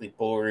Rouge, Strictly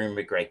Ballroom,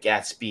 The Great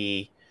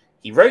Gatsby.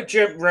 He wrote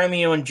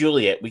Romeo and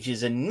Juliet, which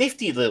is a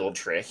nifty little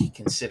trick,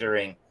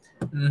 considering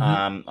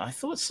I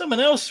thought someone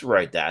else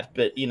wrote that,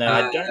 but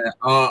I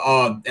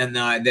don't.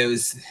 There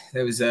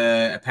was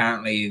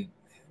apparently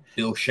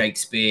Bill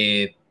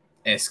Shakespeare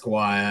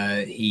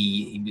Esquire.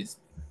 He was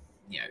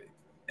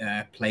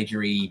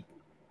plagiary,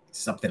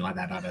 something like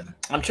that. I don't know.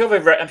 I'm sure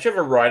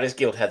the Writers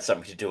Guild had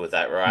something to do with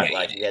that,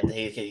 right? Yeah,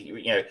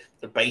 he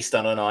based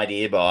on an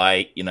idea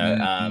by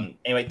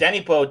Anyway,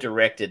 Danny Boyle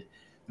directed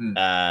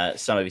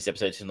some of his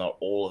episodes, if not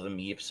all of them.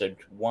 Episode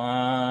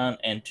 1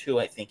 and 2,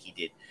 I think he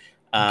did.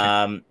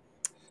 Okay.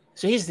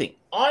 So here's the thing: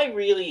 I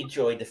really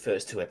enjoyed the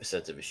first 2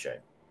 episodes of the show.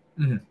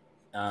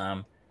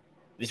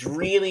 It's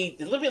really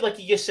a little bit like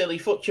you just said. You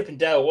thought Chip and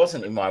Dale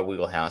wasn't in my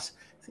wheelhouse.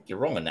 I think you're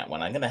wrong on that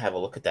one. I'm going to have a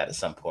look at that at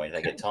some point if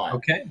I get time.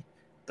 Okay.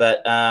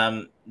 But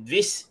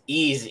this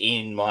is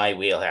in my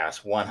wheelhouse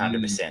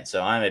 100%.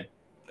 So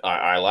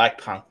I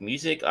like punk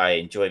music. I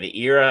enjoy the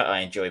era. I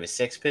enjoy the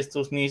Sex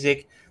Pistols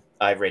music.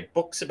 I've read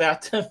books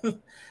about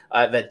them.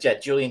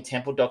 That Julian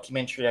Temple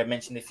documentary I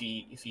mentioned a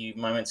few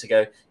moments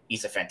ago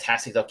is a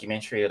fantastic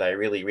documentary that I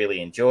really,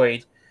 really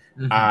enjoyed.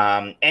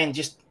 And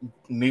just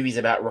movies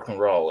about rock and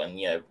roll and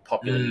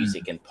popular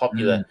music and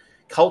popular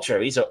culture.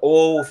 These are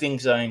all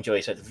things I enjoy.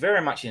 So it's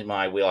very much in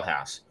my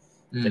wheelhouse.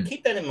 So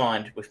keep that in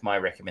mind with my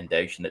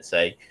recommendation that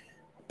say,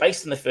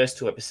 based on the first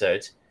 2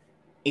 episodes,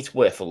 it's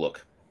worth a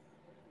look.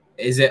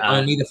 Is it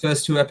only the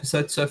first 2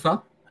 episodes so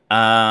far?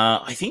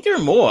 I think there are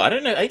more. I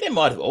don't know. I think they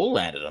might have all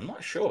landed. I'm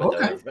not sure. But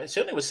Okay. they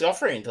certainly was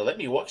offering to let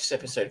me watch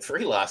episode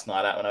 3 last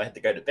night when I had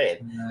to go to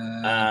bed.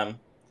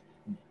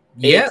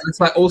 Yeah, it's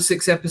like all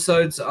 6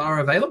 episodes are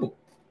available.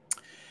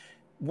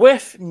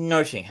 Worth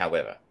noting,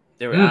 however,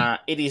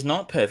 it is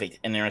not perfect,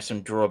 and there are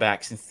some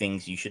drawbacks and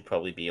things you should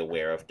probably be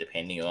aware of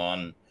depending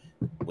on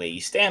where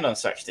you stand on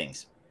such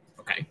things.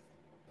 Okay.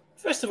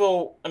 First of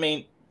all, I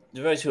mean,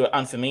 those who are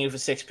unfamiliar with the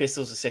Sex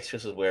Pistols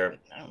were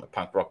a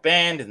punk rock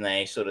band, and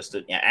they sort of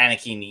stood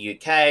anarchy in the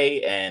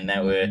UK, and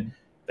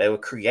they were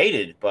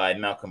created by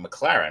Malcolm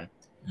McLaren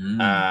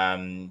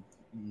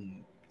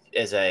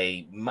as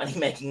a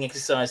money-making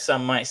exercise,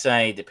 some might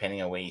say,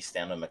 depending on where you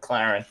stand on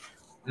McLaren,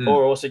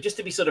 or also just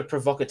to be sort of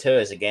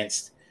provocateurs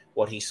against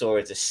what he saw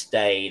as a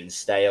staid and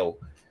stale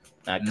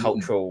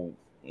cultural,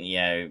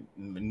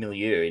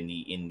 milieu in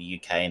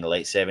the UK in the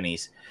late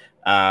 70s.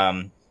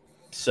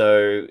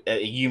 So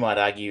you might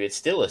argue it's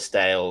still a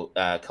stale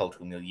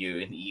cultural milieu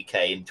in the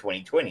UK in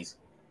 2020s.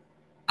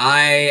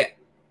 I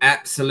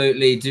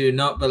absolutely do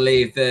not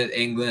believe that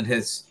England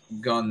has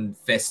gone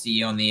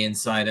festy on the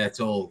inside at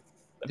all.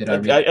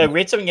 I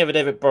read something the other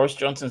day that Boris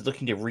Johnson's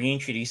looking to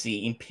reintroduce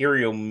the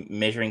imperial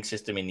measuring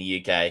system in the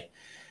UK.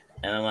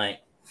 And I'm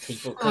like,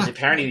 because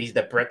apparently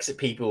the Brexit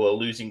people are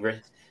losing,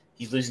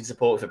 he's losing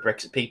support for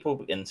Brexit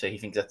people. And so he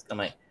thinks that's, I'm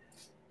like,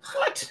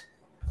 what?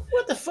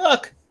 What the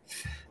fuck?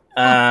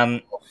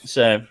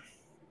 So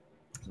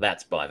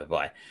that's by the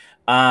by.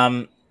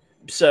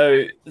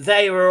 So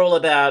they were all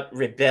about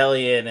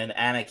rebellion and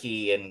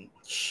anarchy and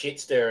shit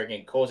stirring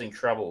and causing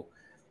trouble.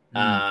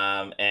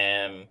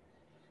 And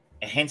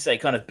hence they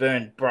kind of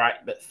burned bright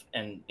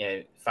and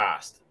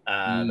fast.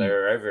 They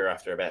were over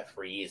after about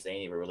 3 years. They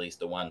only released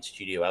the one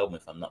studio album,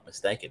 if I'm not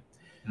mistaken.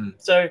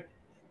 So,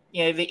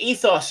 the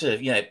ethos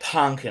of,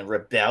 punk and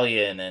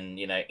rebellion and,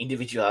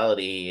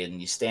 individuality and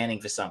you're standing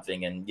for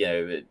something and,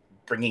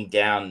 bringing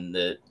down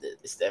the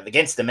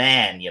against the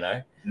man,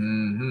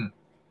 and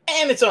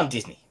it's on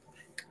Disney.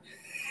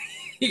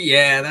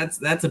 Yeah,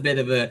 that's a bit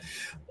of a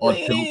odd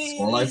pill to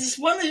swallow.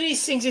 One of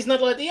these things is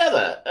not like the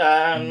other,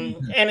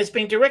 and it's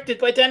been directed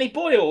by Danny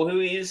Boyle, who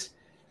is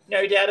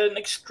no doubt an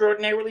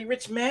extraordinarily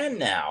rich man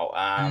now.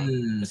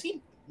 Was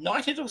he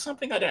knighted or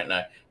something? I don't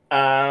know.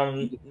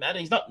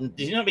 He's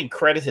not been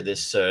credited as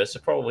Sir, so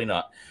probably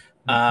not.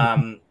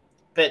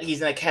 But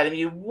he's an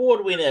Academy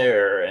Award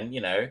winner, and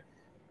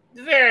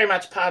very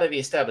much part of the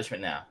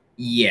establishment now.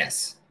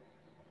 Yes.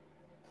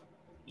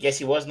 Yes,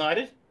 he was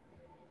knighted.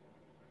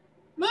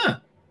 No.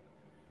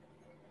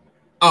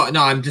 Oh,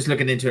 no, I'm just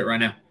looking into it right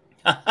now.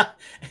 I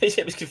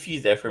was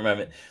confused there for a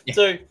moment. Yeah.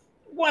 So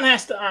one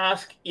has to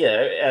ask,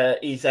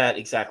 is that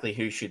exactly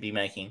who should be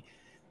making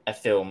a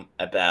film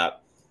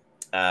about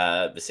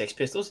the Sex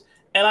Pistols?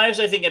 And I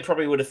also think it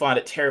probably would have found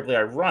it terribly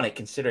ironic,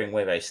 considering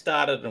where they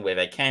started and where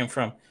they came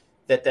from,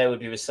 that they would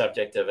be the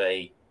subject of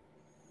a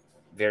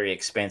very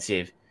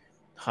expensive,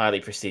 highly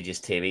prestigious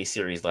TV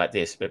series like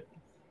this. But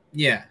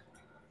yeah,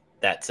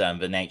 that's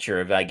the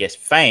nature of, I guess,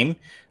 fame,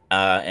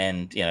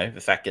 and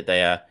the fact that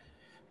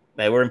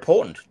they were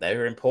important. They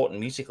were important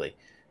musically.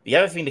 The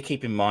other thing to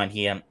keep in mind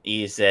here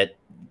is that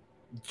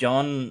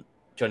Johnny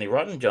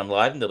Rotten, John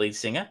Lydon, the lead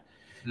singer,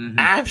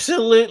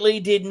 absolutely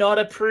did not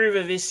approve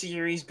of this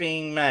series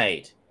being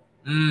made.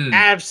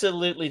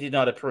 Absolutely did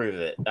not approve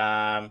of it.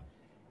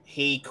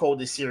 He called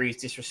the series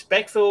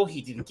disrespectful.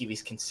 He didn't give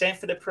his consent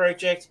for the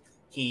project.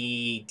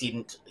 He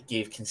didn't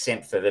give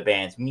consent for the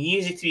band's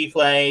music to be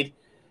played.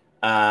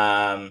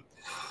 And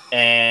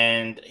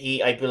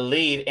he, I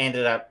believe,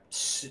 ended up...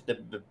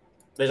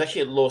 There's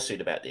actually a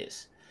lawsuit about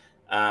this.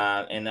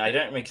 And I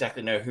don't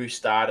exactly know who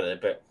started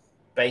it, but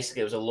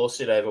basically it was a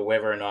lawsuit over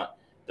whether or not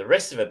the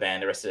rest of the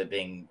band, the rest of it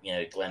being,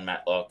 Glenn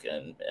Matlock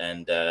and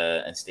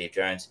Steve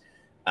Jones,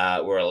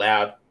 were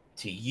allowed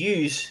to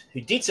use,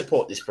 who did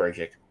support this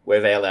project, were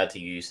they allowed to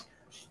use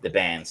the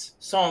band's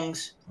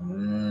songs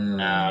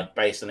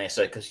based on their,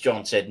 so because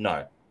John said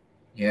no.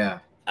 Yeah.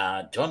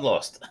 John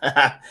lost.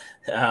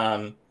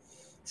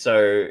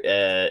 So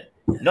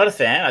not a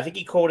fan. I think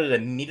he called it a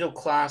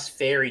middle-class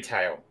fairy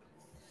tale.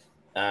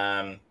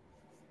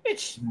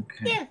 Which,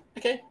 yeah,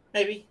 okay,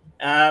 maybe.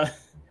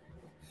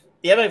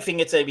 The other thing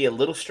that's maybe a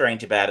little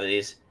strange about it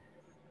is,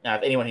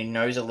 if anyone who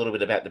knows a little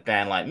bit about the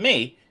band like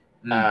me,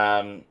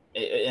 and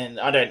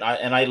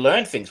I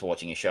learned things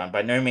watching a show, and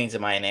by no means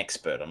am I an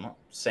expert. I'm not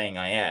saying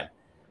I am,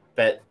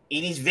 but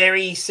it is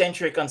very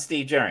centric on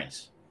Steve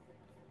Jones.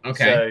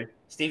 Okay. So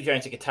Steve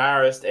Jones, a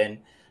guitarist, and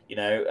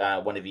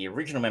one of the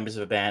original members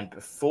of the band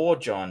before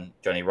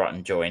Johnny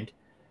Rotten joined.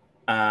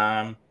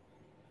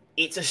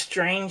 It's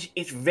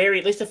very,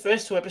 at least the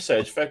first 2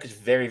 episodes focus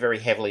very, very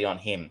heavily on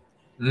him.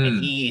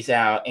 And he is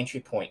our entry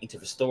point into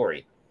the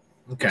story.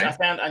 Okay. Which I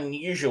found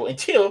unusual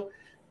until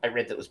I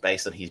read that it was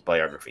based on his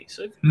biography.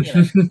 So,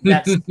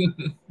 that's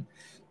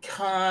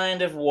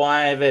kind of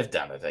why they've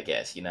done it, I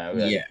guess,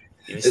 Yeah.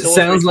 It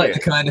sounds like the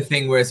kind of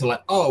thing where it's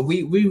like, oh,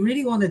 we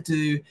really want to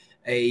do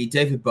a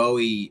David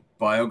Bowie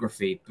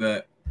biography,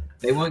 but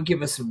they won't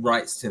give us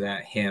rights to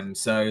that him.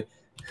 So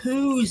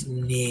who's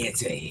near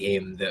to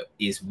him that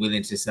is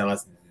willing to tell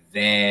us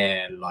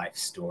their life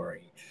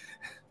story?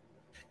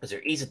 Because there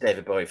is a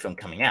David Bowie film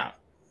coming out.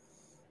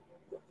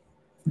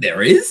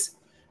 There is?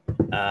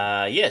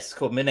 Yes, it's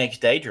called Midnight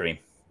Daydream.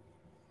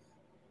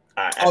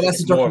 I Oh, think that's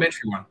a it's more-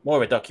 documentary one. More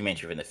of a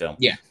documentary than the film.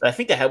 Yeah. But I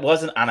think there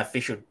was an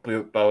unofficial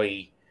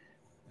Bowie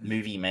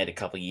movie made a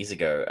couple of years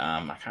ago. I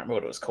can't remember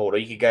what it was called. Or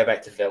you could go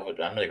back to Velvet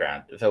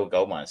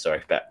Goldmine,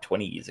 sorry, about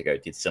 20 years ago,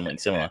 did something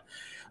similar.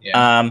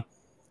 Yeah.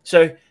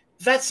 So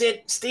that's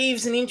it.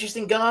 Steve's an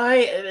interesting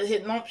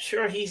guy. Not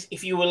sure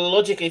if you were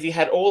logical, if you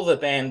had all the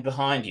band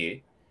behind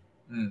you,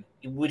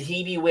 would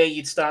he be where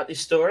you'd start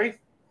this story?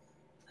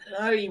 I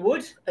don't know, he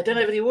would. I don't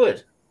know if he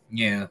would.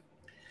 Yeah.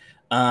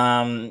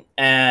 I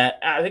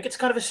think it's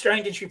kind of a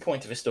strange entry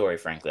point to the story,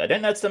 frankly. I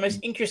don't know it's the most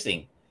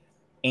interesting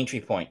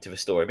entry point to the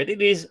story, but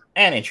it is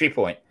an entry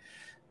point.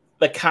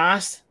 The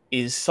cast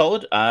is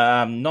solid.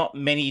 Not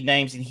many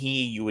names in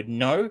here you would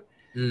know.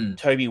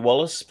 Toby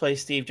Wallace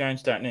plays Steve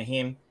Jones, don't know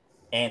him.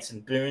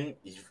 Anson Boone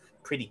is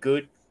pretty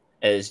good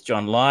as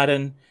John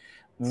Lydon.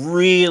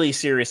 Really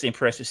seriously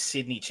impressed with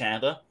Sydney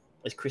Chandler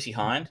as Chrissy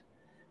Hind.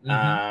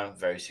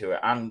 Those who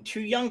are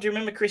too young to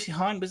remember, Chrissy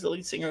Hind was the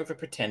lead singer of the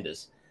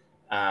Pretenders.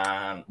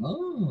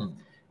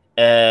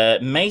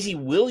 Maisie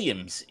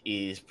Williams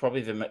is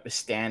probably the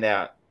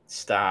standout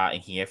star in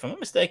here. If I'm not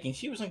mistaken,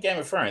 she was on Game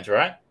of Thrones,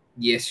 right?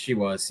 Yes, she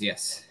was.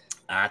 Yes.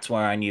 That's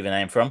where I knew the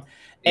name from.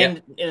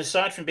 And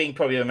aside from being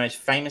probably the most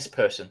famous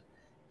person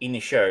in the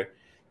show,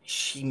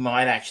 she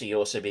might actually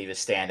also be the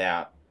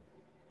standout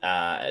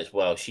as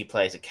well. She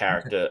plays a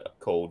character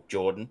called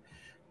Jordan.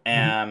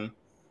 And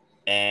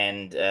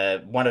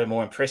one of the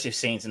more impressive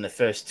scenes in the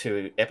first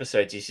 2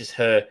 episodes is just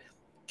her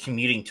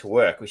commuting to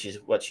work, which is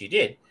what she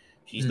did.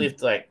 She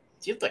lived like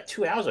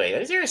 2 hours away.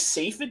 Is there a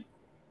Seaford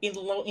in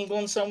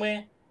England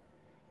somewhere?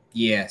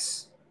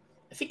 Yes.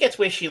 I think that's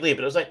where she lived,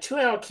 but it was like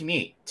 2-hour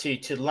commute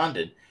to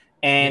London.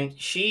 And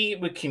she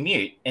would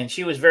commute, and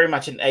she was very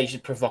much an Asian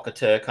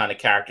provocateur kind of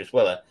character as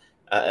well.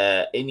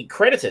 And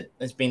credited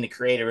as being the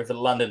creator of the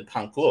London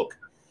punk look.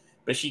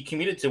 But she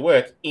commuted to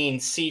work in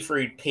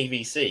Seaford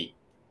PVC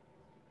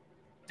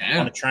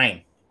on a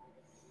train.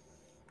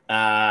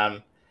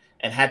 And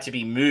had to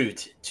be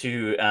moved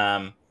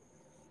to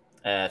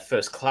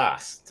first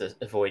class to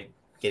avoid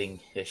getting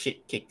her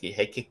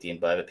head kicked in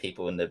by the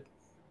people in the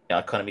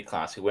economy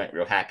class who weren't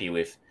real happy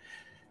with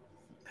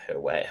her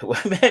way,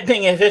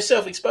 being her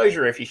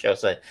self-exposure, if you shall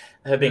say,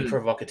 her being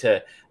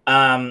provocateur.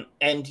 And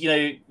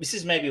this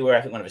is maybe where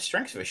I think one of the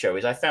strengths of the show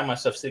is I found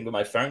myself sitting with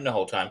my phone the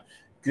whole time,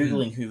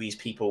 googling who these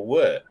people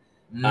were.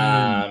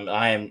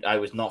 I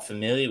was not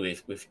familiar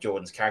with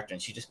Jordan's character,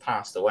 and she just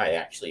passed away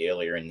actually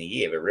earlier in the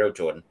year, the real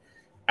Jordan.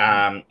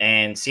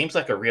 And seems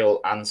like a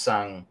real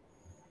unsung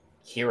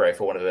hero,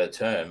 for want of a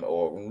term,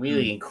 or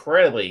really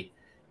incredibly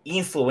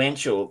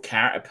influential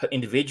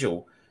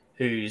individual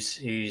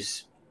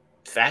whose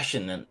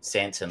fashion and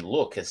sense and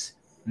look has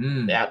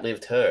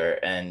outlived her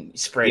and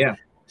spread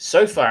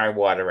so far and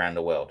wide around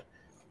the world.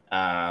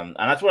 And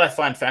that's what I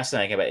find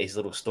fascinating about these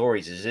little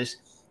stories is this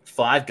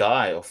 4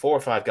 or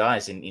 5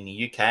 guys in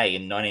the UK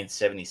in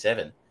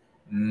 1977,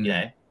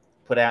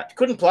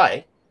 couldn't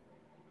play,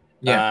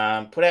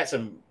 put out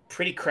some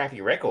pretty crappy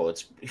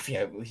records if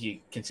you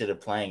consider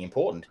playing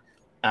important,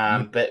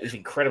 but with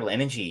incredible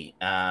energy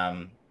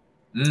and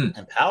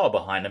power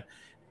behind them,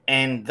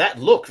 and that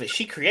look that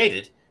she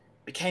created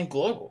became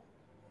global.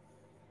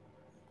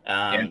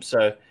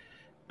 So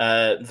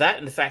that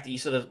and the fact that you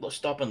sort of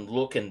stop and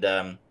look and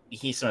you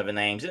hear some of the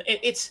names, and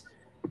it's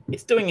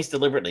doing this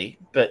deliberately,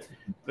 but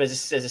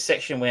there's a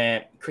section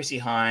where Chrissy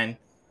Hind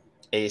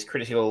is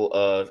critical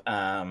of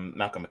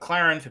Malcolm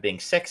McLaren for being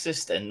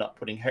sexist and not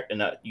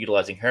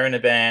utilizing her in a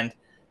band,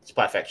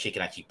 despite the fact she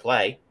can actually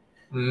play.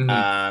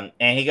 And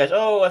he goes,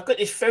 "Oh, I've got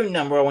this phone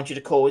number I want you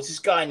to call. It's this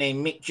guy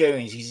named Mick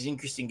Jones. He's an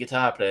interesting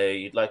guitar player.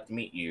 You'd like to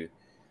meet you."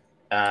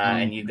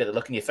 And you've got the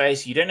look in your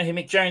face. You don't know who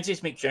Mick Jones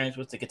is. Mick Jones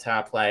was the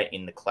guitar player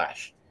in The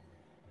Clash.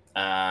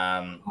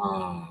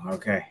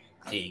 Okay.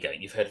 There you go.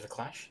 You've heard of The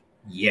Clash?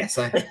 Yes,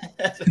 I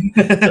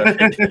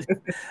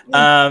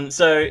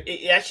So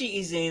it actually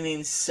is an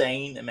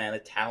insane amount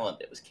of talent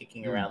that was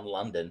kicking around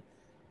London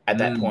at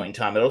that point in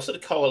time. It also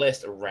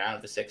coalesced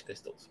around the Sex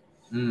Pistols.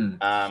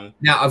 Now,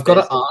 I've got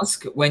to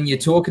ask, when you're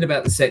talking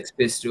about the Sex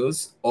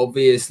Pistols,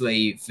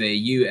 obviously for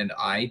you and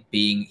I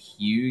being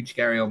huge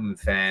Gary Oldman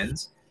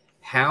fans,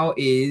 how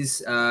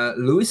is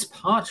Lewis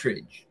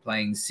Partridge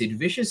playing Sid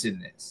Vicious in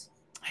this?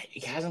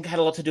 He hasn't had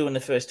a lot to do in the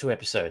first 2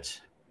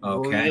 episodes.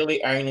 Okay.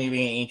 Really only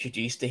being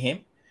introduced to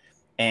him.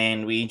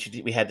 And we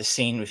had the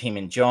scene with him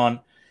and John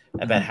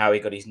about how he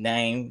got his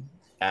name.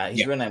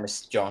 His real name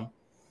is John.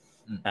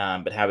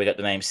 But how he got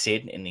the name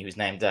Sid, and he was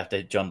named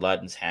after John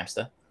Lydon's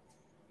hamster.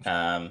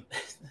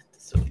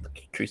 That's a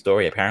true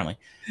story, apparently.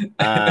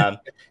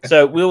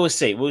 So we'll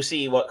see. We'll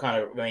see what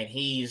kind of. I mean,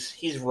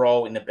 his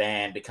role in the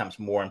band becomes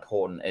more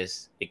important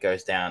as it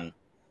goes down,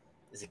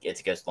 as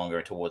it goes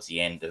longer towards the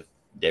end of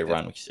their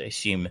run, which I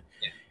assume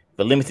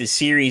the limited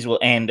series will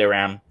end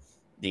around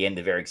the end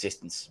of their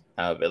existence,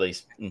 at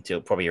least until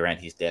probably around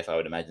his death, I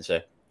would imagine. So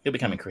he'll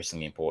become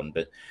increasingly important.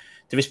 But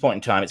to this point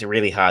in time, it's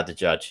really hard to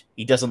judge.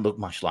 He doesn't look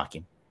much like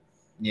him.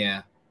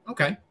 Yeah.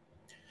 Okay.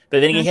 But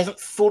then he hasn't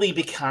fully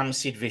become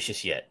Sid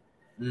Vicious yet.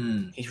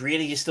 Mm. He's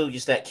really still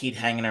just that kid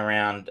hanging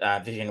around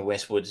Vivienne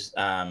Westwood's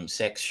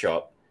sex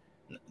shop.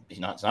 It's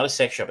not a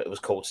sex shop. It was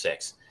called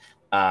Sex.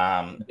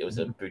 It was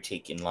a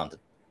boutique in London.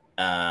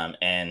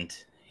 And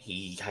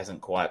he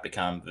hasn't quite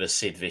become the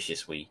Sid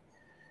Vicious we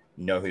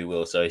know who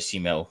will. So I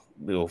assume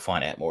we'll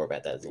find out more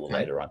about that a little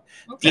later on.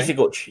 Okay.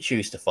 Difficult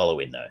shoes to follow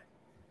in, though.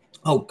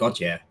 Oh, God,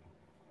 yeah.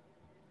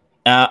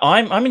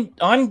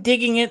 I'm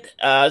digging it.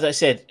 As I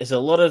said, there's a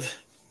lot of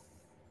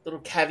little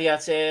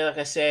caveats there. Like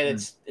I said,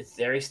 it's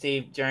very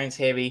Steve Jones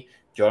heavy.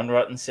 John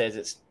Rotten says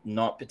it's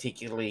not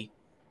particularly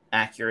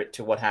accurate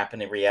to what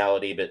happened in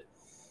reality, but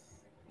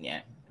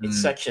yeah,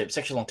 it's such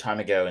a long time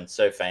ago and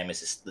so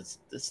famous. It's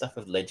the stuff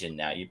of legend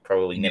now. You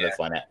probably never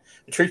find out.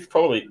 The truth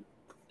probably,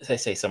 as I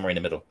say, somewhere in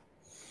the middle.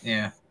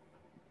 Yeah.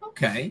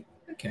 Okay.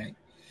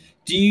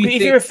 Do you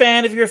If you're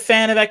a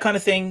fan of that kind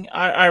of thing,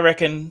 I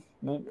reckon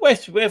where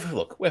for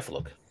look.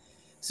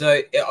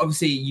 So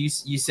obviously you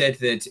said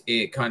that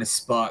it kind of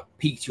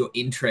piqued your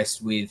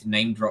interest with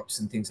name drops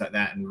and things like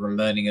that, and we're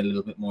learning a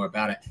little bit more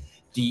about it.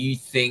 Do you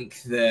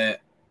think that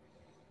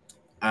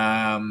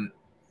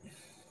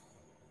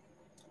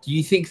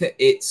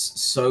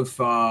it's so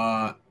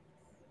far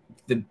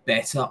the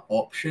better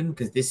option,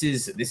 because this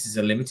is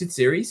a limited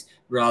series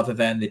rather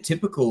than the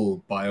typical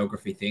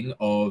biography thing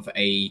of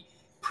a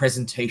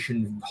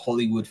presentation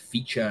Hollywood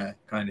feature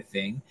kind of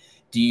thing?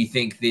 Do you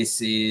think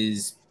this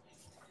is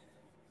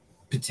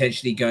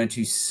potentially going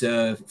to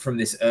serve, from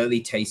this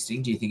early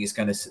tasting, do you think it's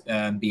going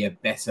to be a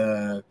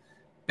better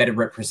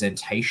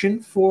representation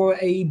for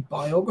a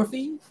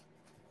biography?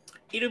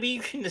 It'll be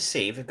interesting to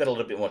see if we've got a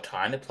little bit more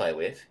time to play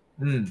with.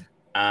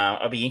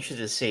 I'll be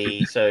interested to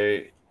see. So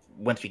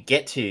once we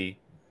get to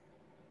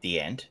the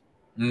end,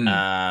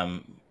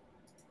 how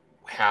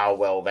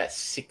well that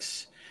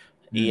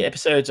the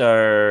episodes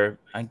are,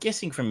 I'm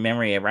guessing from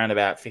memory, around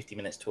about 50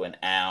 minutes to an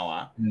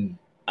hour.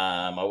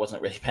 I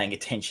wasn't really paying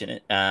attention,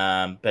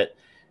 but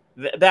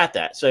about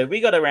that. So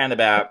we got around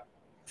about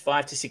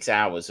 5 to 6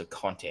 hours of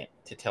content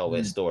to tell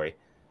their story.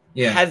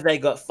 Yeah. Have they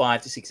got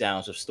 5 to 6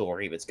 hours of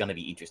story that's going to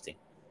be interesting?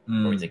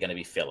 Or is it going to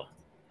be filler?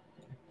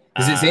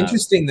 Because it's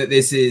interesting that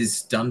this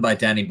is done by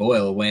Danny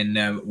Boyle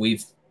when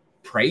we've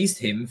praised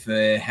him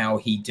for how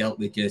he dealt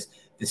with just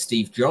the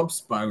Steve Jobs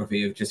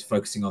biography of just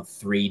focusing on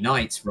 3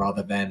 nights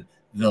rather than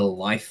the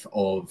life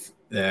of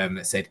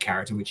said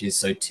character, which is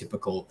so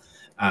typical.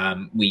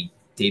 We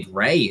did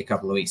Ray a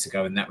couple of weeks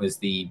ago, and that was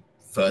the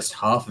first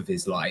half of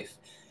his life.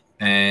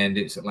 And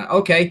it's like,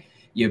 okay,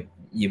 you're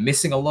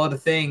missing a lot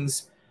of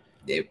things.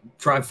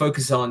 Try and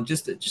focus on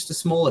just a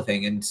smaller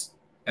thing. And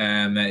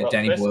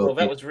Danny Boyle.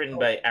 That was written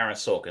by Aaron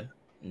Sorkin,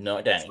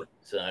 not Danny.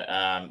 So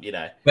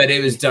but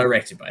it was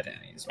directed by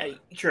Danny as well.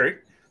 True.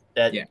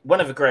 One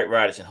of the great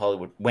writers in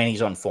Hollywood when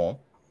he's on form.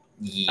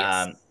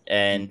 Yes.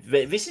 And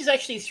this is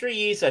actually 3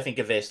 years, I think,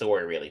 of their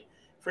story, really.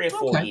 3 or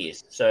 4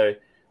 years. So,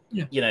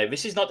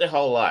 this is not their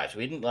whole lives.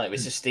 We didn't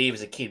this is Steve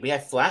as a kid. We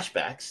have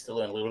flashbacks to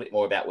learn a little bit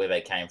more about where they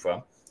came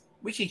from,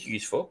 which is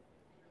useful,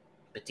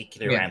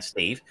 particularly around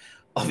Steve,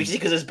 obviously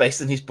because it's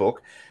based on his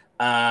book.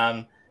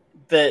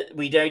 But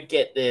we don't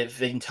get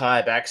the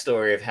entire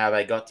backstory of how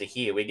they got to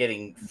here. We're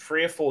getting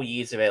 3 or 4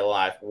 years of their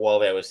life while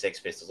they were Sex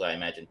Pistols, I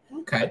imagine.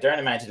 Okay. I don't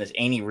imagine there's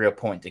any real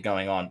point to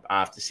going on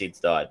after Sid's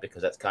died,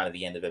 because that's kind of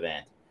the end of the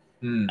band.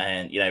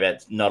 And,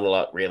 that's not a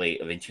lot really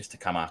of interest to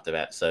come after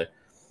that. So,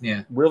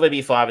 will there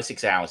be 5 or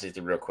 6 hours is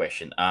the real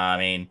question. I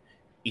mean,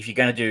 if you're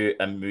going to do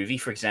a movie,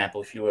 for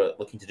example, if you were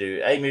looking to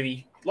do a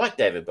movie like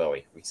David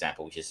Bowie, for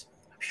example, which is,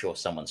 I'm sure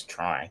someone's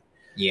trying.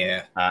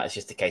 Yeah. It's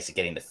just a case of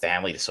getting the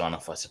family to sign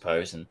off, I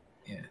suppose, and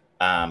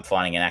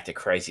finding an actor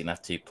crazy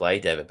enough to play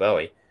David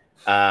Bowie.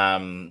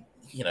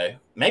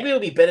 Maybe it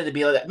would be better to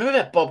be like that. Remember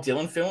that Bob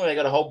Dylan film where they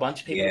got a whole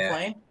bunch of people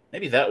playing?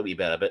 Maybe that would be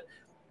better. But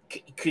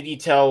could you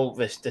tell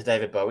the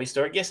David Bowie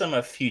story? Yes, I'm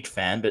a huge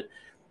fan, but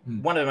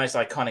one of the most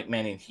iconic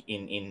men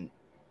in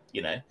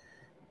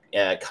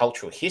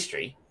cultural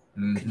history.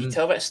 Could you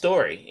tell that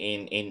story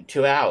in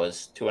 2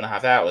 hours,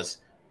 2.5 hours?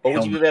 Or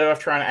would you be better off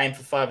trying to aim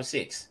for 5 or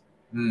 6?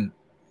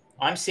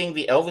 I'm seeing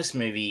the Elvis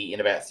movie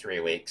in about 3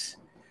 weeks.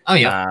 Oh,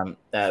 yeah.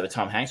 The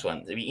Tom Hanks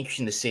one. It'd be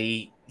interesting to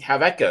see how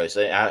that goes.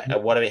 How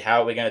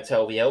are we going to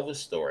tell the Elvis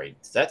story?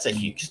 That's a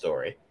huge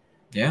story.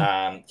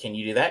 Yeah. Can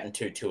you do that in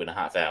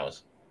 2.5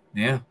 hours?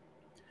 Yeah.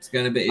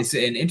 It's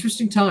an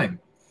interesting time.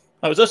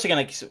 I was also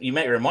you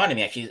may remind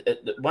me, actually,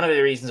 one of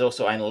the reasons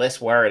also I'm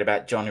less worried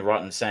about Johnny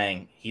Rotten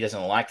saying he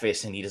doesn't like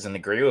this and he doesn't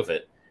agree with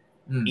it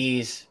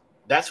is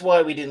that's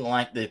why we didn't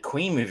like the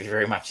Queen movie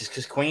very much, is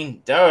because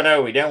Queen,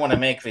 no, we don't want to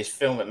make this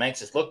film that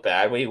makes us look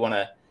bad. We want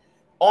to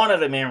honor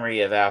the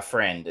memory of our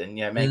friend and,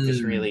 make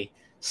this really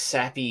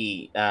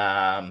sappy,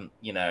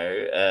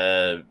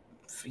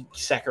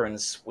 saccharine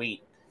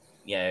sweet,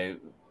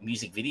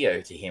 music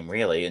video to him,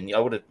 really. And I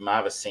would have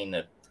rather seen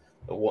the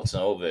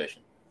Watson Oil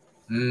version.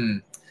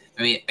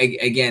 I mean,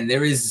 again,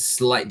 there is a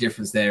slight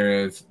difference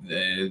there of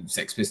the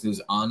Sex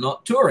Pistols are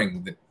not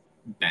touring. The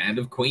band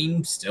of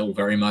Queen still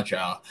very much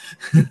are.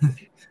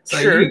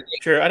 So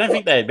True. I don't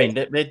think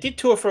they did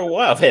tour for a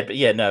while there, but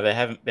yeah, no, they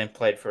haven't been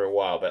played for a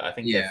while. But I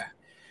think yeah.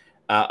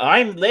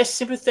 I'm less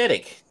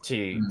sympathetic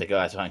to the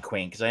guys behind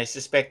Queen because I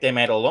suspect they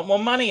made a lot more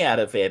money out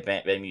of their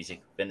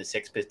music than the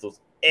Sex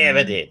Pistols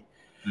ever did.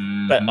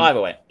 But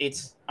either way,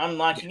 I'm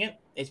liking it.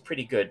 It's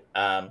pretty good.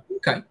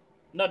 Okay.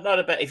 Not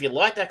about if you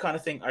like that kind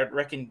of thing, I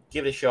reckon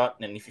give it a shot.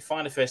 And if you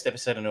find the first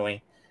episode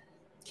annoying,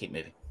 keep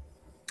moving.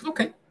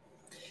 Okay.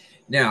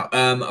 Now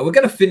we're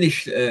going to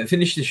finish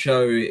the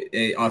show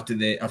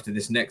after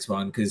this next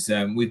one because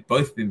we've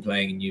both been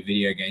playing a new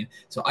video game.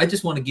 So I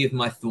just want to give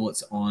my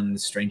thoughts on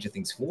Stranger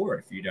Things 4,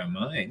 if you don't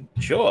mind.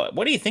 Sure.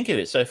 What do you think of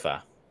it so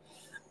far?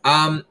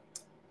 I'm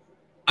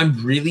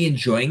really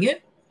enjoying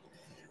it.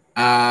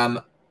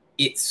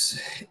 It's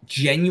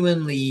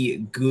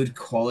genuinely good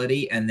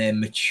quality, and they're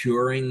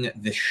maturing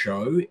the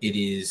show. It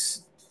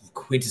is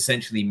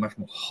quintessentially much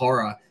more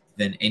horror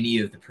than any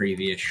of the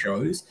previous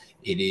shows.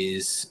 It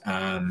is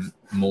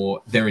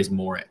more. There is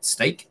more at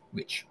stake,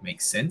 which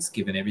makes sense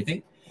given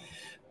everything.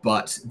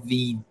 But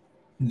the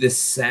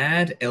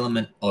sad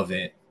element of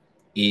it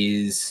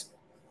is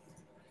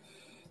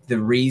the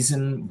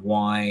reason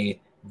why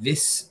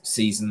this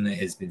season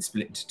has been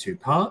split into 2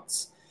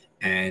 parts,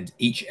 and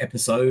each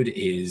episode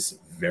is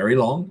very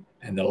long.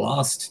 And the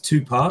last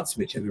 2 parts,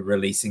 which are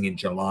releasing in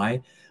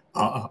July,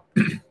 are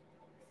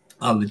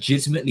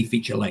legitimately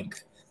feature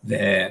length.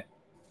 They're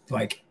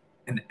like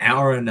an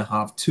hour and a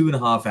half,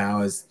 2.5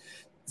 hours,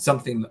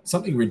 something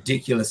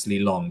ridiculously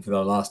long for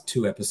the last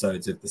 2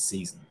 episodes of the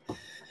season.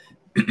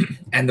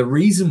 And the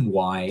reason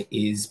why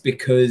is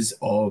because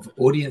of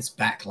audience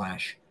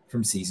backlash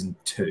from season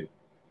 2.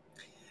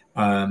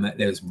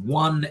 There's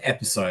one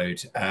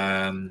episode,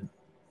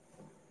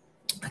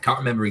 I can't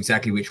remember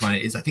exactly which one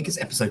it is. I think it's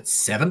episode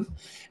 7,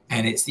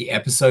 and it's the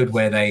episode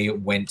where they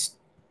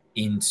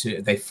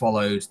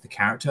followed the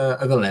character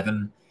of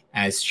Eleven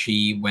as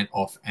she went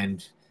off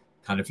and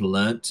kind of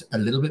learnt a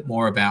little bit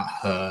more about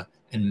her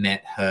and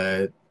met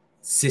her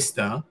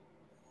sister,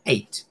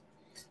 8.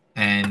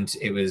 And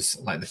it was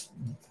like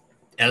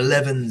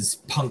Eleven's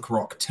punk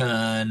rock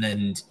turn,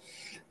 and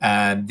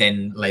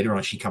then later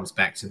on she comes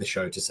back to the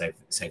show to save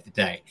the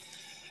day.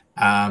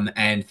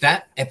 And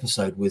that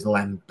episode was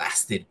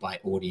lambasted by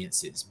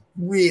audiences.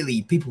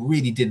 People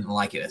really didn't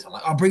like it. So I'm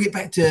like, I'll bring it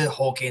back to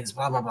Hawkins,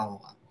 blah, blah, blah,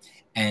 blah.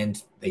 And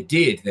they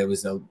did. There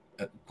was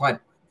quite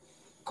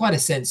a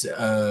sense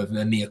of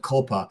a mea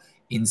culpa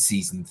in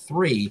season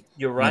 3.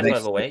 You're right, by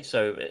the way.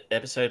 So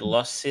episode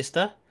Lost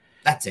Sister.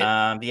 That's it.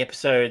 The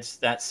episodes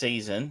that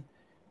season,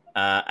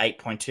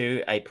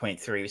 8.2,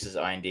 8.3. This is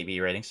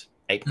IMDb ratings.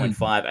 8.5,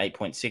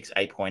 8.6,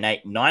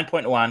 8.8,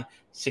 9.1,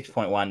 6.1,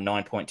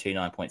 9.2,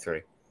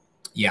 9.3.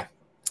 Yeah.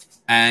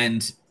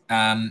 And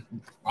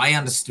I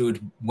understood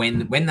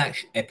when that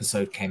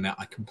episode came out,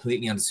 I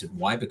completely understood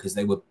why, because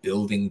they were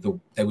doing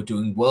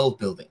world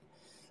building,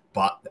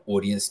 but the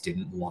audience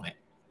didn't want it.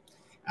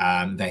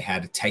 They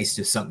had a taste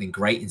of something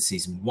great in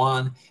season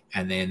 1,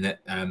 and then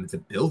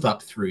the build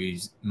up through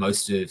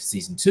most of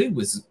season 2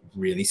 was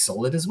really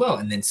solid as well.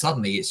 And then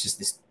suddenly it's just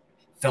this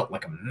felt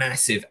like a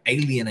massive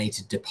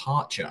alienated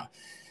departure.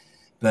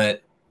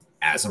 But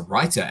as a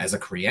writer, as a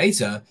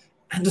creator,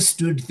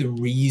 understood the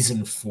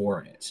reason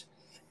for it.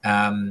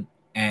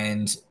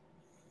 And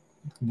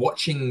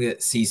watching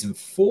season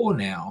 4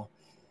 now,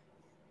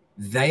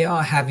 they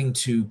are having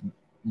to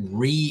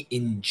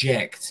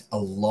re-inject a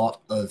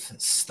lot of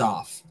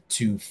stuff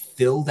to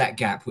fill that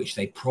gap, which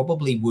they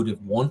probably would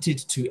have wanted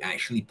to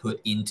actually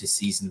put into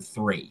season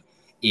 3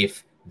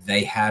 if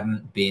they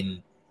hadn't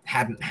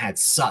had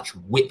such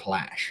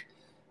whiplash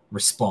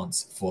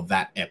response for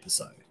that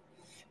episode.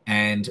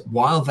 And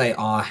while they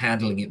are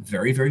handling it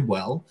very, very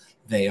well,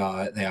 they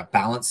are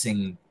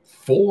balancing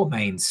 4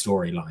 main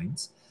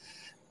storylines,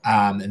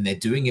 and they're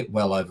doing it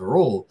well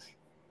overall.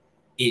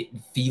 It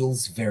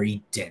feels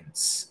very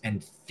dense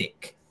and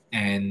thick,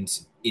 and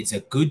it's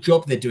a good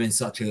job they're doing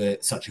such a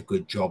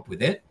good job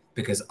with it,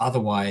 because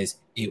otherwise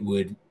it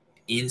would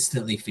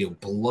instantly feel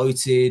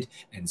bloated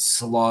and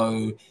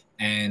slow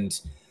and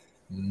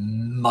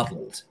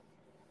muddled.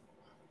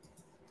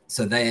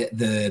 So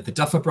the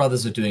Duffer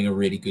Brothers are doing a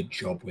really good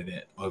job with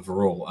it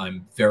overall.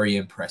 I'm very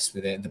impressed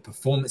with it. The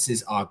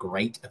performances are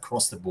great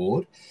across the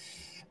board.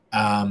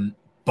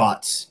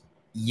 But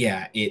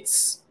yeah,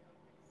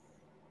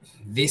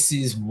 this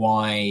is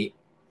why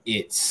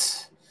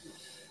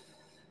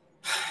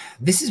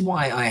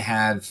I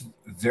have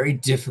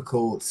great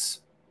difficulty.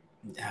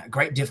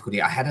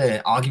 I had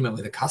an argument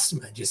with a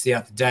customer just the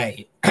other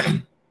day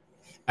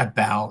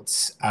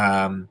about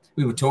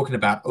we were talking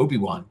about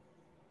Obi-Wan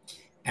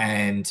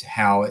and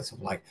how it's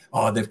like,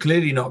 oh, they've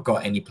clearly not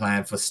got any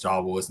plan for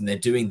Star Wars, and they're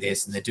doing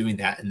this and they're doing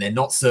that, and they're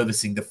not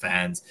servicing the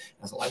fans.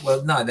 I was like,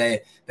 well, no,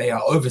 they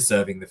are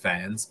over-serving the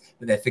fans,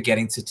 but they're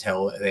forgetting to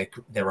tell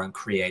their own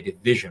creative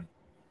vision.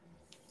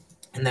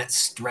 And that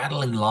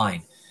straddling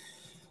line,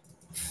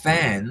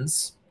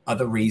 fans are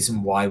the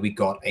reason why we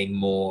got a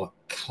more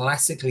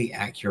classically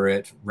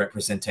accurate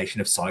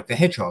representation of Sonic the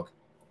Hedgehog.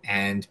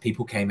 And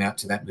people came out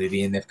to that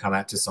movie and they've come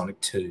out to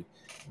Sonic 2.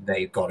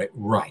 They got it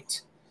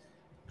right.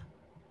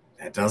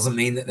 That doesn't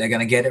mean that they're going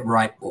to get it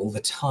right all the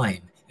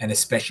time. And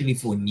especially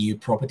for new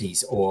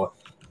properties or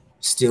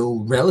still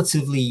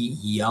relatively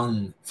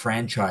young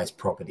franchise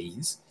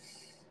properties,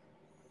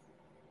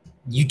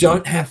 you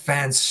don't have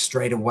fans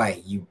straight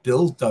away. You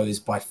build those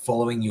by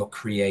following your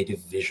creative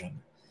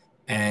vision.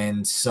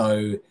 And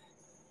so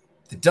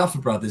the Duffer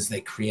Brothers, they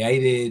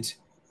created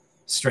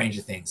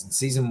Stranger Things, and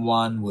season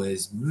 1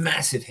 was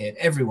massive hit.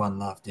 Everyone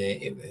loved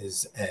it. It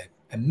was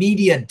a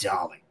media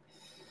darling.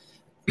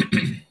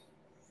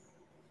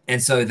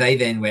 And so they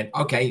then went,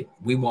 okay,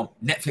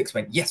 Netflix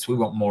went, yes, we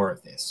want more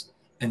of this.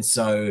 And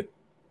so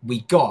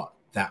we got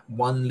that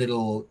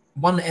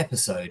one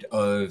episode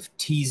of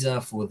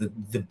teaser for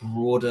the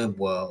broader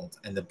world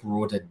and the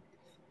broader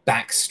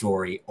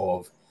backstory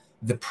of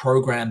the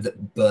program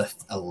that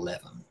birthed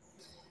 11.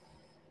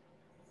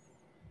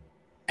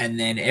 And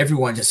then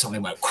everyone just suddenly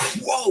went,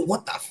 whoa,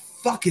 what the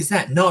fuck is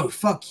that? No,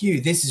 fuck you.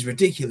 This is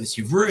ridiculous.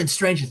 You've ruined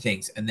Stranger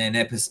Things. And then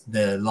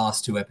the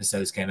last 2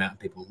 episodes came out and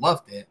people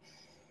loved it.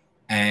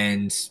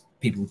 And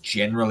people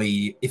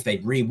generally, if they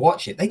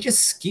rewatch it, they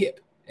just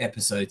skip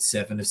episode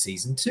 7 of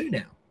season 2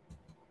 now.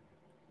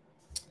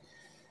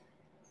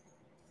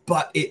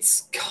 But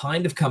it's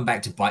kind of come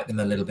back to bite them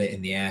a little bit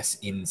in the ass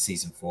in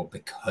season 4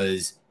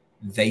 because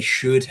they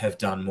should have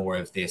done more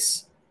of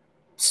this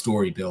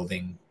story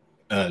building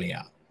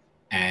earlier.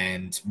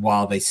 And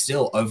while they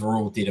still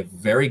overall did a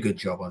very good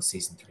job on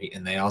season 3,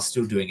 and they are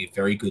still doing a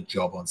very good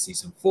job on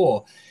season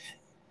 4,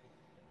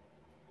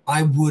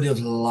 I would have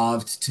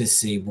loved to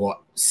see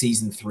what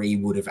season 3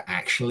 would have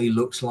actually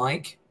looked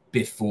like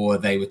before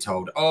they were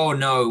told, oh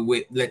no,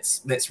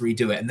 let's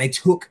redo it. And they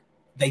took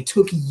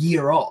a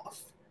year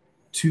off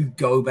to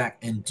go back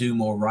and do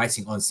more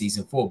writing on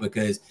season 4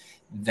 because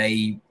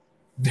they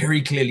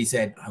very clearly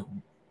said, oh,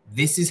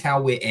 this is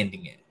how we're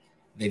ending it.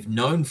 They've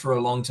known for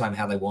a long time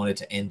how they wanted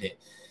to end it.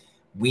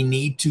 We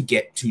need to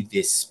get to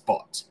this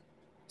spot.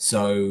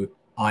 So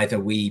either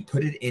we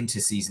put it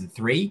into season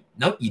 3.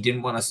 Nope, you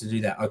didn't want us to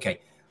do that. Okay,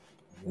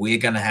 we're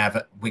gonna have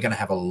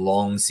a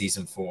long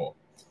season 4,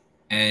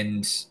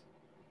 and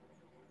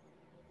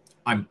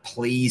I'm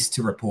pleased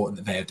to report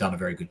that they have done a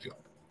very good job.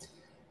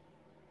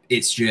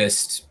 It's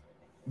just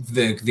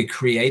the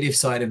creative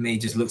side of me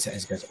just looks at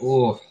it and goes,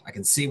 oh, I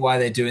can see why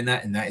they're doing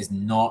that, and that is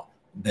not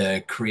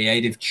the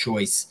creative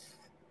choice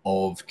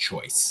of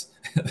choice.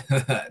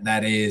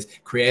 That is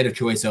creative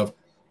choice of,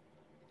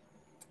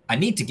 I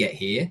need to get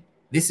here.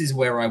 This is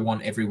where I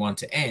want everyone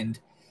to end.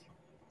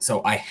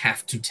 So I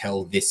have to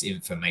tell this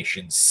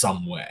information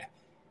somewhere.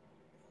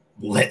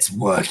 Let's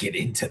work it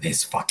into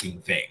this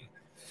fucking thing.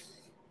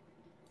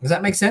 Does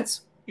that make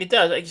sense? It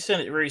does. I just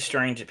find it really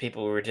strange that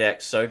people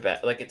react so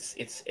bad. Like, is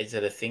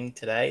it a thing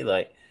today?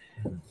 Like,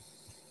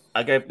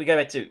 we go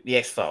back to the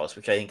X-Files,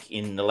 which I think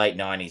in the late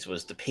 90s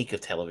was the peak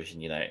of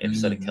television,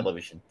 episodic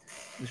television.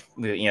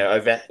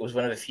 It was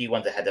one of the few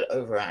ones that had that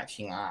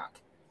overarching arc.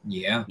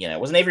 Yeah. It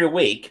wasn't every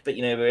week, but,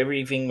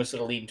 everything was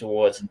sort of leading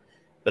towards.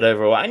 But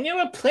overall, and there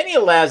were plenty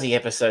of lousy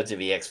episodes of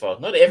the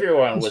X-Files. Not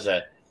everyone was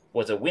a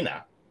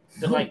winner.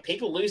 But,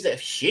 people lose their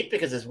shit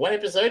because there's one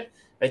episode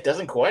that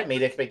doesn't quite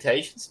meet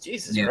expectations.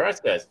 Jesus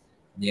Christ, guys.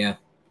 Yeah.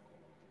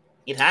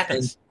 It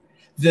happens.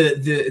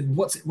 And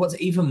what's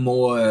even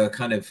more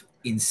kind of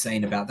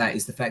insane about that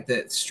is the fact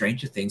that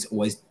Stranger Things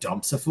always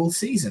dumps a full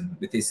season,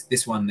 with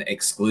this one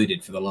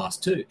excluded for the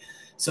last 2.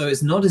 So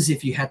it's not as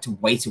if you had to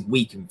wait a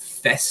week and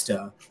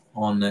fester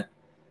on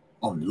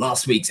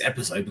last week's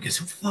episode because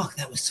fuck,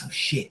 that was so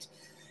shit.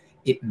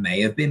 It may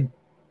have been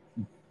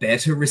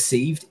better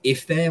received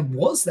if there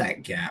was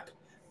that gap,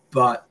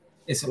 but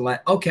it's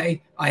like,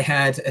 okay, I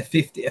had a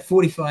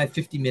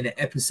 50 minute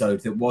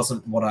episode that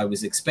wasn't what I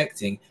was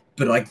expecting,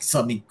 but I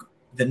suddenly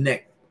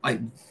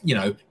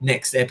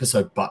next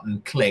episode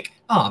button, click.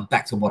 I'm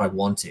back to what I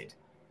wanted.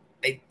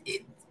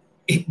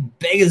 It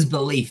beggars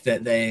belief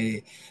that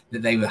they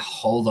would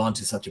hold on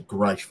to such a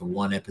grudge for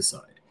one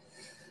episode.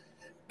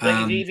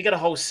 If you got a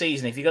whole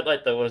season, if you got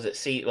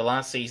the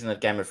last season of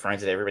Game of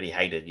Thrones that everybody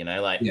hated,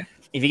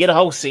 if you get a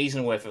whole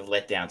season worth of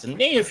letdowns, and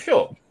yeah,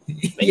 sure,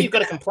 then you've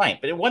got a complaint.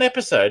 But in one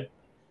episode,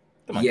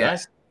 come on,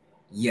 guys.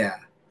 Yeah.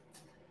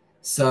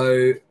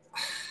 So,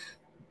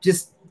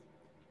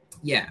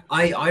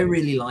 I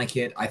really like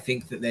it. I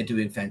think that they're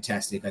doing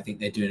fantastic. I think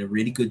they're doing a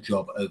really good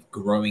job of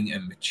growing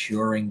and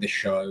maturing the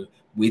show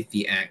with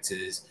the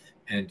actors,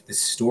 and the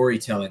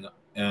storytelling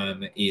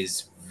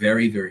is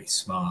very, very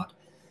smart.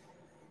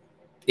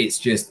 It's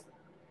just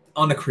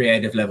on a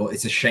creative level,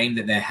 it's a shame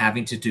that they're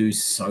having to do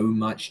so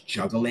much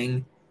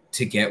juggling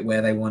to get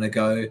where they want to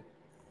go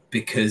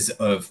because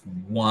of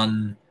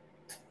one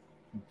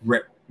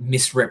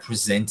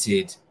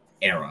misrepresented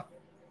error,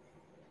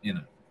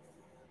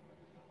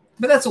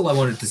 But that's all I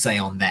wanted to say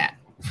on that.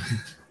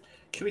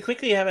 Can we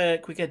quickly have a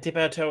quick dip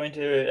our toe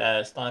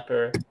into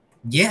Sniper?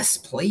 Yes,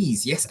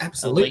 please. Yes,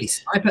 absolutely.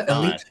 Sniper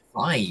Elite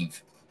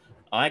 5.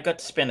 I got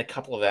to spend a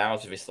couple of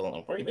hours with this,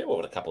 probably more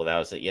than a couple of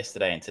hours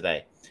yesterday and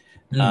today.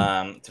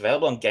 It's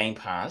available on Game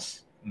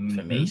Pass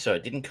for me, so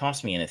it didn't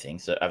cost me anything.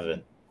 So other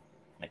than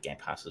my Game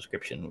Pass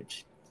subscription,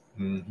 which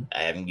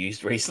I haven't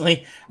used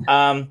recently.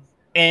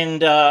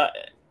 And are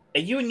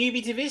you a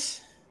newbie to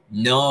this?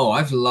 No,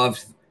 I've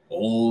loved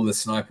all the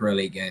Sniper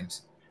Elite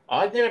games.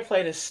 I've never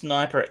played a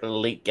Sniper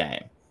Elite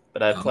game,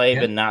 but I've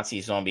played the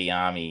Nazi Zombie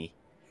Army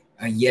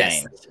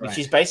yes, games, which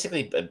is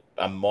basically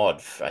a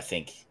mod, I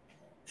think,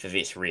 for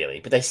this, really.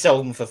 But they sell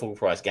them for full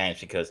price games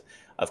because,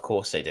 of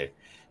course, they do.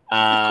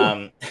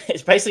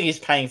 It's basically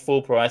just paying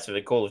full price for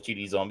the Call of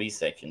Duty Zombies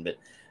section. But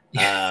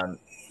but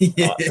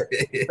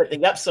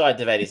the upside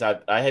to that is I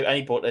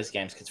only bought those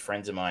games because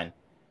friends of mine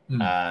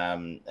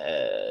played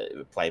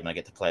them. I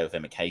get to play with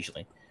them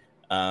occasionally.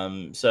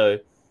 So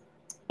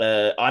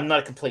I'm not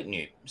a complete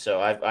noob.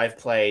 So I've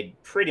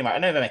played pretty much. I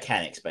know the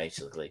mechanics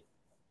basically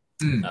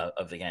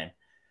of the game,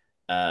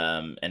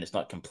 and it's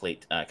not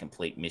complete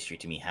mystery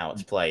to me how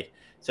it's played.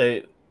 So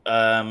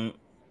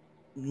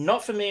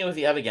not familiar with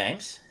the other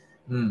games.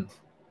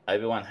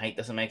 Obi-Wan Hate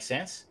doesn't make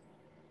sense.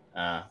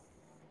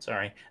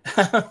 Sorry.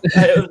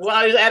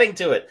 I was adding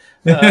to it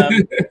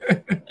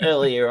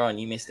earlier on.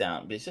 You missed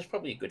out, but it's just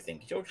probably a good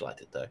thing. George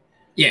liked it though.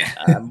 Yeah,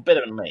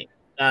 better than me.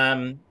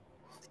 I'm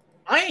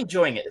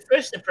enjoying it. The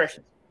first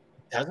impression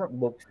doesn't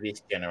look for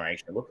this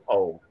generation. It looks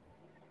old,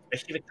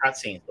 especially the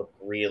cutscenes look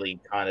really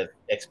kind of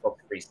Xbox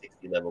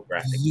 360 level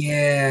graphics.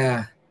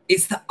 Yeah,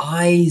 it's the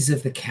eyes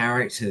of the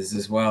characters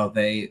as well.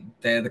 They're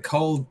the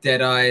cold,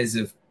 dead eyes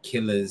of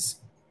killers.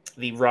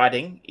 The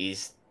writing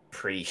is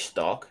pretty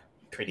stock,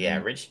 pretty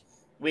average,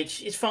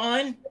 which is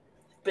fine.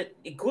 But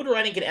good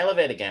writing can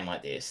elevate a game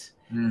like this.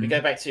 We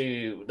go back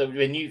to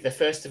the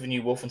first of the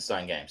new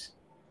Wolfenstein games.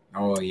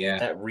 Oh yeah,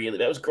 that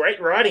was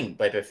great writing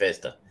by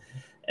Bethesda,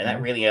 and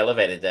that really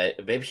elevated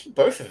that. Maybe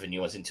both of the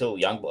new ones until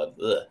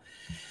Youngblood.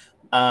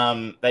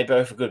 They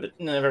both were good, but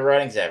the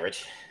writing's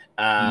average.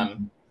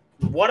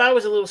 What I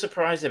was a little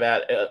surprised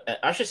about,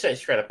 I should say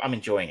straight up, I'm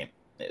enjoying it.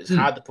 It was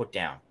hard to put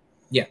down.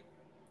 Yeah.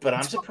 But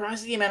I'm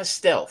surprised at the amount of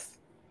stealth.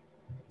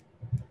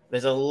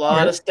 There's a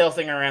lot of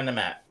stealthing around the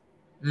map.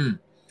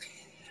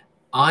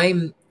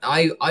 I'm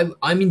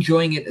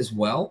enjoying it as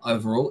well.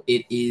 Overall,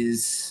 it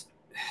is.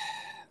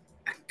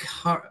 I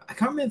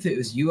can't remember if it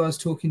was you I was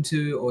talking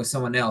to or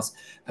someone else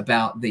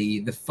about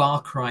the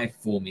Far Cry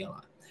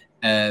formula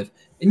of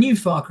a new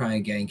Far Cry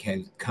game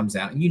comes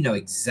out, and you know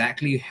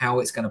exactly how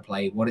it's going to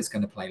play, what it's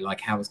going to play like,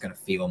 how it's going to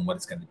feel, and what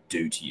it's going to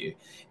do to you.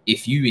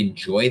 If you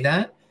enjoy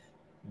that,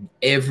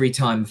 every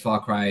time a Far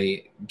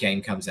Cry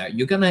game comes out,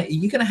 you're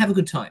gonna have a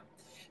good time.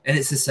 And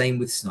it's the same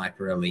with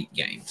Sniper Elite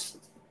games.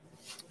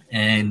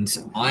 And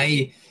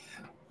I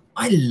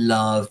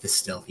love the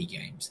stealthy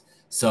games.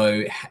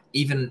 So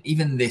even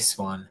this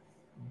one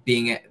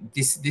being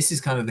this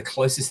is kind of the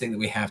closest thing that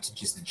we have to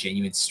just a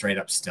genuine straight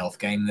up stealth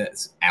game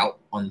that's out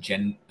on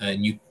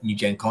new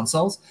gen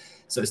consoles.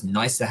 So it's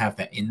nice to have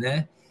that in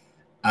there.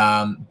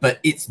 But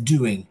it's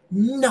doing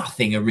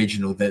nothing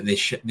original that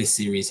this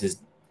series has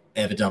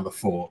ever done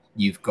before.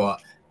 You've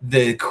got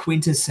the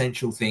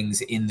quintessential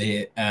things in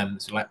the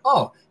so like,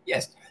 oh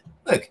yes,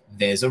 look,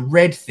 there's a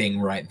red thing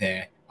right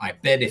there. I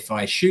bet if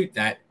I shoot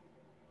that,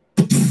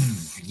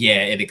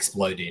 yeah, it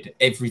exploded.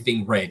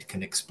 Everything red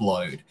can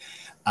explode.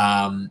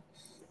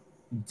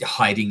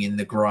 Hiding in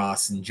the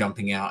grass and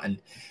jumping out, and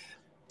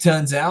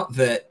turns out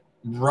that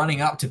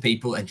running up to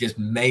people and just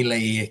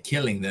melee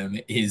killing them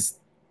is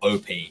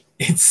OP.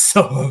 It's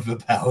so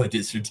overpowered,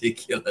 it's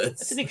ridiculous.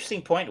 That's an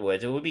interesting point,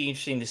 Words. It would be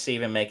interesting to see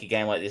them make a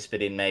game like this,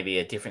 but in maybe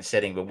a different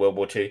setting than World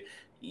War II.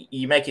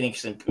 You make an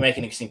interesting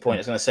point. I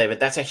was going to say, but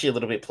that's actually a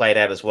little bit played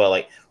out as well.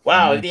 Like,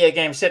 wow, a video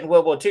game set in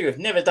World War II. We've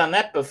never done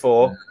that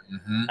before,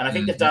 and I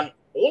think they've done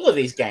all of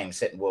these games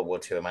set in World War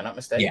II. Am I not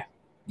mistaken?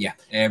 Yeah,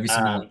 every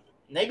single one.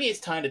 Maybe it's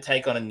time to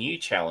take on a new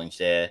challenge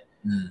there.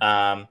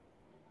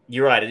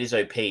 You're right, it is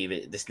OP,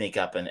 the sneak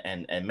up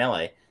and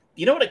melee.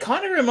 You know what? It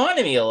kind of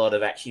reminded me a lot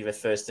of actually the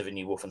first of the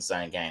new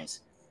Wolfenstein games.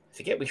 I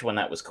forget which one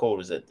that was called.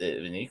 Was it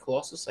the New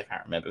Colossus? I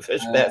can't remember.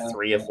 There's about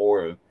 3 or 4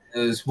 of them. It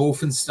was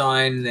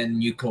Wolfenstein, then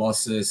New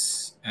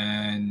Colossus,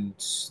 and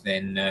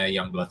then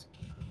Youngblood.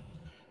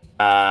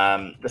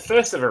 The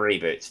first of the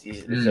reboots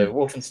is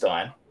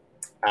Wolfenstein.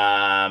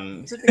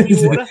 Is it the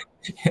New Order?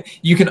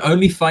 You can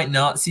only fight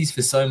Nazis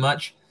for so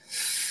much.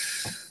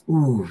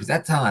 Ooh,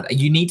 that's hard.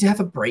 You need to have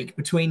a break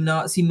between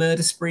Nazi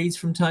murder sprees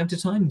from time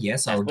to time.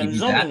 Yes, I'll give you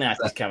that. When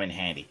Nazis come in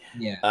handy.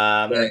 Yeah,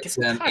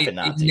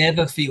 it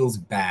never feels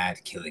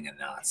bad killing a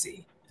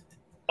Nazi.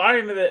 I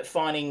remember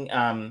finding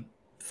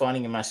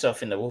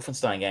myself in the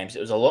Wolfenstein games.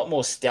 It was a lot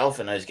more stealth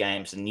in those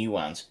games, the new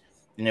ones,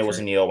 than there was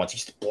in the old ones. You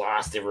used to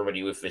blast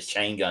everybody with this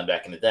chain gun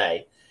back in the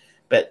day.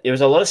 But there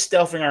was a lot of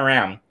stealthing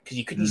around because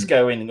you couldn't just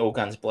go in and all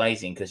guns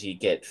blazing because you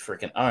get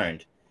freaking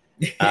owned.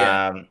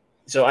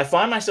 So I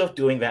find myself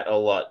doing that a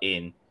lot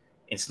in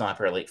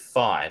Sniper Elite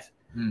 5.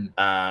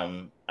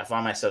 I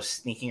find myself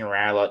sneaking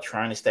around a lot,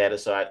 trying to stay out of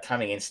sight,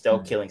 coming in,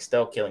 stealth killing.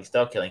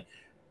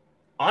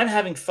 I'm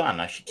having fun.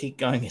 I should keep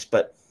going this,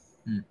 but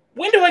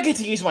when do I get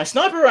to use my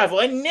sniper rifle?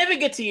 I never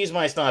get to use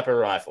my sniper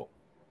rifle.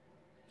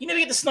 You never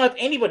get to snipe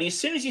anybody. As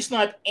soon as you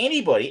snipe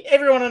anybody,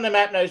 everyone on the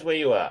map knows where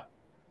you are.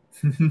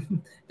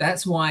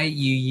 That's why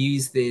you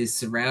use the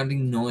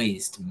surrounding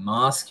noise to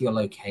mask your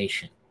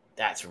location.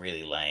 That's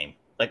really lame.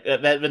 Like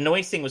the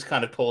noise thing was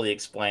kind of poorly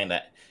explained.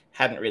 That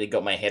hadn't really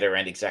got my head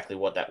around exactly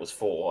what that was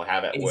for or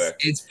how that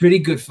worked. It's pretty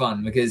good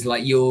fun because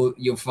like you'll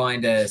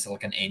find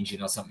like an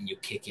engine or something, you'll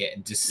kick it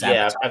and just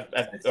sabotage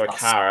or a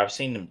car. I've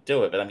seen them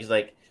do it, but I'm just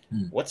like,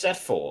 what's that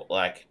for?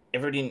 Like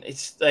everybody,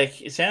 it's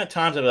like it's out of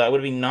times of it. It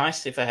would have been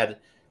nice if I had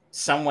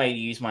some way to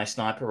use my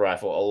sniper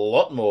rifle a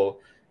lot more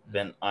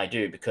than I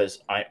do, because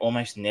I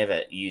almost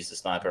never use the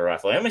sniper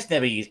rifle. I almost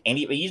never use I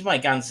use my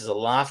guns as a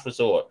last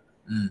resort.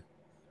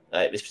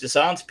 The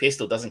silenced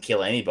pistol doesn't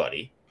kill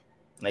anybody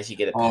unless you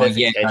get a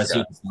perfect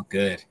headshot. It's not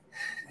good.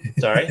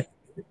 Sorry?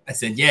 I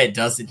said, yeah, it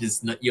does. It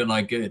just you're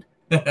not good.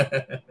 I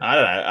don't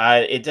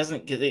know. It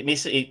doesn't.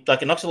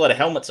 It knocks a lot of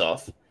helmets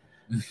off,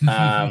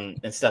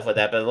 and stuff like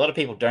that. But a lot of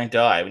people don't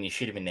die when you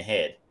shoot them in the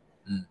head.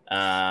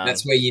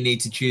 That's where you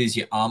need to choose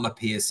your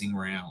armor-piercing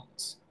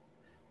rounds.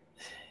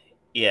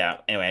 Yeah.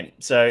 Anyway,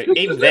 so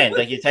even then,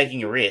 like you're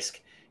taking a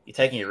risk. You're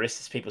taking a risk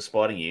as people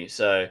spotting you.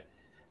 So,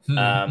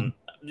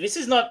 this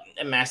is not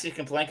a massive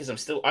complaint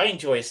because I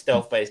enjoy a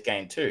stealth-based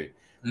game too,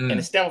 and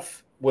the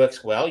stealth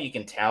works well. You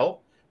can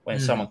tell when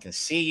someone can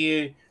see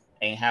you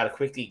and how to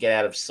quickly get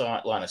out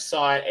of line of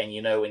sight, and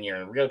you know when you're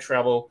in real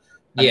trouble.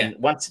 I mean,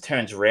 once it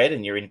turns red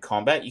and you're in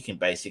combat, you can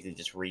basically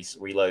just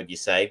reload your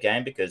save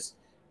game because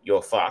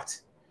you're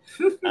fucked.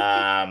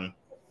 Because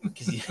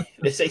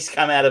these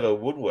come out of a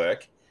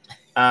woodwork.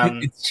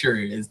 It's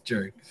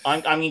true.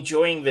 I'm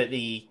enjoying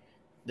the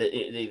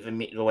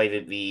way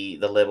that the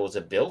levels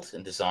are built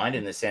and designed,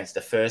 in the sense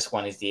the first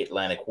one is the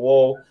Atlantic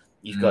Wall.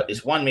 You've got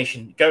this one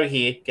mission: go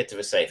here, get to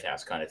the safe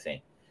house, kind of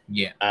thing.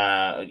 Yeah.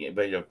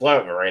 But you blow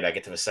up the radar,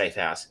 get to the safe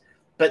house.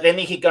 But then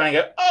you keep going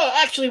and go, oh,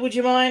 actually, would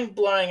you mind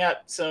blowing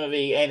up some of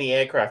the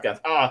anti-aircraft guns?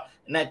 Oh,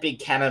 and that big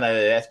cannon over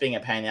there, that's being a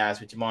pain in the ass.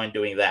 Would you mind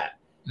doing that?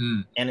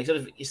 And it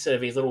sort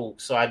of these little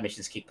side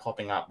missions keep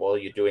popping up while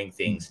you're doing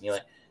things, and you're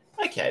like,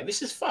 okay,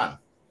 this is fun.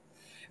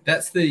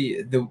 That's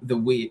the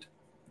weird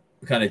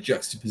kind of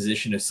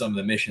juxtaposition of some of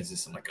the missions.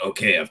 It's like,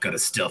 okay, I've got to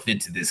stealth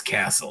into this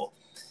castle,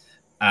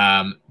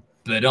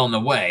 but on the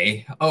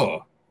way,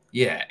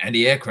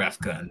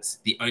 anti-aircraft guns.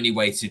 The only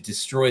way to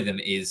destroy them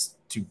is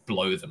to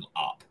blow them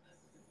up,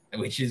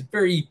 which is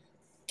very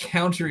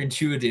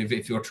counterintuitive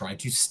if you're trying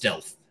to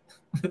stealth.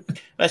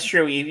 That's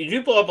true. You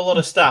do blow up a lot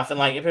of stuff, and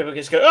like if people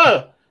just go,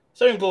 oh,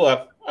 something blew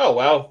up. Oh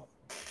well,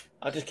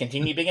 I'll just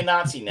continue being a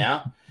Nazi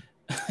now.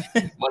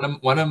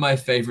 One of my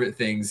favorite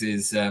things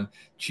is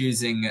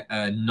choosing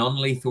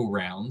non-lethal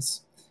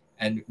rounds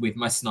and with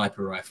my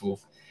sniper rifle,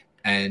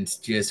 and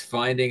just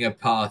finding a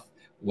path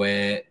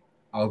where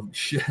I'll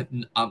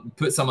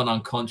put someone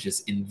unconscious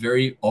in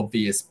very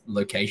obvious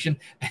location,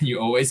 and you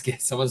always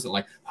get someone's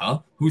like, huh,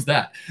 who's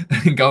that?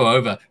 And go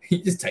over, you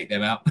just take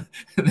them out.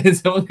 And then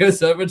someone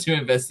goes over to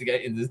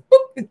investigate, and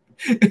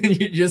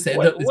you just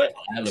end up this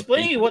pile of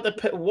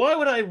people. Why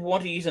would I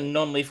want to use a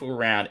non-lethal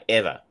round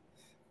ever?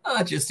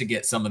 Just to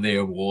get some of the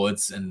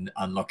awards and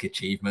unlock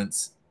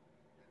achievements.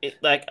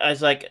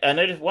 I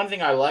noticed one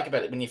thing I like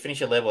about it: when you finish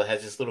a level, it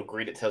has this little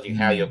grid that tells you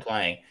how you're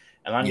playing.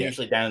 And I'm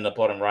usually down in the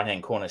bottom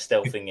right-hand corner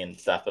stealthing and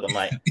stuff. But I'm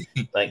like,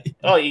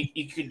 oh,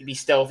 you could be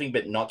stealthing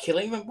but not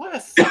killing them? Why the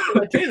fuck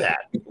would I do that?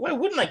 Why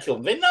wouldn't I kill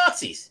them? They're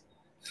Nazis.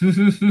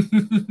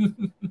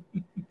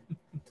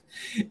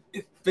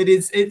 But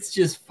it's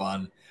just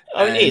fun.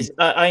 Oh, it is.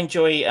 I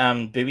enjoy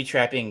booby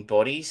trapping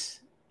bodies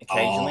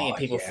occasionally, and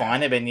people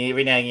find them, and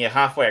every now and you're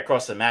halfway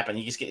across the map, and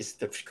you just get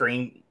the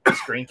screen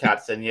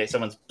cuts, and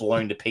someone's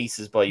blown to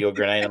pieces by your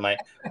grenade. I'm like,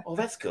 oh,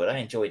 that's good. I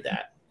enjoyed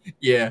that.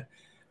 Yeah,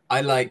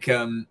 I like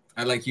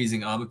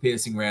using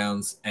armor-piercing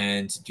rounds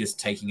and just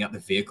taking out the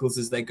vehicles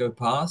as they go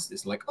past.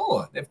 It's like,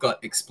 oh, they've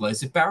got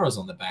explosive barrels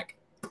on the back.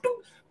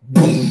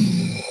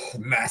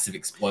 Massive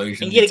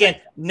explosion. And yet again,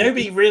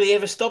 nobody really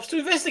ever stops to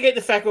investigate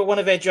the fact that one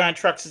of their giant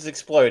trucks has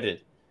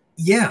exploded.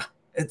 Yeah,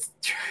 it's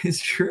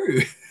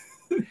true.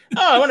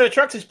 Oh, one of the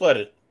trucks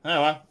exploded.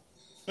 Oh,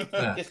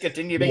 well. Just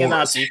continue being a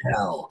Nazi.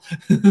 Hell.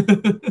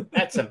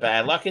 That's some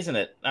bad luck, isn't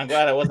it? I'm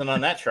glad I wasn't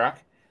on that truck.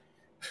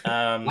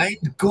 My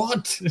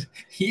God,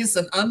 he's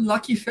an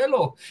unlucky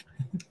fellow.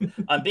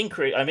 I'm being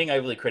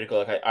overly critical.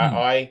 Like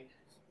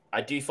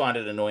I do find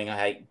it annoying. I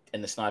hate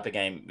in the sniper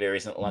game there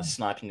isn't much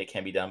sniping that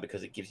can be done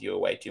because it gives you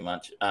away too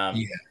much. They're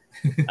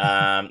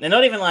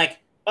not even like,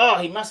 oh,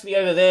 he must be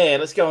over there.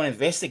 Let's go and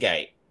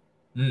investigate.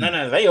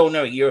 No, they all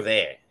know you're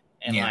there,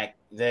 and like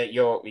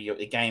you're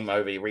the game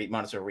over. You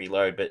might as well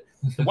reload. But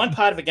the one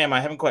part of the game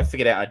I haven't quite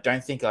figured out. I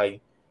don't think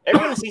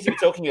everyone seems to be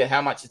talking about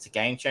how much it's a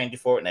game changer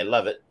for it, and they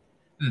love it.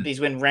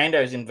 Is when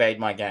randos invade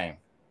my game.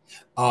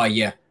 Oh,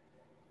 yeah.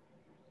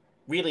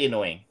 Really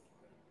annoying.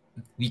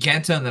 You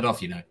can't turn that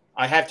off,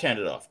 I have turned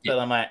it off, but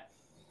I'm like,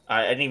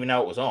 I didn't even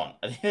know it was on.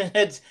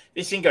 It's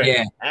this thing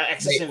going,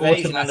 Axis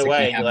invasion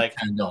underway. You're like,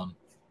 turned on.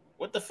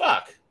 What the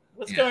fuck?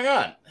 What's going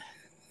on?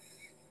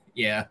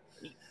 Yeah.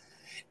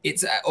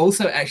 It's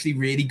also actually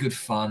really good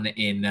fun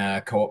in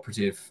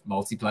cooperative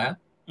multiplayer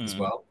as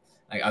well.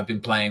 Like I've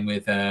been playing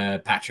with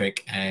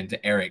Patrick and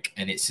Eric,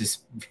 and it's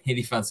just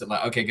really fun. So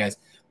like, okay, guys,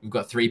 we've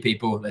got 3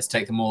 people. Let's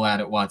take them all out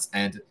at once.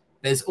 And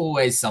there's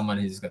always someone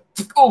who's got,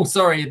 oh,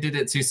 sorry, I did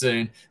it too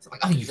soon. It's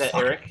like, oh, you Is that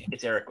fucking... Eric?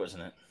 It's Eric,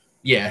 wasn't it?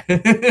 Yeah.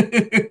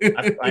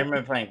 I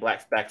remember playing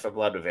Back for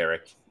Blood with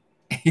Eric.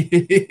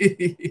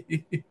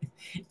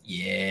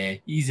 Yeah,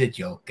 he's a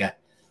joker.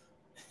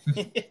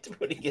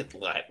 Putting it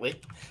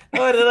lightly.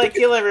 Oh, did I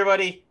kill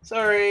everybody?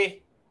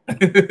 Sorry.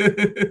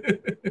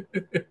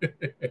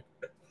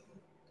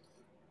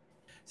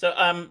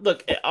 So,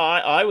 look,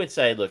 I would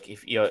say, look,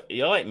 if you're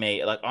like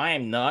me, like I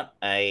am not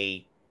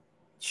a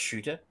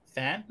shooter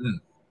fan.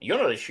 You're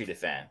not a shooter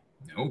fan.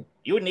 No.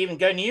 You wouldn't even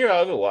go near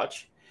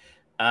Overwatch.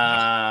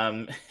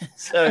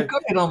 So I've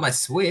got it on my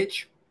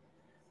Switch.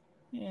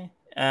 Yeah.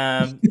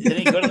 Is it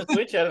any good on the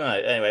Switch? I don't know.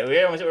 Anyway,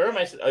 we're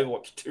almost at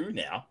Overwatch 2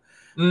 now.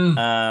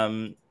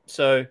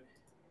 So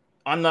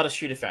I'm not a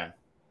shooter fan.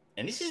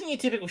 And this isn't your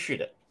typical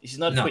shooter. This is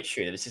not a Twitch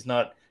shooter. This is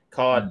not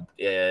COD,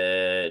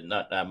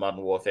 not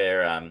Modern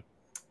Warfare,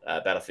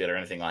 Battlefield or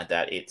anything like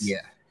that.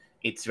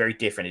 It's very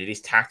different. It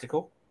is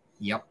tactical.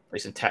 Yep.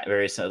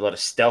 There's a lot of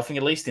stealthing,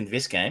 at least in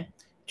this game.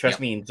 Trust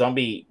me, in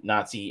Zombie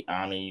Nazi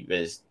Army,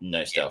 there's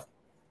no stealth.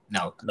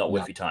 No. Not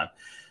worth your time.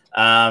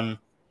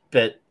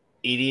 But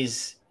it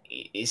is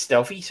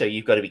stealthy, so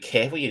you've got to be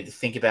careful. You need to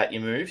think about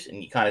your moves,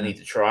 and you kind of need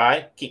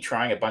to keep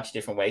trying a bunch of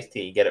different ways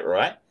till you get it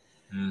right.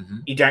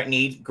 You don't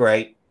need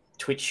great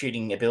Twitch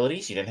shooting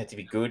abilities. You don't have to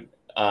be good.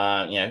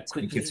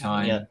 Quick your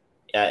time.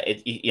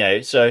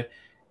 So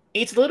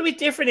it's a little bit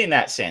different in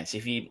that sense.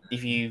 If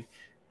you,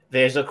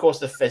 there's of course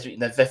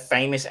the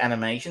famous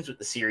animations that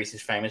the series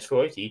is famous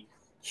for. If you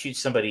shoot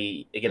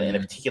somebody again in a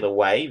particular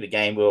way, the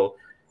game will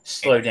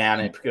slow down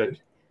and put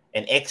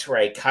an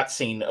X-ray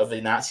cutscene of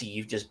the Nazi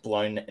you've just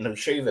blown, and it'll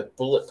show you the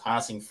bullet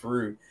passing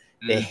through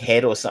their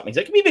head or something. So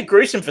it can be a bit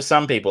gruesome for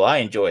some people. I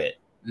enjoy it.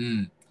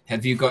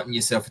 Have you gotten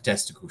yourself a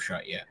testicle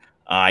shot yet?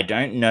 I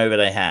don't know that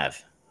I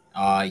have.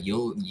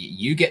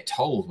 You get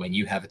told when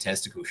you have a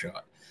testicle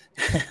shot.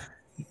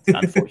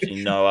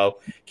 Unfortunately, no. I'll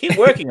keep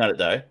working on it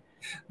though.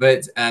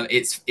 But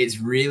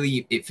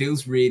it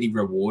feels really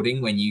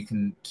rewarding when you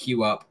can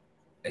queue up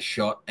a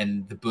shot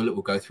and the bullet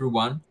will go through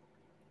one,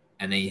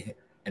 and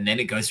then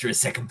it goes through a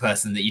second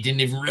person that you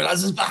didn't even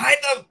realize was behind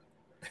them.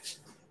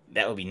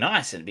 That would be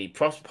nice, and it'd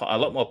be a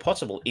lot more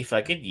possible if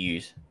I could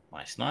use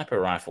my sniper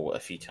rifle a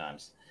few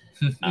times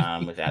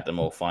without them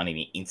all finding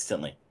me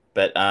instantly.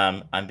 But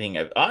I'm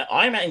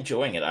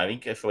enjoying it. I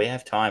think if we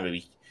have time, it'd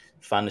be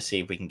fun to see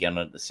if we can get on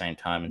it at the same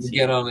time and see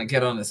get on at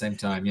the same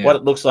time. Yeah, what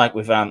it looks like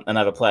with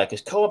another player,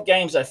 because co-op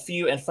games are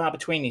few and far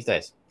between these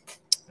days.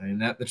 Ain't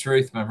that the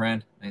truth, my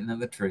friend? Ain't that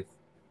the truth?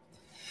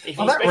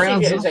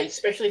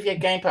 Especially if you have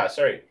Game Pass.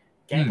 Sorry,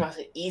 Game Pass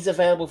is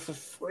available for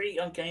free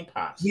on Game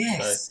Pass.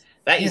 Yes, so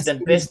that is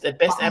the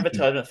best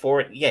advertisement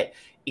for it. Yeah,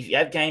 if you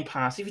have Game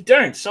Pass, if you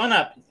don't, sign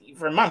up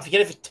for a month. You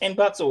get it for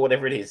 $10 or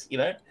whatever it is. You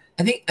know.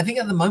 I think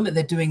at the moment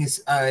they're doing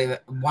is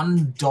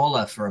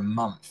 $1 for a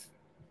month.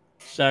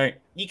 So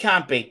you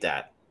can't beat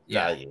that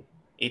value.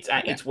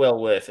 It's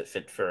well worth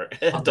it for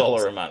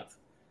 $1 a month.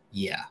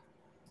 Yeah.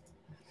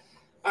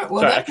 All right,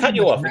 well, sorry, I cut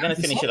you off. We're going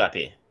to finish it up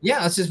here.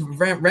 Yeah, it's just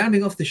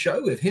rounding off the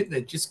show.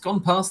 We've just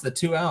gone past the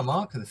 2-hour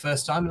mark for the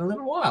first time in a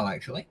little while,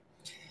 actually.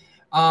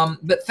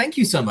 But thank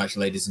you so much,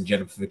 ladies and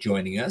gentlemen, for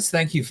joining us.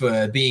 Thank you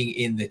for being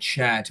in the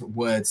chat,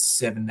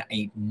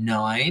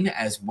 Words789,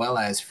 as well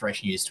as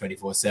Fresh News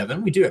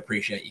 24/7. We do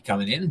appreciate you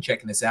coming in and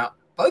checking us out,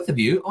 both of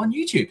you, on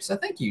YouTube. So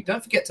thank you.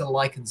 Don't forget to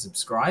like and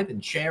subscribe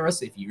and share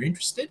us if you're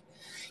interested.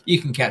 You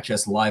can catch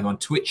us live on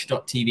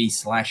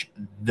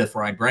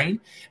twitch.tv/thefriedbrain,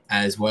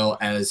 as well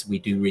as we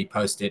do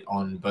repost it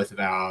on both of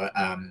our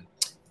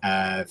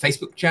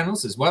Facebook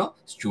channels as well.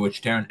 It's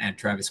George Tarrant and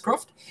Travis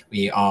Croft.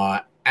 We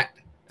are at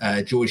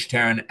George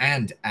Tarrant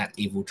and at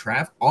Evil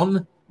Trav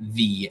on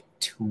the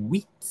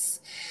tweets.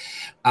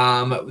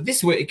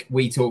 This week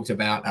we talked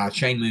about our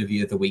chain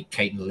movie of the week,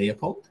 Kate and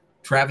Leopold.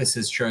 Travis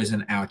has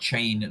chosen our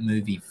chain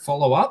movie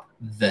follow-up,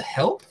 The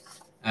Help.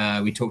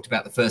 We talked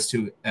about the first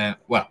two.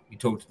 We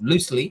talked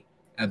loosely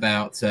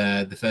about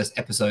the first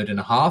episode and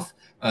a half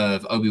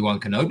of Obi-Wan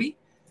Kenobi,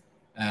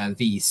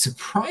 the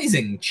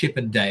surprising Chip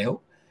and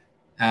Dale,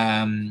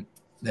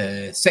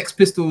 the Sex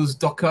Pistols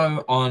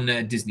doco on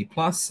Disney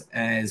Plus,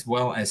 as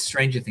well as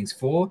Stranger Things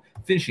 4,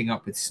 finishing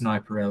up with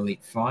Sniper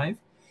Elite 5.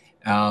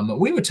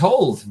 We were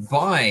told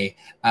by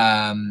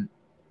Fresh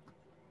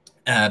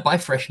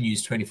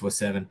News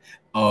 24/7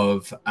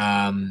 of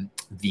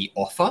The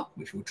Offer,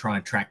 which we'll try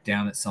and track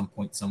down at some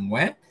point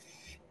somewhere.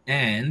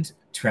 And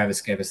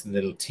Travis gave us a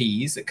little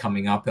tease that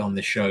coming up on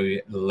the show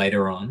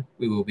later on,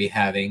 we will be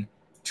having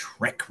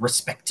Trek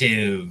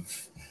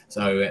Respective.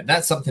 So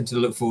that's something to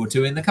look forward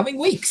to in the coming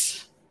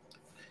weeks.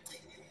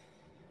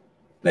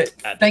 But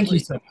thank you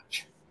so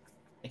much.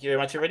 Thank you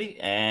very much, everybody,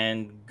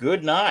 and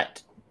good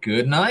night.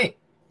 Good night.